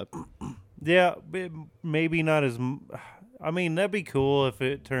exist, but yeah. Maybe not as. I mean, that'd be cool if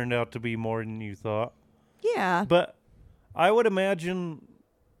it turned out to be more than you thought. Yeah. But I would imagine.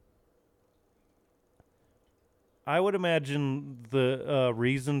 The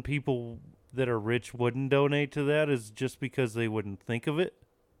reason people that are rich wouldn't donate to that is just because they wouldn't think of it.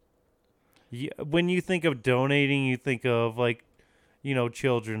 When you think of donating, you think of like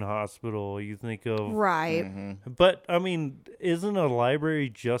children's hospital. You think of Right. But I mean, isn't a library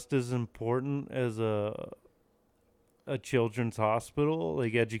just as important as a children's hospital?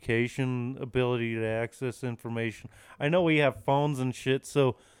 Like education, ability to access information. I know we have phones and shit,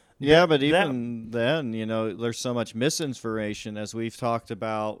 so Yeah, but even then, there's so much misinformation as we've talked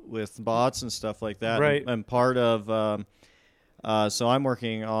about with bots and stuff like that. Right. And part of, so I'm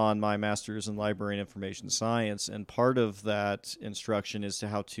working on my master's in library and information science, and part of that instruction is to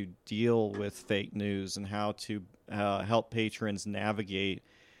how to deal with fake news and how to help patrons navigate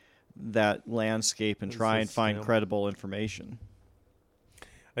that landscape and try and find system. credible information.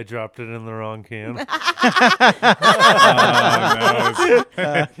 I dropped it in the wrong can.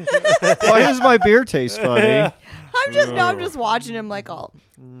 Why does my beer taste funny? I'm just watching him like all.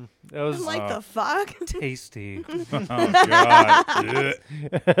 That was I'm like the fuck. tasty. Oh god.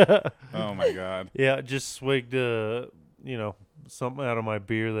 Oh my god. Yeah, just swigged something out of my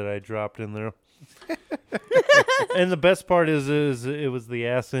beer that I dropped in there. And the best part is it was the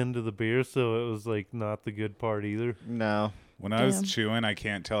ass end of the beer, so it was like not the good part either. No. When I was chewing, I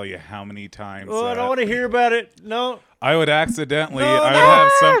can't tell you how many times. Oh, I don't want to hear about it. No, I would accidentally. No, I would no.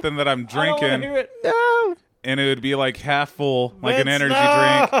 have something that I'm I don't want to drinking, hear it. No. and it would be like half full, like an Vince, energy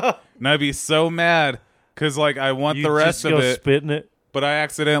no. drink, and I'd be so mad because like I want You the rest just of go it, spitting it. but I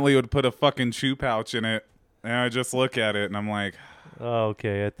accidentally would put a fucking chew pouch in it, and I just look at it and I'm like, Oh,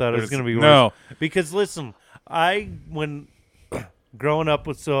 okay. I thought it was There's- gonna be worse. no. Because listen, when growing up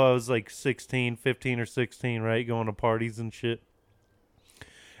with, so I was like 15 or 16, right? Going to parties and shit.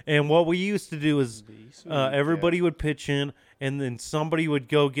 And what we used to do is everybody would pitch in, and then somebody would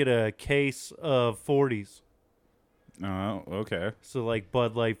go get a case of 40s. oh, okay, So like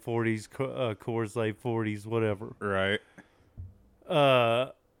Bud Light 40s, Coors Light 40s, whatever. right,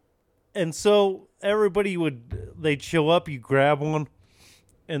 And so everybody they'd show up, you grab one,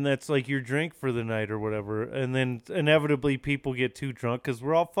 and that's like your drink for the night or whatever. And then inevitably people get too drunk because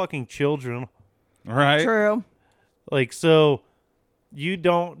we're all fucking children. right. True. Like, so you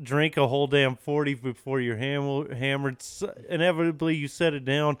don't drink a whole damn 40 before you're hammered. Inevitably you set it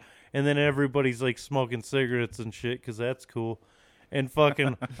down, and then everybody's like smoking cigarettes and shit because that's cool. And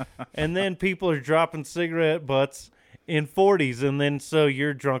fucking, and then people are dropping cigarette butts in 40s, and then so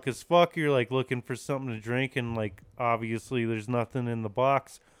you're drunk as fuck. You're like looking for something to drink, and like obviously there's nothing in the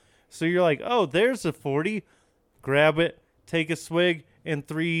box. So you're like, oh, there's a 40. Grab it, take a swig, and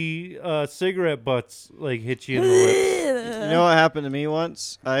 3 cigarette butts like hit you in the lips. You know what happened to me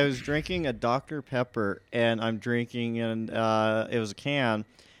once? I was drinking a Dr. Pepper, and I'm drinking, and it was a can,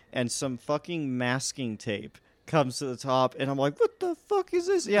 and some fucking masking tape comes to the top, and I'm like, what the fuck is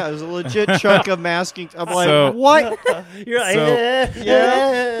this? Yeah, it was a legit chunk of masking. I'm like, So- what? You're like,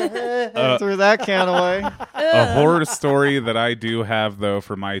 Yeah. Threw that can away. A horror story that I do have, though,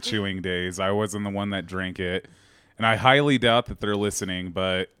 for my chewing days. I wasn't the one that drank it, and I highly doubt that they're listening,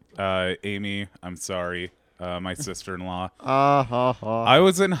 but Amy, I'm sorry, my sister-in-law. I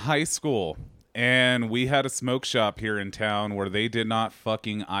was in high school, and we had a smoke shop here in town where they did not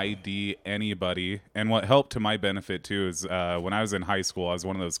fucking ID anybody. And what helped to my benefit, too, is when I was in high school, I was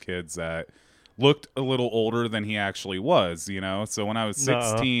one of those kids that looked a little older than he actually was, So when I was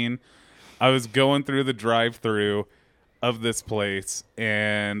 16, I was going through the drive-thru of this place,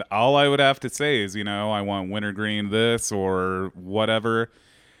 and all I would have to say is, I want wintergreen this or whatever.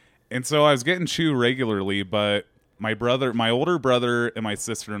 And so I was getting chew regularly, but my older brother and my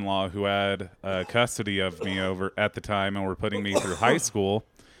sister-in-law, who had custody of me over at the time and were putting me through high school,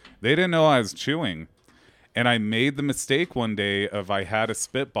 they didn't know I was chewing. And I made the mistake one day of I had a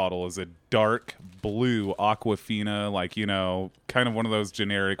spit bottle as a dark blue Aquafina, like, kind of one of those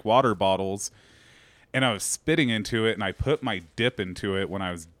generic water bottles. And I was spitting into it, and I put my dip into it when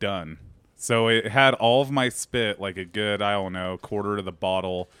I was done. So it had all of my spit, like a good, I don't know, quarter of the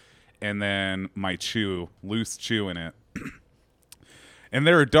bottle, and then my loose chew in it. And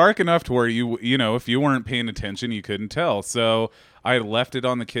they were dark enough to where if you weren't paying attention, you couldn't tell. So I left it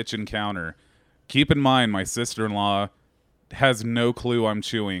on the kitchen counter. Keep in mind, my sister-in-law has no clue I'm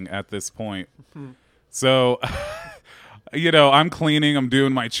chewing at this point. So, I'm cleaning, I'm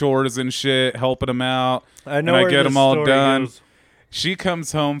doing my chores and shit, helping them out. I know and I where get this them all story done. goes. She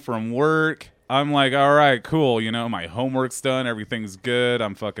comes home from work. I'm like, all right, cool. My homework's done. Everything's good.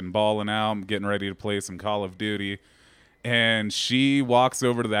 I'm fucking balling out. I'm getting ready to play some Call of Duty. And she walks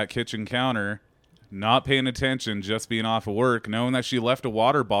over to that kitchen counter, not paying attention, just being off of work, knowing that she left a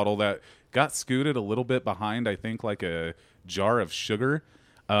water bottle that got scooted a little bit behind, I think, like a jar of sugar.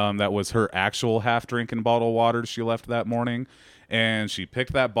 That was her actual half-drinking bottle of water she left that morning. And she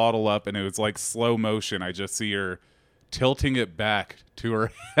picked that bottle up, and it was like slow motion. I just see her tilting it back to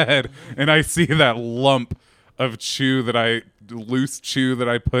her head, and I see that lump of loose chew that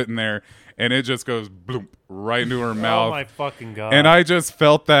I put in there, and it just goes bloop right into her mouth. Oh my fucking god! And I just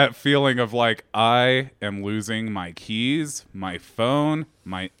felt that feeling of like, I am losing my keys, my phone,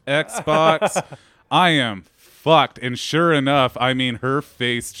 my Xbox. I am fucked. And sure enough, I mean, her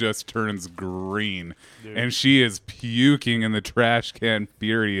face just turns green. Dude. And she is puking in the trash can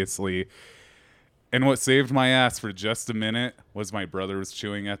furiously. And what saved my ass for just a minute was my brother was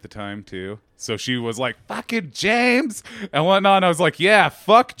chewing at the time, too. So she was like, fucking James, and whatnot. And I was like, yeah,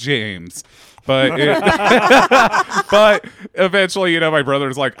 fuck James. But but eventually, my brother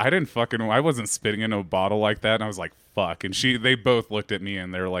was like, I wasn't spitting in a bottle like that. And I was like, fuck. And they both looked at me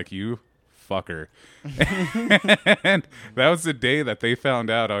and they were like, you fucker. And that was the day that they found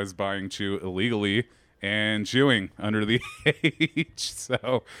out I was buying chew illegally and chewing under the age.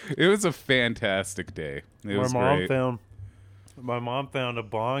 So it was a fantastic day. It was great. My mom found a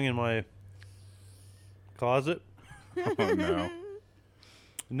bong in my closet. Oh no.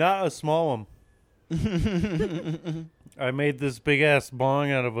 Not a small one. I made this big ass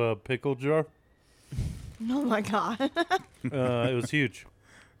bong out of a pickle jar. Oh my god. It was huge.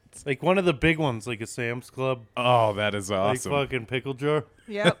 Like one of the big ones, like a Sam's Club. Oh, that is awesome. Like fucking pickle jar.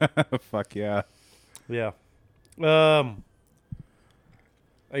 Yep. Fuck yeah. Yeah. I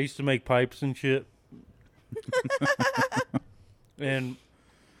used to make pipes and shit. And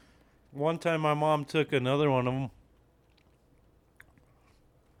one time my mom took another one of them,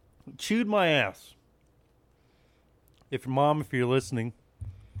 chewed my ass. If you're listening,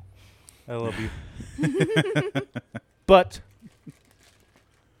 I love you. But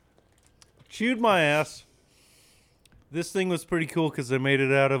chewed my ass. This thing was pretty cool because I made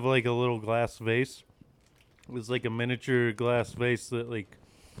it out of like a little glass vase. It was like a miniature glass vase that like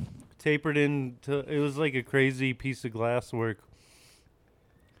tapered into. It was like a crazy piece of glass work.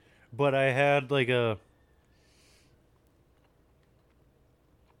 But I had like I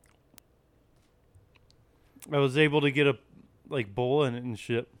was able to get a like bowl in it and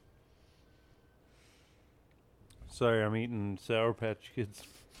shit. Sorry, I'm eating Sour Patch Kids.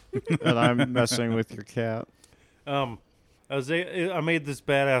 And I'm messing with your cat. I made this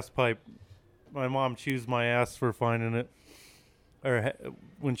badass pipe. My mom chews my ass for finding it, or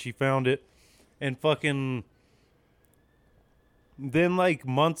when she found it, and fucking. Then like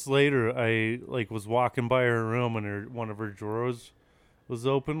months later, I like was walking by her room and one of her drawers was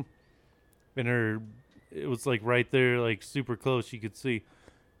open, and it was like right there, like super close. You could see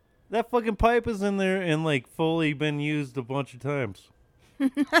that fucking pipe is in there and like fully been used a bunch of times.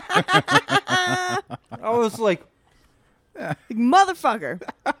 I was like, Motherfucker.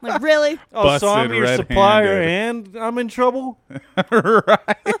 Like, really? oh, so I'm Busted your red-handed. supplier and I'm in trouble?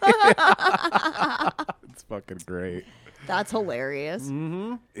 Right. It's fucking great. That's hilarious.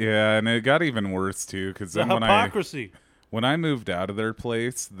 Mm-hmm. Yeah, and it got even worse too, because The then hypocrisy. when I moved out of their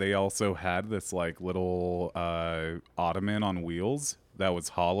place, they also had this like little ottoman on wheels that was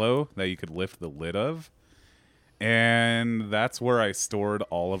hollow that you could lift the lid of. And that's where I stored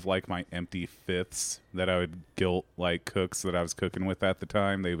all of like my empty fifths that I would guilt like cooks that I was cooking with at the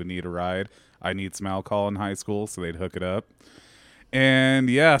time. They would need a ride. I need some alcohol in high school, so they'd hook it up. And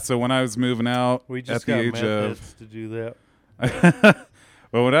yeah, so when I was moving out We at just the got age meth of heads to do that.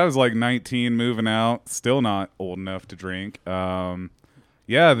 but when I was like 19 moving out, still not old enough to drink.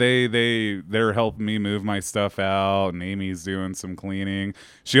 Yeah, they're helping me move my stuff out, and Amy's doing some cleaning.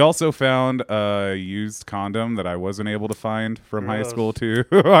 She also found a used condom that I wasn't able to find from high Gross. school too.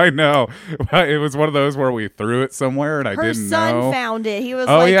 I know. It was one of those where we threw it somewhere and I Her didn't son know. found it. He was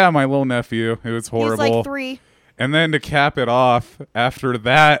Oh like, yeah, my little nephew. It was he was horrible. like 3. And then to cap it off, after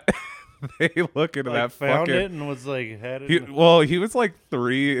that, they look into Like that found fucking. it and was like had it. He was like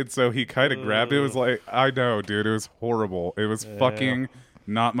 3, and so he kind of grabbed it. It was like, I know, dude. It was horrible. It was fucking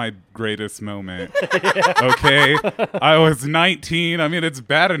not my greatest moment. Okay? I was 19. I mean, it's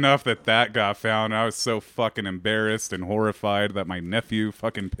bad enough that got found. I was so fucking embarrassed and horrified that my nephew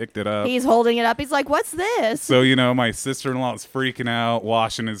fucking picked it up. He's holding it up. He's like, "What's this?" So, my sister-in-law was freaking out,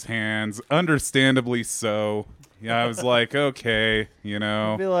 washing his hands. Understandably so. Yeah, I was like, okay,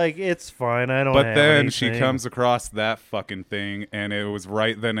 I'd be like, it's fine. I don't. But have then anything. she comes across that fucking thing, and it was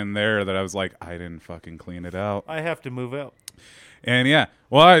right then and there that I was like, I didn't fucking clean it out. I have to move out. And yeah,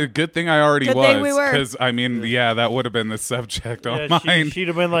 well, good thing I already Good was, thing we were. because I mean, yeah, that would have been the subject on Yeah, mine. she'd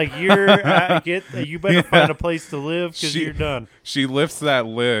have been like, you better find a place to live because you're done. She lifts that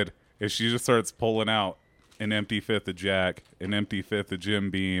lid, and she just starts pulling out. an empty fifth of Jack, an empty fifth of Jim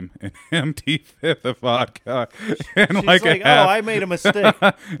Beam, an empty fifth of vodka, and She's like, like, a half, oh, I made a mistake.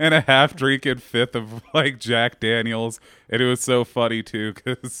 and a half drinking fifth of like Jack Daniels. And it was so funny too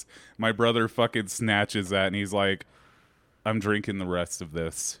because my brother fucking snatches that and he's like, I'm drinking the rest of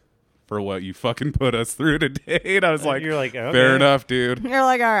this for what you fucking put us through today. And I was like, You're like, okay. fair enough, dude. You're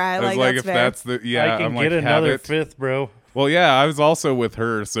like, all right, I was like, like, that's if fair. that's the I can I'm get like, have another it. fifth, bro. Well, yeah, I was also with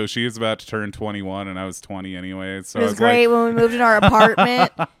her, so she was about to turn 21, and I was 20 anyway. So It I was was great like, when we moved in our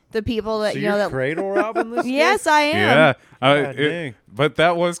apartment. The people that So you know you're that cradle robbing this yes, I am. yeah. God dang. But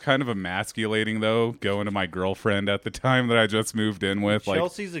that was kind of emasculating, though, going to my girlfriend at the time that I just moved in with. Like,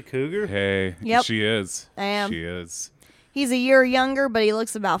 Chelsea's a cougar? hey, Yep. she is. I am. She is. He's a year younger, but he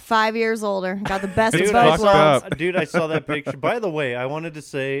looks about 5 years older. Got the best of Dude, both fucked worlds. up. Dude, I saw that picture. By the way, I wanted to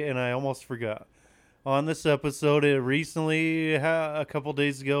say, and I almost forgot. On this episode, it recently, a couple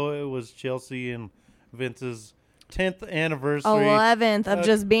days ago, it was Chelsea and Vince's 10th anniversary. 11th of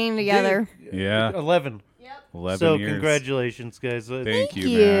just being together. Yeah. 11. 11 So years. congratulations, guys. Thank you,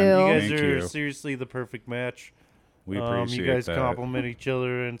 you. man. You guys Thank are you. seriously the perfect match. We appreciate You guys that. compliment each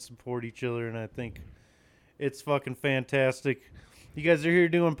other and support each other, and I think it's fucking fantastic. You guys are here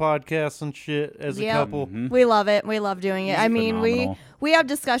doing podcasts and shit as a Yep. couple. We love it. We love doing it. I mean, Phenomenal. we have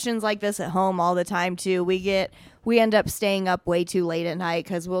discussions like this at home all the time too. We end up staying up way too late at night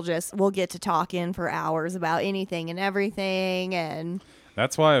because we'll get to talking for hours about anything and everything. And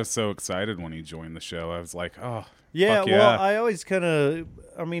That's why I was so excited when he joined the show. I was like, oh, Yeah, fuck well, yeah. I always kind of,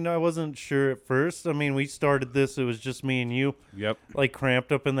 I wasn't sure at first. I mean, we started this, it was just me and you, Yep. like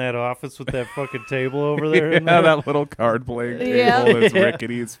cramped up in that office with that fucking table over there. Yeah, in there. that little card playing table Yeah. is Yeah.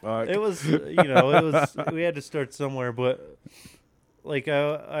 rickety as fuck. It was, we had to start somewhere, but like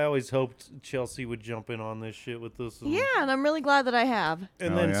I always hoped Chelsea would jump in on this shit with us. And, yeah, and I'm really glad that I have.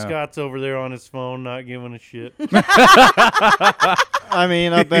 And Oh, then yeah. Scott's over there on his phone, not giving a shit. I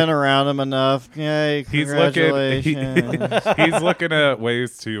mean, I've been around him enough. Yay, He's looking- congratulations. He's looking at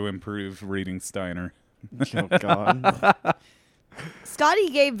ways to improve reading Steiner. Oh, God. Scotty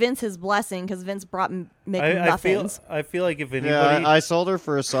gave Vince his blessing because Vince brought McMuffins. I feel like if anybody Yeah, I sold her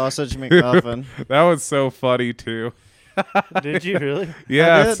for a sausage McMuffin. That was so funny too. did you really?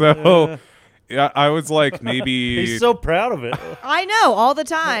 Yeah, did. so yeah, I was like maybe He's so proud of it. I know all the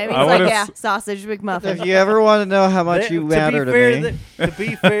time. He's I like, would've yeah, s- sausage McMuffin. If you ever want to know how much They- you matter to fair, me, to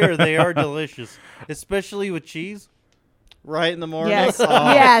be fair, they are delicious, especially with cheese. right in the morning. Yes, Oh.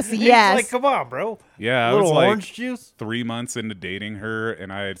 yes, It's yes. like, come on, bro. yeah, I Little was like orange juice. 3 months into dating her,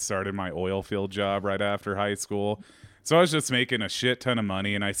 and I had started my oil field job right after high school. So I was just making a shit ton of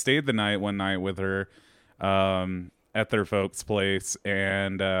money, and I stayed the night one night with her at their folks' place.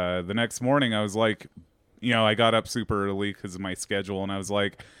 And the next morning, I was like, I got up super early because of my schedule, and I was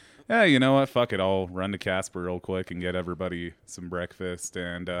like, yeah, you know what? Fuck it. I'll run to Casper real quick and get everybody some breakfast.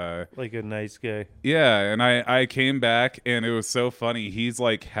 And Like a nice guy. yeah, and I came back, and it was so funny. He's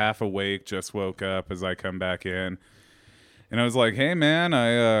like half awake, just woke up as I come back in. And I was like, hey, man,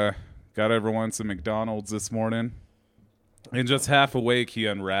 I got everyone some McDonald's this morning. And just half awake, he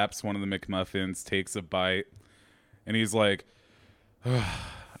unwraps one of the McMuffins, takes a bite, and he's like,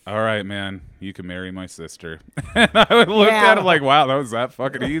 all right, man, you can marry my sister. And I looked Yeah. at him like, wow, that was that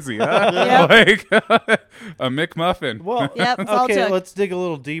fucking easy, huh? Like, a McMuffin. Well, Yep, it's all okay, took. let's dig a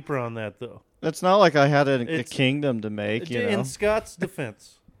little deeper on that, though. It's not like I had a It's- kingdom to make, you know. In Scott's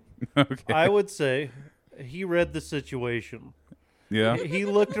defense, Okay. I would say he read the situation. Yeah. He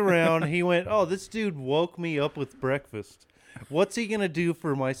looked around. He went, oh, this dude woke me up with breakfast. What's he going to do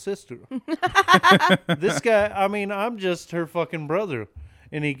for my sister? This guy, I'm just her fucking brother.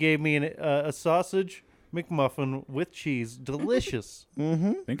 And he gave me a sausage McMuffin with cheese. Delicious.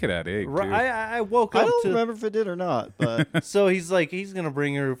 I think it had egg, too. I woke I up don't to... remember if it did or not, but So he's like, he's going to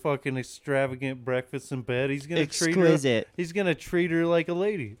bring her fucking extravagant breakfast in bed. He's going to treat her... exquisite. He's going to treat her like a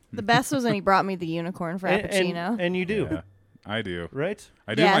lady. The best was when he brought me the unicorn frappuccino. And you do, Yeah, I do. right?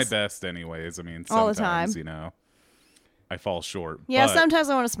 I do my Yes. best anyways. I mean, All the sometimes, time. I fall short. Yeah, but sometimes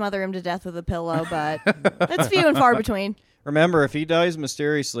I want to smother him to death with a pillow, but it's few and far between. remember, if he dies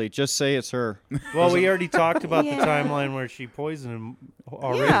mysteriously, just say it's her. Well, we already talked about Yeah. the timeline where she poisoned him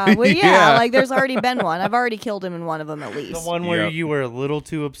already. Yeah, well, yeah, Yeah. like there's already been one. I've already killed him in one of them at The least. one where Yep. you were a little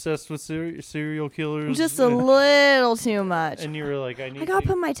too obsessed with serial killers. Just a little too much. And you were like, I need I gotta to...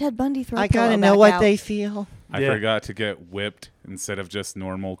 put my Ted Bundy throat I gotta pillow know back what out. they feel. I Yeah. forgot to get whipped instead of just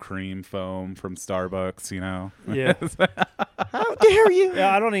normal cream foam from Starbucks, Yeah. How dare you?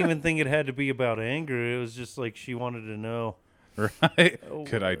 Yeah, I don't even think it had to be about anger. It was just like she wanted to know. Right?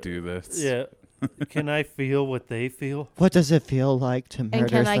 Could I do this? Yeah. Can I feel what they feel? What does it feel like to murder And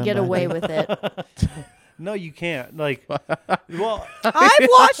can I get somebody? away with it? No, you can't. Like, well, I've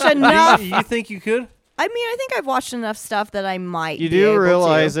watched enough. you think you could? I mean, I think I've watched enough stuff that I might. You be do able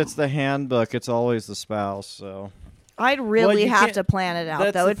realize to. it's the handbook. It's always the spouse. So I'd really you have can't- to plan it out,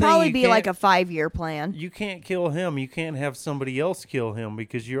 that's though. the It'd thing, probably you be like can't- a 5-year plan. You can't kill him. You can't have somebody else kill him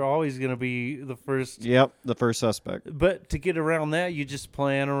because you're always going to be the first. yep, the first suspect. But to get around that, you just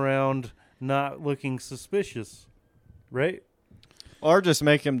plan around not looking suspicious, right? Or just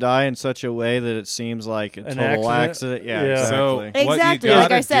make him die in such a way that it seems like a An total accident? accident. Yeah, Yeah. So- exactly. What you Exactly. Like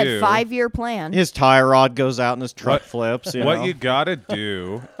gotta I said, do- 5-year plan. His tie rod goes out and his truck flips. You What know? you gotta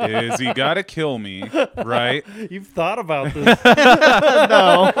do is you gotta kill me, right? You've thought about this.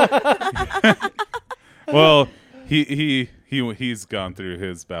 Well, he's gone through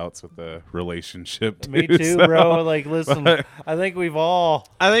his bouts with the relationship. Me too, too, so- bro. Like, listen, I think we've all.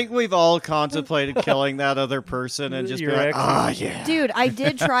 I think we've all contemplated killing that other person and just be Your like, ex- ah, yeah. Dude, I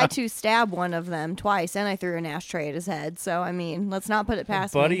did try to stab one of them twice, and I threw an ashtray at his head. So, I mean, let's not put it A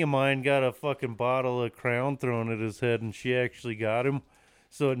past buddy me. of mine got a fucking bottle of Crown thrown at his head, and she actually got him,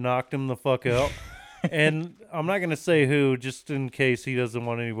 so it knocked him the fuck out. And I'm not gonna say who, just in case he doesn't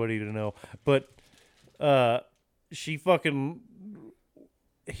want anybody to know. But she fucking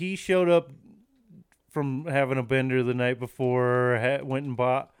he showed up from having a bender the night before, went and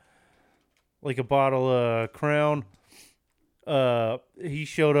bought like a bottle of Crown. He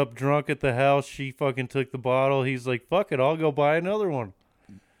showed up drunk at the house. She fucking took the bottle. He's like, fuck it, I'll go buy another one.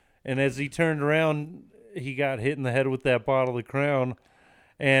 And as he turned around, he got hit in the head with that bottle of Crown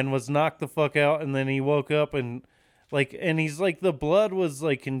and was knocked the fuck out. And then he woke up and he's like, the blood was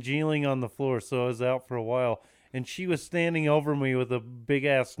like congealing on the floor. So I was out for a while. And she was standing over me with a big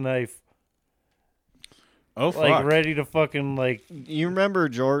ass knife, Oh fuck! like ready to fucking like. You remember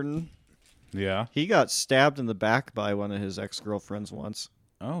Jordan? Yeah. He got stabbed in the back by one of his ex-girlfriends once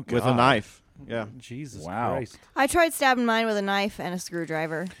Oh god. with a knife. Yeah. Jesus Wow. Christ! I tried stabbing mine with a knife and a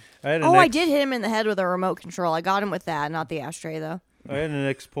screwdriver. I had I did hit him in the head with a remote control. I got him with that, not the ashtray, though. I had an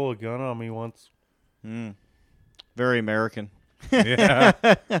ex pull a gun on me once. Very American. Yeah.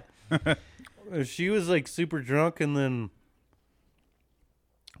 She was like super drunk and then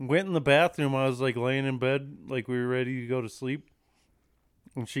went in the bathroom. I was like laying in bed, like we were ready to go to sleep.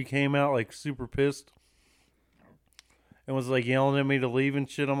 And she came out like super pissed and was like yelling at me to leave and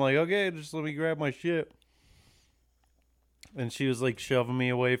shit. I'm like, okay, just let me grab my shit. And she was like shoving me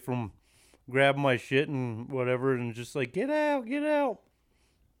away from grabbing my shit and whatever and just like, get out, get out.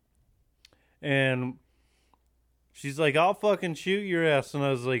 And she's like, I'll fucking shoot your ass. And I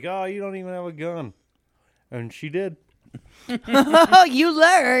was like, oh, you don't even have a gun. And she did. Oh, you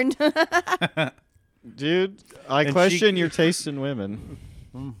learned. Dude, I And question she- your taste in women.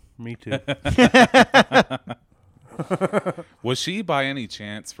 Me too. Was she by any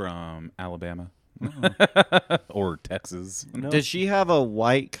chance from Alabama? Or Texas? No. Did she have a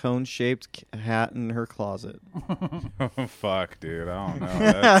white cone-shaped hat in her closet? Oh, fuck, dude. I don't know.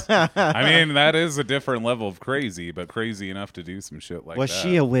 That's, I mean, that is a different level of crazy, but crazy enough to do some shit like Was that.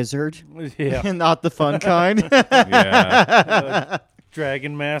 she a wizard? Yeah. Not the fun kind? Yeah.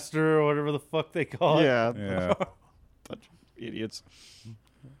 Dragon Master or whatever the fuck they call it. Yeah. Yeah. Bunch of idiots.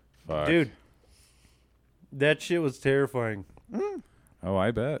 Fuck. Dude, that shit was terrifying. Oh,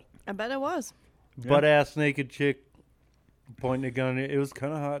 I bet. I bet it was. Butt ass naked chick pointing a gun. It was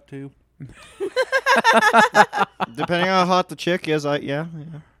kind of hot too. Depending on how hot the chick is, yeah.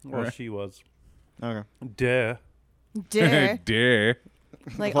 Well, she was. Okay. Duh. Dare. Dare.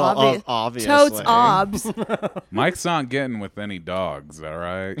 Like, Well, obvious. obviously. Totes obs. Mike's not getting with any dogs, all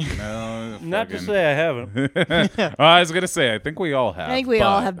right? You know? Not to Fucking- say I haven't. Well, I was going to say, I think we all have. I think we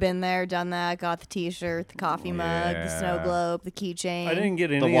all but- have been there, done that, got the t-shirt, the coffee mug, the snow Yeah. globe, the keychain. I didn't get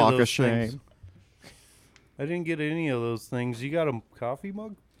The any walk of of those things. shame. I didn't get any of those things. You got a coffee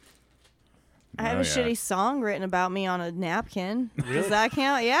mug? I had Oh, a yeah. shitty song written about me on a napkin. Does that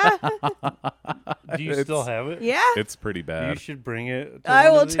count? Yeah. Do you still have it? Yeah. It's pretty You bad. should bring it. To I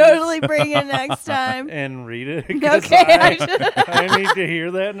one will of these totally bring it next time. and read it. 'cause Okay. I should. I need to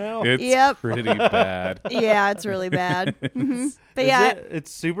hear that now. It's Yep. pretty bad. Yeah, it's really bad. Mhm. But Is yeah.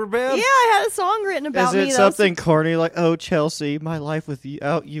 it's super bad. Yeah, I had a song written about Is me. it that was- something corny like, "Oh Chelsea, my life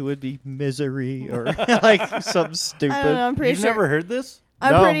without you would be misery," or like something stupid? I don't know. I'm pretty You've sure. never heard this?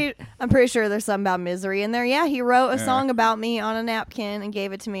 No. I'm pretty sure there's something about misery in there. Yeah, he wrote a song about me on a napkin and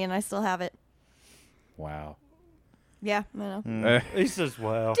gave it to me, and I still have it. Wow. Yeah, I know. He says,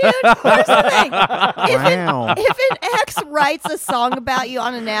 "Wow." Dude, here's the thing. Wow. If an ex writes a song about you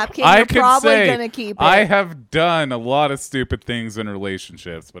on a napkin, I you're can probably say gonna keep it. I have done a lot of stupid things in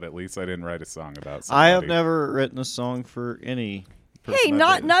relationships, but at least I didn't write a song about somebody. I have never written a song for any Hey,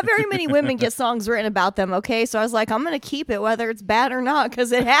 not very many women get songs written about them, okay? So I was like, I'm going to keep it whether it's bad or not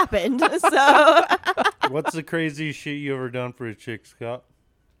because it happened. So What's the craziest shit you ever done for a chick, Scott?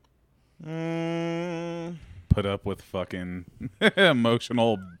 Put up with fucking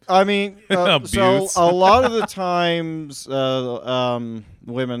emotional. I mean, so Abuse. a lot of the times,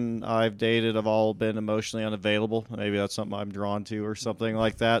 women I've dated have all been emotionally unavailable. Maybe that's something I'm drawn to or something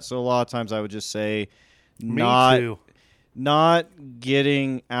like that. So a lot of times I would just say, Me too. not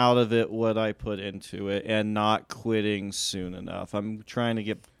getting out of it what I put into it and not quitting soon enough. I'm trying to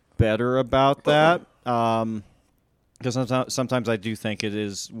get better about that. Because sometimes I do think it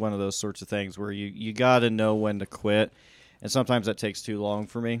is one of those sorts of things where you got to know when to quit, and sometimes that takes too long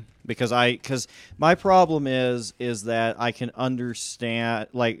for me because my problem is that I can understand,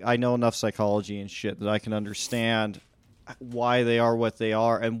 like I know enough psychology and shit that I can understand why they are what they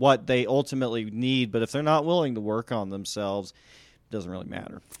are and what they ultimately need, but if they're not willing to work on themselves, it doesn't really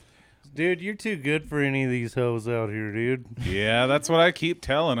matter. Dude, you're too good for any of these hoes out here, dude. Yeah, that's what I keep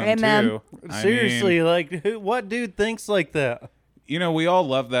telling them, Amen. too. I Seriously, mean, like, what dude thinks like that? you know, we all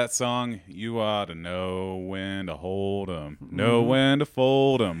love that song. You ought to know when to hold 'em, know when to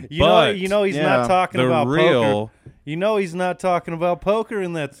fold 'em. You but know he's yeah, not talking the about real, poker. You know he's not talking about poker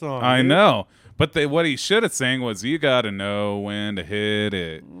in that song. I dude. know. But what he should have sang was, you got to know when to hit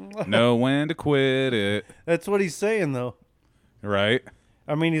it, know when to quit it. That's what he's saying, though. Right?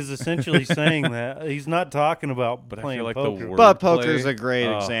 I mean, he's essentially saying that. He's not talking about But I playing feel like poker. the word But poker's play- a great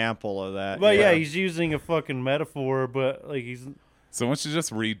oh. example of that. But yeah, he's using a fucking metaphor, but like he's... So why don't you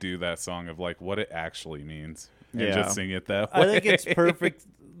just redo that song of like what it actually means and Yeah. just sing it that way? I think it's perfect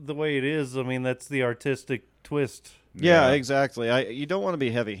the way it is. I mean, that's the artistic twist. Yeah, exactly. You don't want to be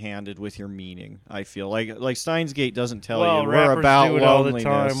heavy-handed with your meaning. I feel like Steins Gate doesn't tell Well, you we're rappers about do it all the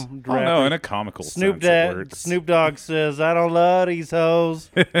loneliness. time. Oh no, in a comical sense it works. Snoop Dogg says, "I don't love these hoes."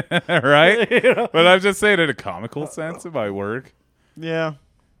 Right? You know? But I'm just saying in a comical sense it might work. Yeah.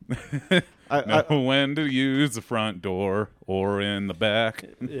 Know when to use the front door or in the back.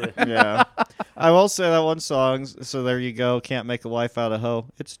 Yeah. I will say that one song. So there you go. Can't make a wife out of hoe.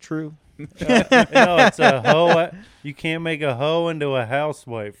 It's true. No, it's a hoe. You can't make a hoe into a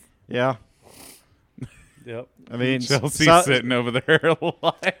housewife. Yeah. Yep. I mean, Chelsea's sitting over there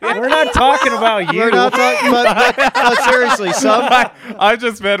like, We're not talking about you. We're not talking, but seriously, I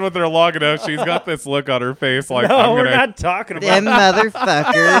just been with her long enough. She's got this look on her face like, No, I'm we're gonna. not talking about Them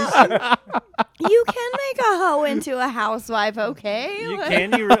motherfuckers. you can make a hoe into a housewife, okay? you.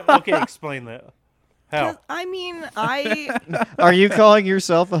 Can you? Okay, explain that. How? 'Cause, I mean, I Are you calling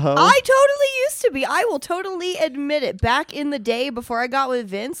yourself a hoe? totally used to be. I will totally admit it. Back in the day before I got with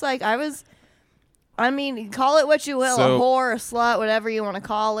Vince, like I mean, call it what you will, So- a whore, a slut, whatever you want to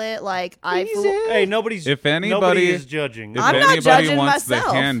call it. Like Hey, nobody's. If nobody anybody is judging. If I'm not anybody judging wants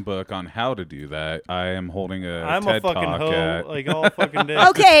myself. the handbook on how to do that, I am holding a I'm TED a fucking Talk hoe, at. like all fucking day.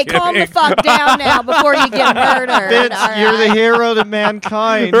 Okay, calm the fuck down now before you get murdered. Vince, all you're the right? hero to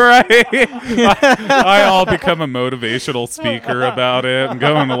mankind. Right, I'll become a motivational speaker about it and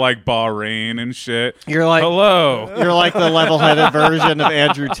go into like Bahrain and shit. You're like Hello, You're like the level-headed version of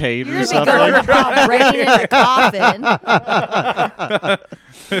Andrew Tate or You're gonna be going something. from brain in a coffin.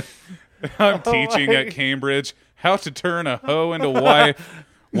 I'm teaching at Cambridge how to turn a hoe into wife.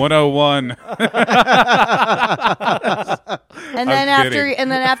 101. And then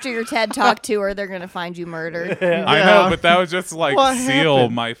kidding. after your TED Talk tour, they're gonna find you murdered. I know, but that would just like What seal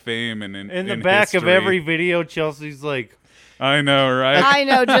happened? my fame and In the back of every video, Chelsea's like, I know, right? I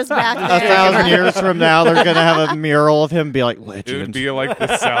know, just back there. 1,000 years from now, they're gonna have a mural of him and be like It would legend. be like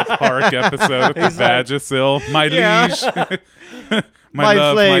the South Park episode with Vagisil. My liege. my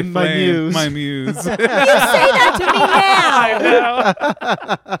love, flame, my my flame, muse. my muse. You say that to me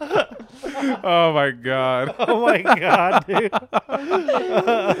now. Oh my god. "Oh my god, dude!"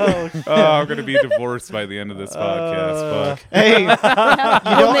 Oh, I'm gonna be divorced by the end of this podcast. Fuck. Hey, you We'll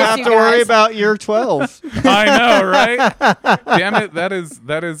don't miss have you to worry guys. about year 12. I know, right? Damn it, that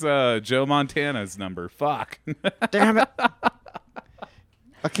is Joe Montana's number. Fuck. Damn it.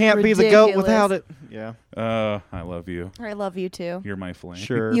 I can't be the goat Ridiculous. without it. Yeah, I love you. I love you too. You're my flame.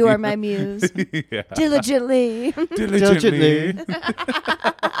 sure. You are my muse. Yeah. Diligently. Diligently.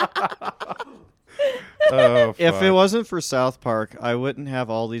 Oh, If fuck. it wasn't for South Park, I wouldn't have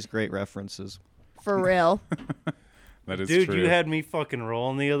all these great references. For real. That is Dude, true. you had me fucking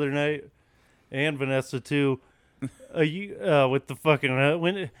rolling the other night, and Vanessa too. With the fucking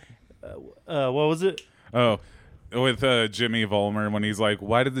what was it? Oh, with Jimmy Vollmer when he's like,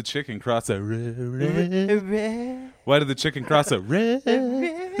 "Why did the chicken cross a Why did the chicken cross a red?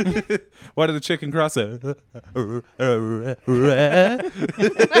 Why did the chicken cross a red?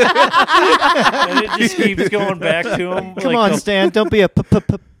 And it just keeps going back to him. Come on, Stan, don't be a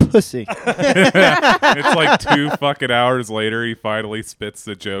pussy. It's like 2 fucking hours later, he finally spits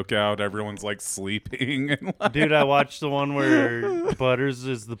the joke out. Everyone's like sleeping. And Dude, I watched the one where Butters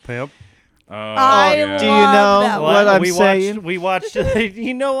is the pimp. I yeah. Do you love know that what one. I'm we saying? We watched.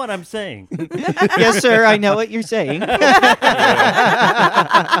 You know what I'm saying. Yes, sir, I know what you're saying.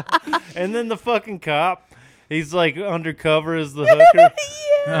 And then the fucking cop, he's like undercover as the hooker.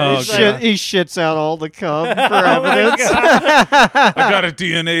 Oh, He's God. He shits out all the cum for Oh my evidence. God. I got a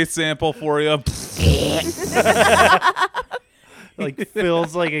DNA sample for you. Like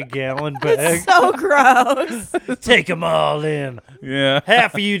fills like a gallon bag. So gross. Take them all in. Yeah.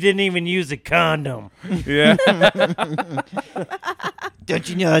 Half of you didn't even use a condom. Yeah. Don't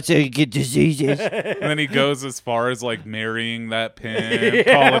you know that's how you get diseases? And then he goes as far as like marrying that pimp,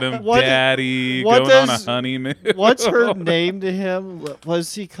 calling him What- daddy, what going on a does- honeymoon. What's her name to him? What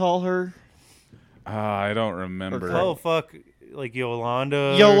does he call her? I don't remember. Oh fuck, like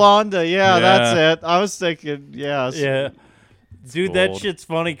Yolanda. or- Yolanda. Yeah, Yeah. that's it. I was thinking, yes. Yeah. Dude, that bold. shit's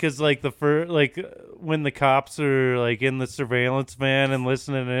funny because like when the cops are like in the surveillance van and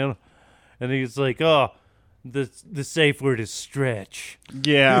listening in, and he's like, "Oh, the safe word is stretch,"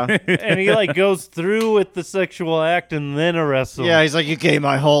 Yeah. and he like goes through with the sexual act and then arrests him. Yeah, he's like, you gave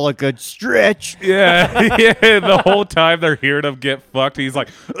my hole a good stretch. Yeah, yeah. The whole time they're hearing him get fucked, he's like,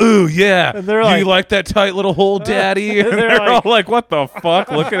 "Ooh, yeah, And they're you like- like that tight little hole, daddy?" And they're they're like- all like, "What the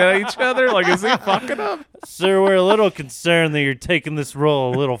fuck?" Looking at each other, like, "Is he fucking them?" Sir, we're a little concerned that you're taking this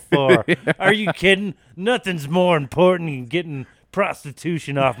role a little far. Are you kidding? Nothing's more important than getting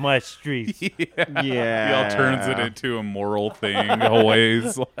prostitution off my streets. Yeah. He all turns it into a moral thing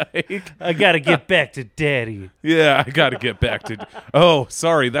always. Like, I gotta get back to daddy. yeah, I got to get back to. Oh,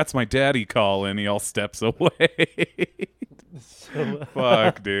 sorry, that's my daddy calling. He all steps away.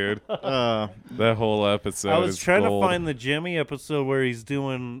 Fuck, dude. That whole episode. I was is trying gold. to find the Jimmy episode where he's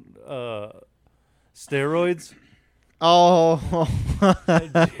doing steroids. Oh.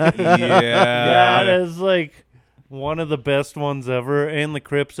 That Yeah. is like one of the best ones ever, and the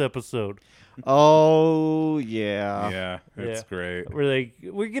Crips episode Oh, yeah. Yeah, it's Yeah. great. where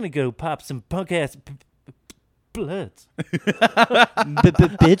we're gonna go pop some punk ass bloods.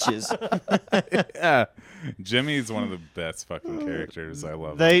 Bitches. Yeah. Jimmy's one of the best fucking characters. I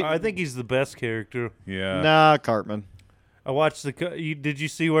love him. They, I think he's the best character. Yeah. nah, Cartman. I watched did you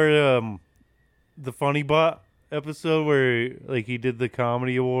see where the Funny Bot episode where like he did the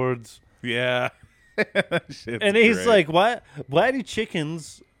comedy awards Yeah. Shit's and he's great. like, why do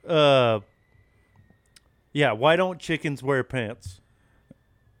chickens why don't chickens wear pants?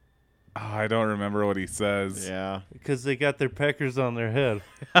 Oh, I don't remember what he says. Yeah. Because they got their peckers on their head.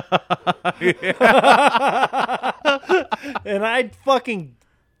 And I fucking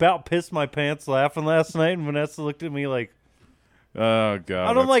about pissed my pants laughing last night, and Vanessa looked at me like, Oh god. and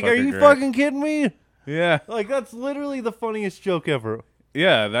I'm that's like, are you great. fucking kidding me? Yeah. Like, that's literally the funniest joke ever.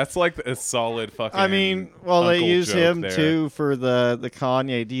 Yeah, that's like a solid fucking. I mean, well, they uncle use joke him there. too for the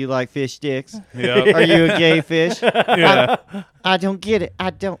Kanye. Do you like fish sticks? Yep. Are you a gay fish? Yeah. I don't get it.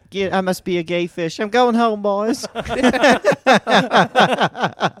 I don't get it. I must be a gay fish. I'm going home, boys.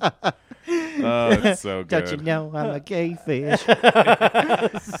 Oh, it's so good. Don't you know I'm a gay fish?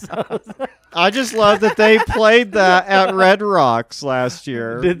 I just love that they played that at Red Rocks last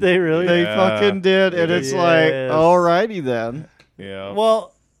year. Did they really? They Yeah. fucking did, and it's like, Yes. alrighty then. Yeah.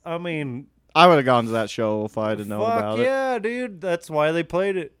 Well, I mean, I would have gone to that show if I had known fuck about it. yeah, dude. That's why they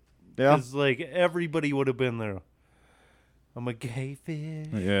played it. Yeah, Because, like, everybody would have been there. I'm a gay fish.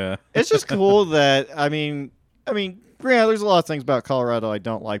 Yeah. it's just cool that I mean, granted, there's a lot of things about Colorado I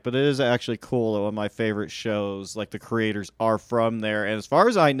don't like, but it is actually cool that one of my favorite shows, like the creators, are from there, and as far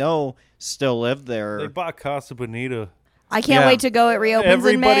as I know, still live there. They bought Casa Bonita. I can't Yeah. wait to go. It reopens in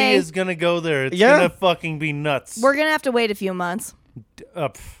Everybody May. is going to go there. It's Yeah. going to fucking be nuts. We're gonna have to wait a few months.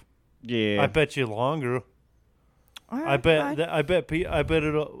 Yeah, I bet you longer. All right, I bet. fine. I bet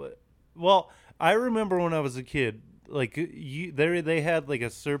it. Well, I remember when I was a kid. Like they had like a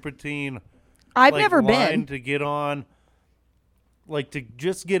serpentine. I've like, never line been. to get on. Like to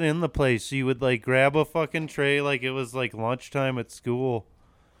just get in the place, you would like grab a fucking tray like it was like lunchtime at school,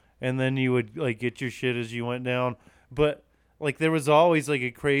 and then you would like get your shit as you went down. But like there was always like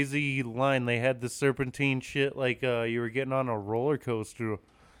a crazy line. They had the serpentine shit like you were getting on a roller coaster,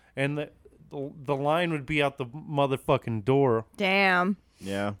 and the line would be out the motherfucking door. Damn.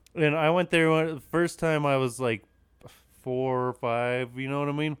 yeah. And I went there the first time I was like 4 or 5, you know what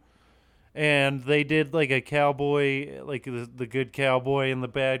I mean? and they did like a cowboy, like the good cowboy and the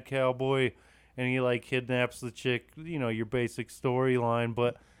bad cowboy, and he like kidnaps the chick. You know, your basic storyline,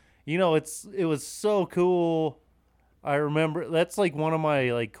 but you know, it was so cool. I remember that's like one of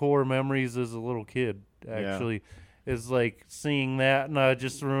my like core memories as a little kid. Actually, is like seeing that, and I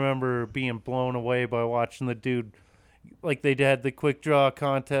just remember being blown away by watching the dude. Like they had the quick draw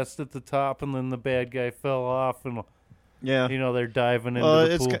contest at the top, and then the bad guy fell off, and Yeah. you know they're diving into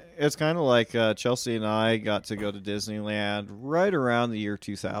the pool. It's kind of like Chelsea and I got to go to Disneyland right around the year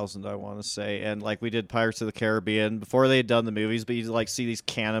 2000, I want to say, and like we did Pirates of the Caribbean before they had done the movies, but you like see these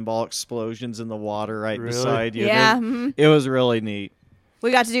cannonball explosions in the water right Really? beside you. Yeah, It was really neat. we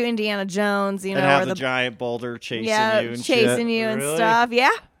got to do Indiana Jones, you know, And have where the giant boulder chasing you and chasing shit. you and Really? stuff.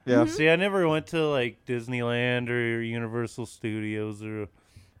 Yeah. Yeah. See, I never went to like Disneyland or Universal Studios or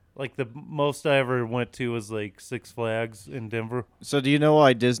like the most I ever went to was like Six Flags in Denver. So do you know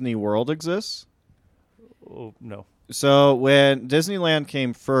why Disney World exists? Oh no. So when Disneyland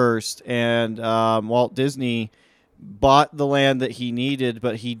came first, and Walt Disney bought the land that he needed,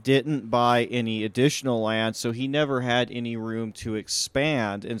 but he didn't buy any additional land, so he never had any room to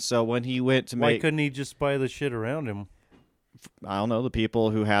expand. And so when he went to Why make, couldn't he just buy the shit around him? I don't know, the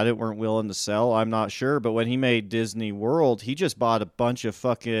people who had it weren't willing to sell. I'm not sure. But when he made Disney World, he just bought a bunch of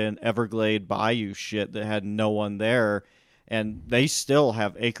fucking Everglade Bayou shit that had no one there. And they still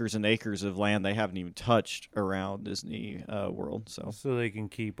have acres and acres of land they haven't even touched around Disney World. So they can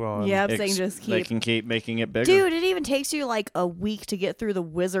keep on. Yep, so they can just they keep. can keep making it bigger. Dude, it even takes you like a week to get through the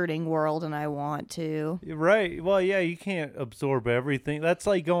Wizarding World, and I want to. Right. Well, yeah, you can't absorb everything. That's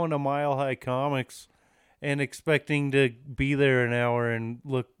like going to Mile High Comics and expecting to be there an hour and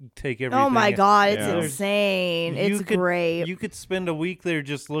take everything. Oh my god, it's Yeah. insane. It's great. You could spend a week there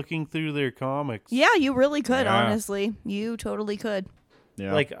just looking through their comics. Yeah, you really could, Yeah. honestly. You totally could.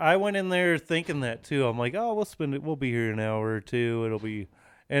 Yeah. Like I went in there thinking that too. I'm like, oh, we'll be here an hour or two.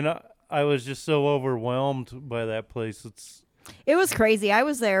 And I was just so overwhelmed by that place. It was crazy. I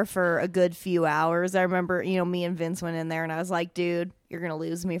was there for a good few hours. I remember, me and Vince went in there, and I was like, dude, you're going to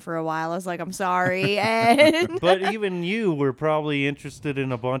lose me for a while. I was like, I'm sorry. And But even you were probably interested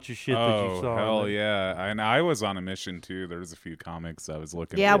in a bunch of shit that you saw. Oh, hell yeah. And I was on a mission, too. There was a few comics I was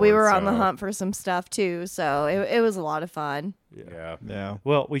looking yeah, for. we were on the so- hunt for some stuff, too. So it was a lot of fun. Yeah. yeah.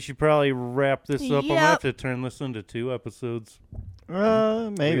 Well, we should probably wrap this up. I'm going to Yep. have to turn this into 2 episodes.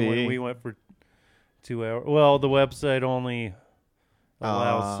 Maybe. We went for 2 hours. Well, the website only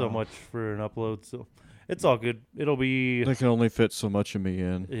allows so much for an upload, so it's all good. It'll be They can only fit so much of me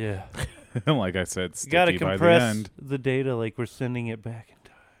in. yeah. Like I said, You got to sticky by the compress end. the data like we're sending it back in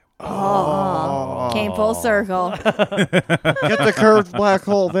time. Oh, came full circle. Get the curved black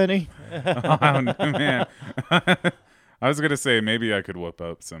hole, Vinny. Oh, man. I was going to say, maybe I could whip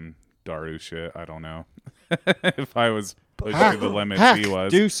up some Daru shit. I don't know. If I was pushed to the limits Hack, he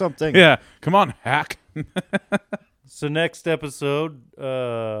was. do something. Yeah. Come on, hack. So next episode,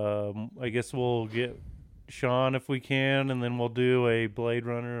 I guess we'll get Sean if we can, and then we'll do a Blade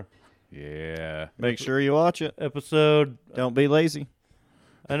Runner Yeah. Make sure you watch it. episode. Don't be lazy.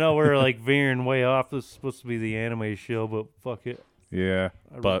 I know we're like veering way off. This is supposed to be the anime show, but fuck it. Yeah.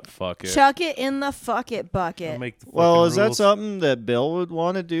 But fuck it. Chuck it in the fuck it I'll bucket. make the Well, fucking is that rules. something that Bill would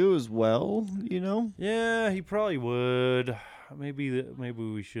want to do as well? Yeah, he probably would. Maybe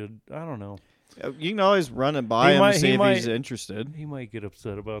we should. I don't know. You can always run it by He him might- and see he if might- he's interested. He might get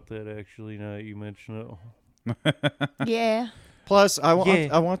upset about that. Actually, now that you mention it. Yeah. Plus, I want Yeah.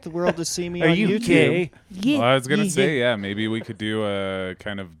 I want the world to see me Are on you YouTube. gay? Yeah. Well, I was gonna yeah. say, yeah, maybe we could do a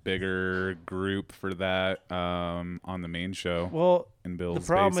kind of bigger group for that on the main show Well, in Bill's the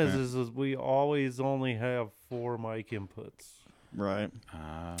problem basement. is we always only have 4 mic inputs. Right.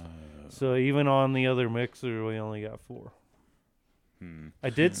 So even on the other mixer, we only got 4. I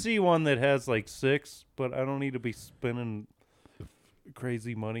did see one that has like 6, but I don't need to be spending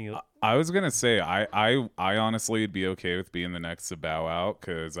crazy money. I was gonna say, I honestly would be okay with being the next to bow out,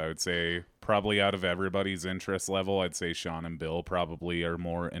 because I would say probably out of everybody's interest level, I'd say Sean and Bill probably are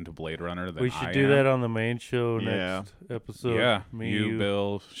more into Blade Runner than We should I do am. that on the main show Yeah. next episode. Yeah, Me, you,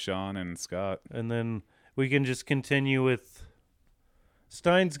 Bill, Sean, and Scott. and then we can just continue with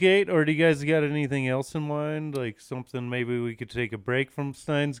Steins Gate. Or do you guys got anything else in mind? Like something maybe we could take a break from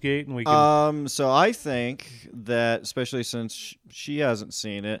Steins Gate and we can. So I think that, especially since she hasn't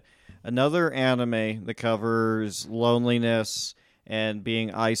seen it, another anime that covers loneliness and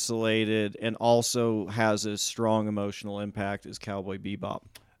being isolated and also has a strong emotional impact is Cowboy Bebop.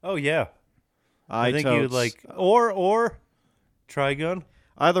 Oh yeah, I think you'd totes- like or Trigun.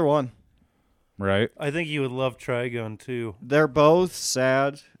 either one. right? I think you would love Trigun too. They're both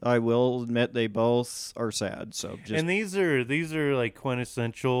sad. I will admit they both are sad. So just And these are like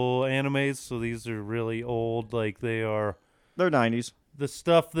quintessential animes, so these are really old. Like they're 90s. the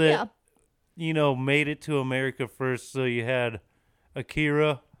stuff that Yeah. made it to America first. So you had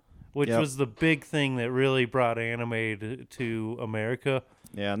Akira, which Yep. was the big thing that really brought anime to America.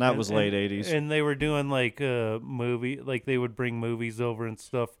 Yeah, and that was late 80s. And they were doing like a movie, like they would bring movies over and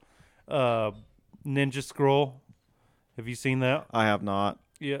stuff. Ninja Scroll, have you seen that? I have not.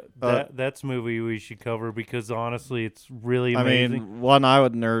 Yeah, that's a movie we should cover because honestly, it's really I amazing. mean, one I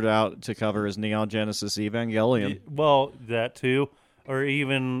would nerd out to cover is Neon Genesis Evangelion. Well, that too. Or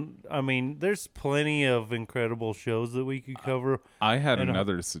even, I mean, there's plenty of incredible shows that we could cover. I had And,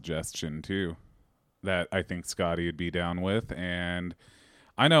 another suggestion too that I think Scotty would be down with, and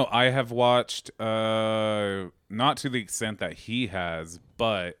I know I have watched not to the extent that he has,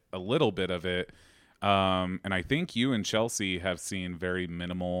 but a little bit of it. And I think you and Chelsea have seen very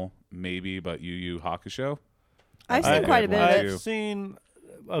minimal, maybe, but Yu Yu Hakusho. I've seen quite a bit of I've it. too. I've seen,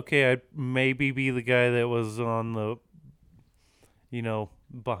 okay, I'd maybe be the guy that was on the,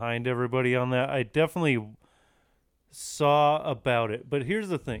 behind everybody on that. I definitely saw about it. But here's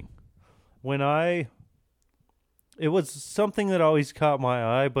the thing. It was something that always caught my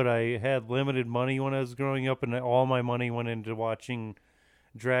eye, but I had limited money when I was growing up, and all my money went into watching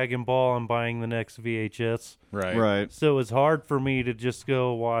Dragon Ball and buying the next VHS. Right. So it was hard for me to just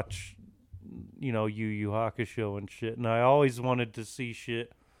go watch, Yu Yu Hakusho and shit. And I always wanted to see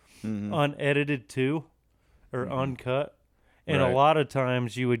shit unedited too, or uncut. And Right. a lot of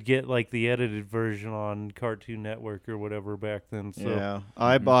times you would get like the edited version on Cartoon Network or whatever back then. So Yeah,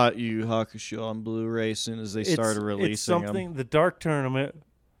 I bought Yu Yu Hakusho on Blu-ray as soon as they started releasing it's something. them. The Dark Tournament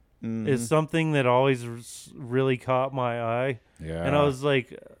is something that always really caught my eye. Yeah. And I was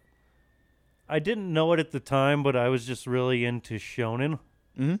like, I didn't know it at the time, but I was just really into shonen.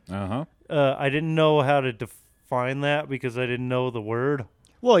 Uh-huh. I didn't know how to define that because I didn't know the word.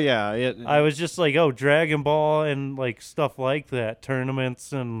 Well, yeah, I was just like, oh, Dragon Ball and like stuff like that,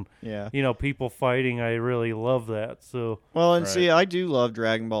 tournaments and yeah. people fighting. I really love that. So Well, and Right. see, I do love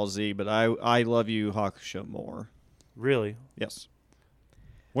Dragon Ball Z, but I love Yu Yu Hakusho more. really, Yes.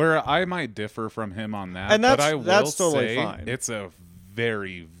 Where I might differ from him on that, And but that's- I will that's totally say fine. it's a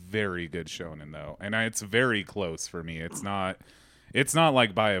very, very good shonen though, and it's very close for me. It's not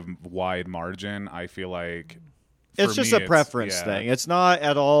like by a wide margin. I feel like It's for just me, a preference yeah. thing. It's not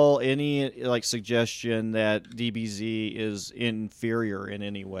at all any like suggestion that DBZ is inferior in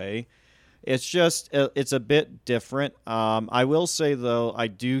any way. It's just it's a bit different. I will say though, I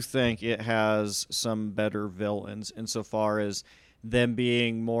do think it has some better villains insofar as them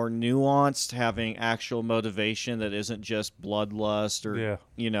being more nuanced, having actual motivation that isn't just bloodlust or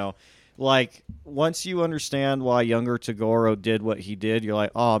like once you understand why younger Tagoro did what he did, you're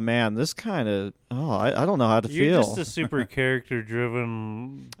like, oh man, this kind of I don't know how to you're feel. just a super character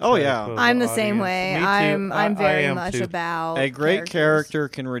driven. Oh, yeah. I'm the same way. Me too. I'm I very am much too. about A great characters. character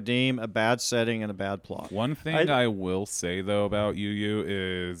can redeem a bad setting and a bad plot. One thing I will say though about Yu Yu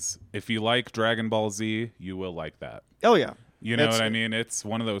is if you like Dragon Ball Z, you will like that. Oh yeah. You know It's- what I mean? It's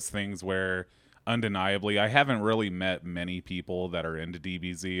one of those things where undeniably I haven't really met many people that are into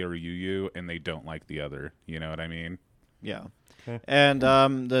DBZ or Yu Yu and they don't like the other. You know what I mean? Yeah. Okay. And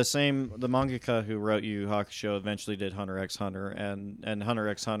the mangaka who wrote Yu Yu Hakusho eventually did Hunter x Hunter, and Hunter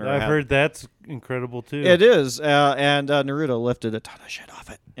x Hunter. I've heard that's incredible too. it is, and Naruto lifted a ton of shit off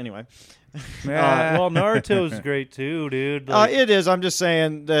it. Anyway, Well, Naruto's great too, dude. Like, it is. I'm just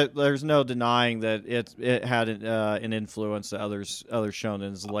saying that there's no denying that it had an influence that other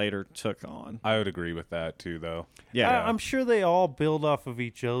shonens later took on. I would agree with that too though. Yeah, I'm sure they all build off of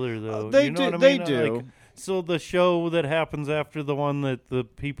each other, though. They you know do- what I they mean? do. Like, so the show that happens after the one that the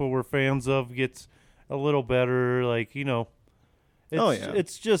people were fans of gets a little better. Like, it's,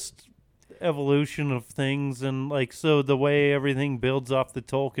 it's just evolution of things, and like so the way everything builds off the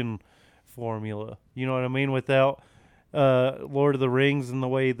Tolkien formula. You know what I mean? Without Lord of the Rings and the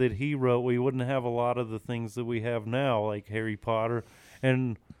way that he wrote, we wouldn't have a lot of the things that we have now, like Harry Potter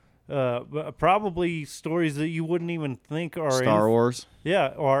and. Probably stories that you wouldn't even think are Star Wars. Yeah,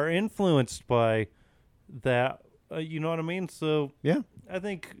 are influenced by that. You know what I mean? So Yeah. I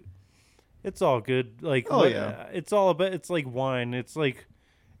think it's all good. Like, Oh, yeah. it's all about. It's like wine. It's like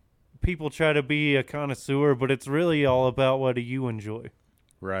people try to be a connoisseur, but it's really all about what do you enjoy.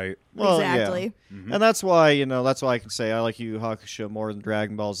 Right. Well, Exactly. Yeah. And that's why I can say I like Yu Yu Hakusho more than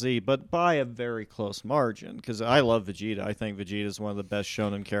Dragon Ball Z, but by a very close margin because I love Vegeta. I think Vegeta is one of the best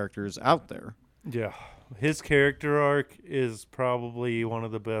shonen characters out there. Yeah. His character arc is probably one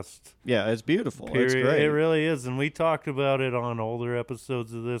of the best. Yeah, it's beautiful. Period. It's great. It really is. And we talked about it on older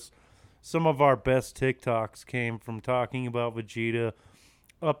episodes of this. Some of our best TikToks came from talking about Vegeta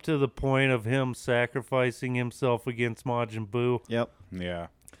up to the point of him sacrificing himself against Majin Buu. Yep. Yeah.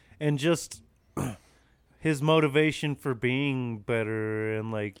 And just his motivation for being better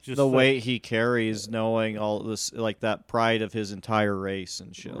and like just the weight he carries, knowing all this, like that pride of his entire race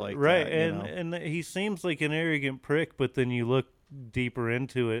and shit like right. that. And he seems like an arrogant prick, but then you look deeper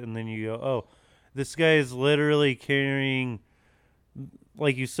into it and then you go, oh, this guy is literally carrying,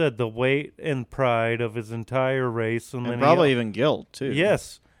 like you said, the weight and pride of his entire race, and then probably even guilt too.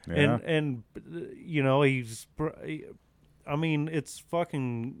 Yes, Yeah. and you know I mean, it's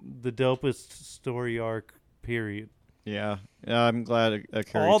fucking the dopest story arc. Period. Yeah, I'm glad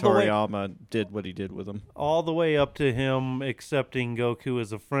Akira All the way- Toriyama did what he did with him. All the way up to him accepting Goku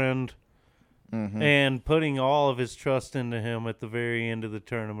as a friend and putting all of his trust into him at the very end of the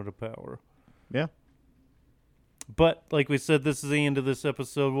Tournament of Power. Yeah. But like we said, this is the end of this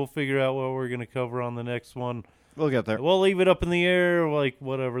episode. We'll figure out what we're going to cover on the next one. We'll get there. We'll leave it up in the air, like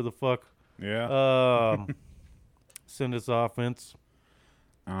whatever the fuck. Yeah. Send us offense.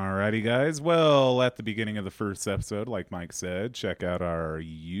 Alrighty, guys. Well, at the beginning of the first episode, like Mike said, check out our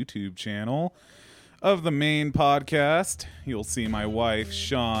YouTube channel of the main podcast. You'll see my wife,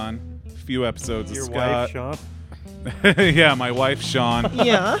 Sean, a few episodes Your of wife, Scott. Sean? Yeah, my wife, Sean.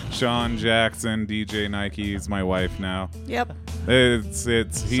 Yeah. Sean Jackson, DJ Nike, is my wife now. Yep. You're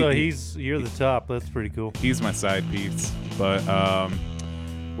the top. That's pretty cool. He's my side piece. But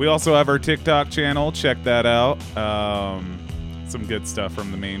we also have our TikTok channel. Check that out. Some good stuff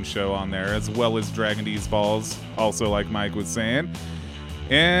from the main show on there, as well as Dragin Deez Ballz, also like Mike was saying.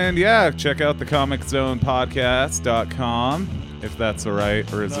 And yeah, check out the comiczonepodcast.com if that's all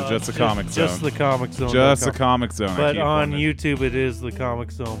right, or is it just the Comic Zone? Just the Comic Zone. Just the Comic Zone. But on YouTube, it is the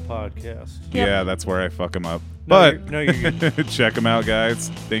Comic Zone podcast. Yeah, that's where I fuck them up. No, But you're good. check them out, guys.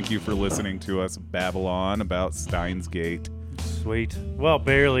 Thank you for listening to us babble on about Steins Gate. Sweet. Well,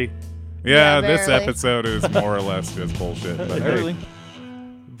 barely. Yeah, Yeah, this barely. episode is more or less just bullshit. But Barely.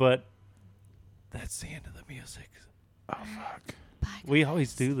 But that's the end of the music. Oh, fuck. We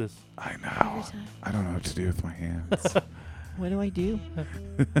always do this. I know. I don't know what to do with my hands. What do I do?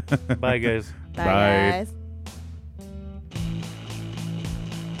 Bye, guys. Bye, Bye. guys.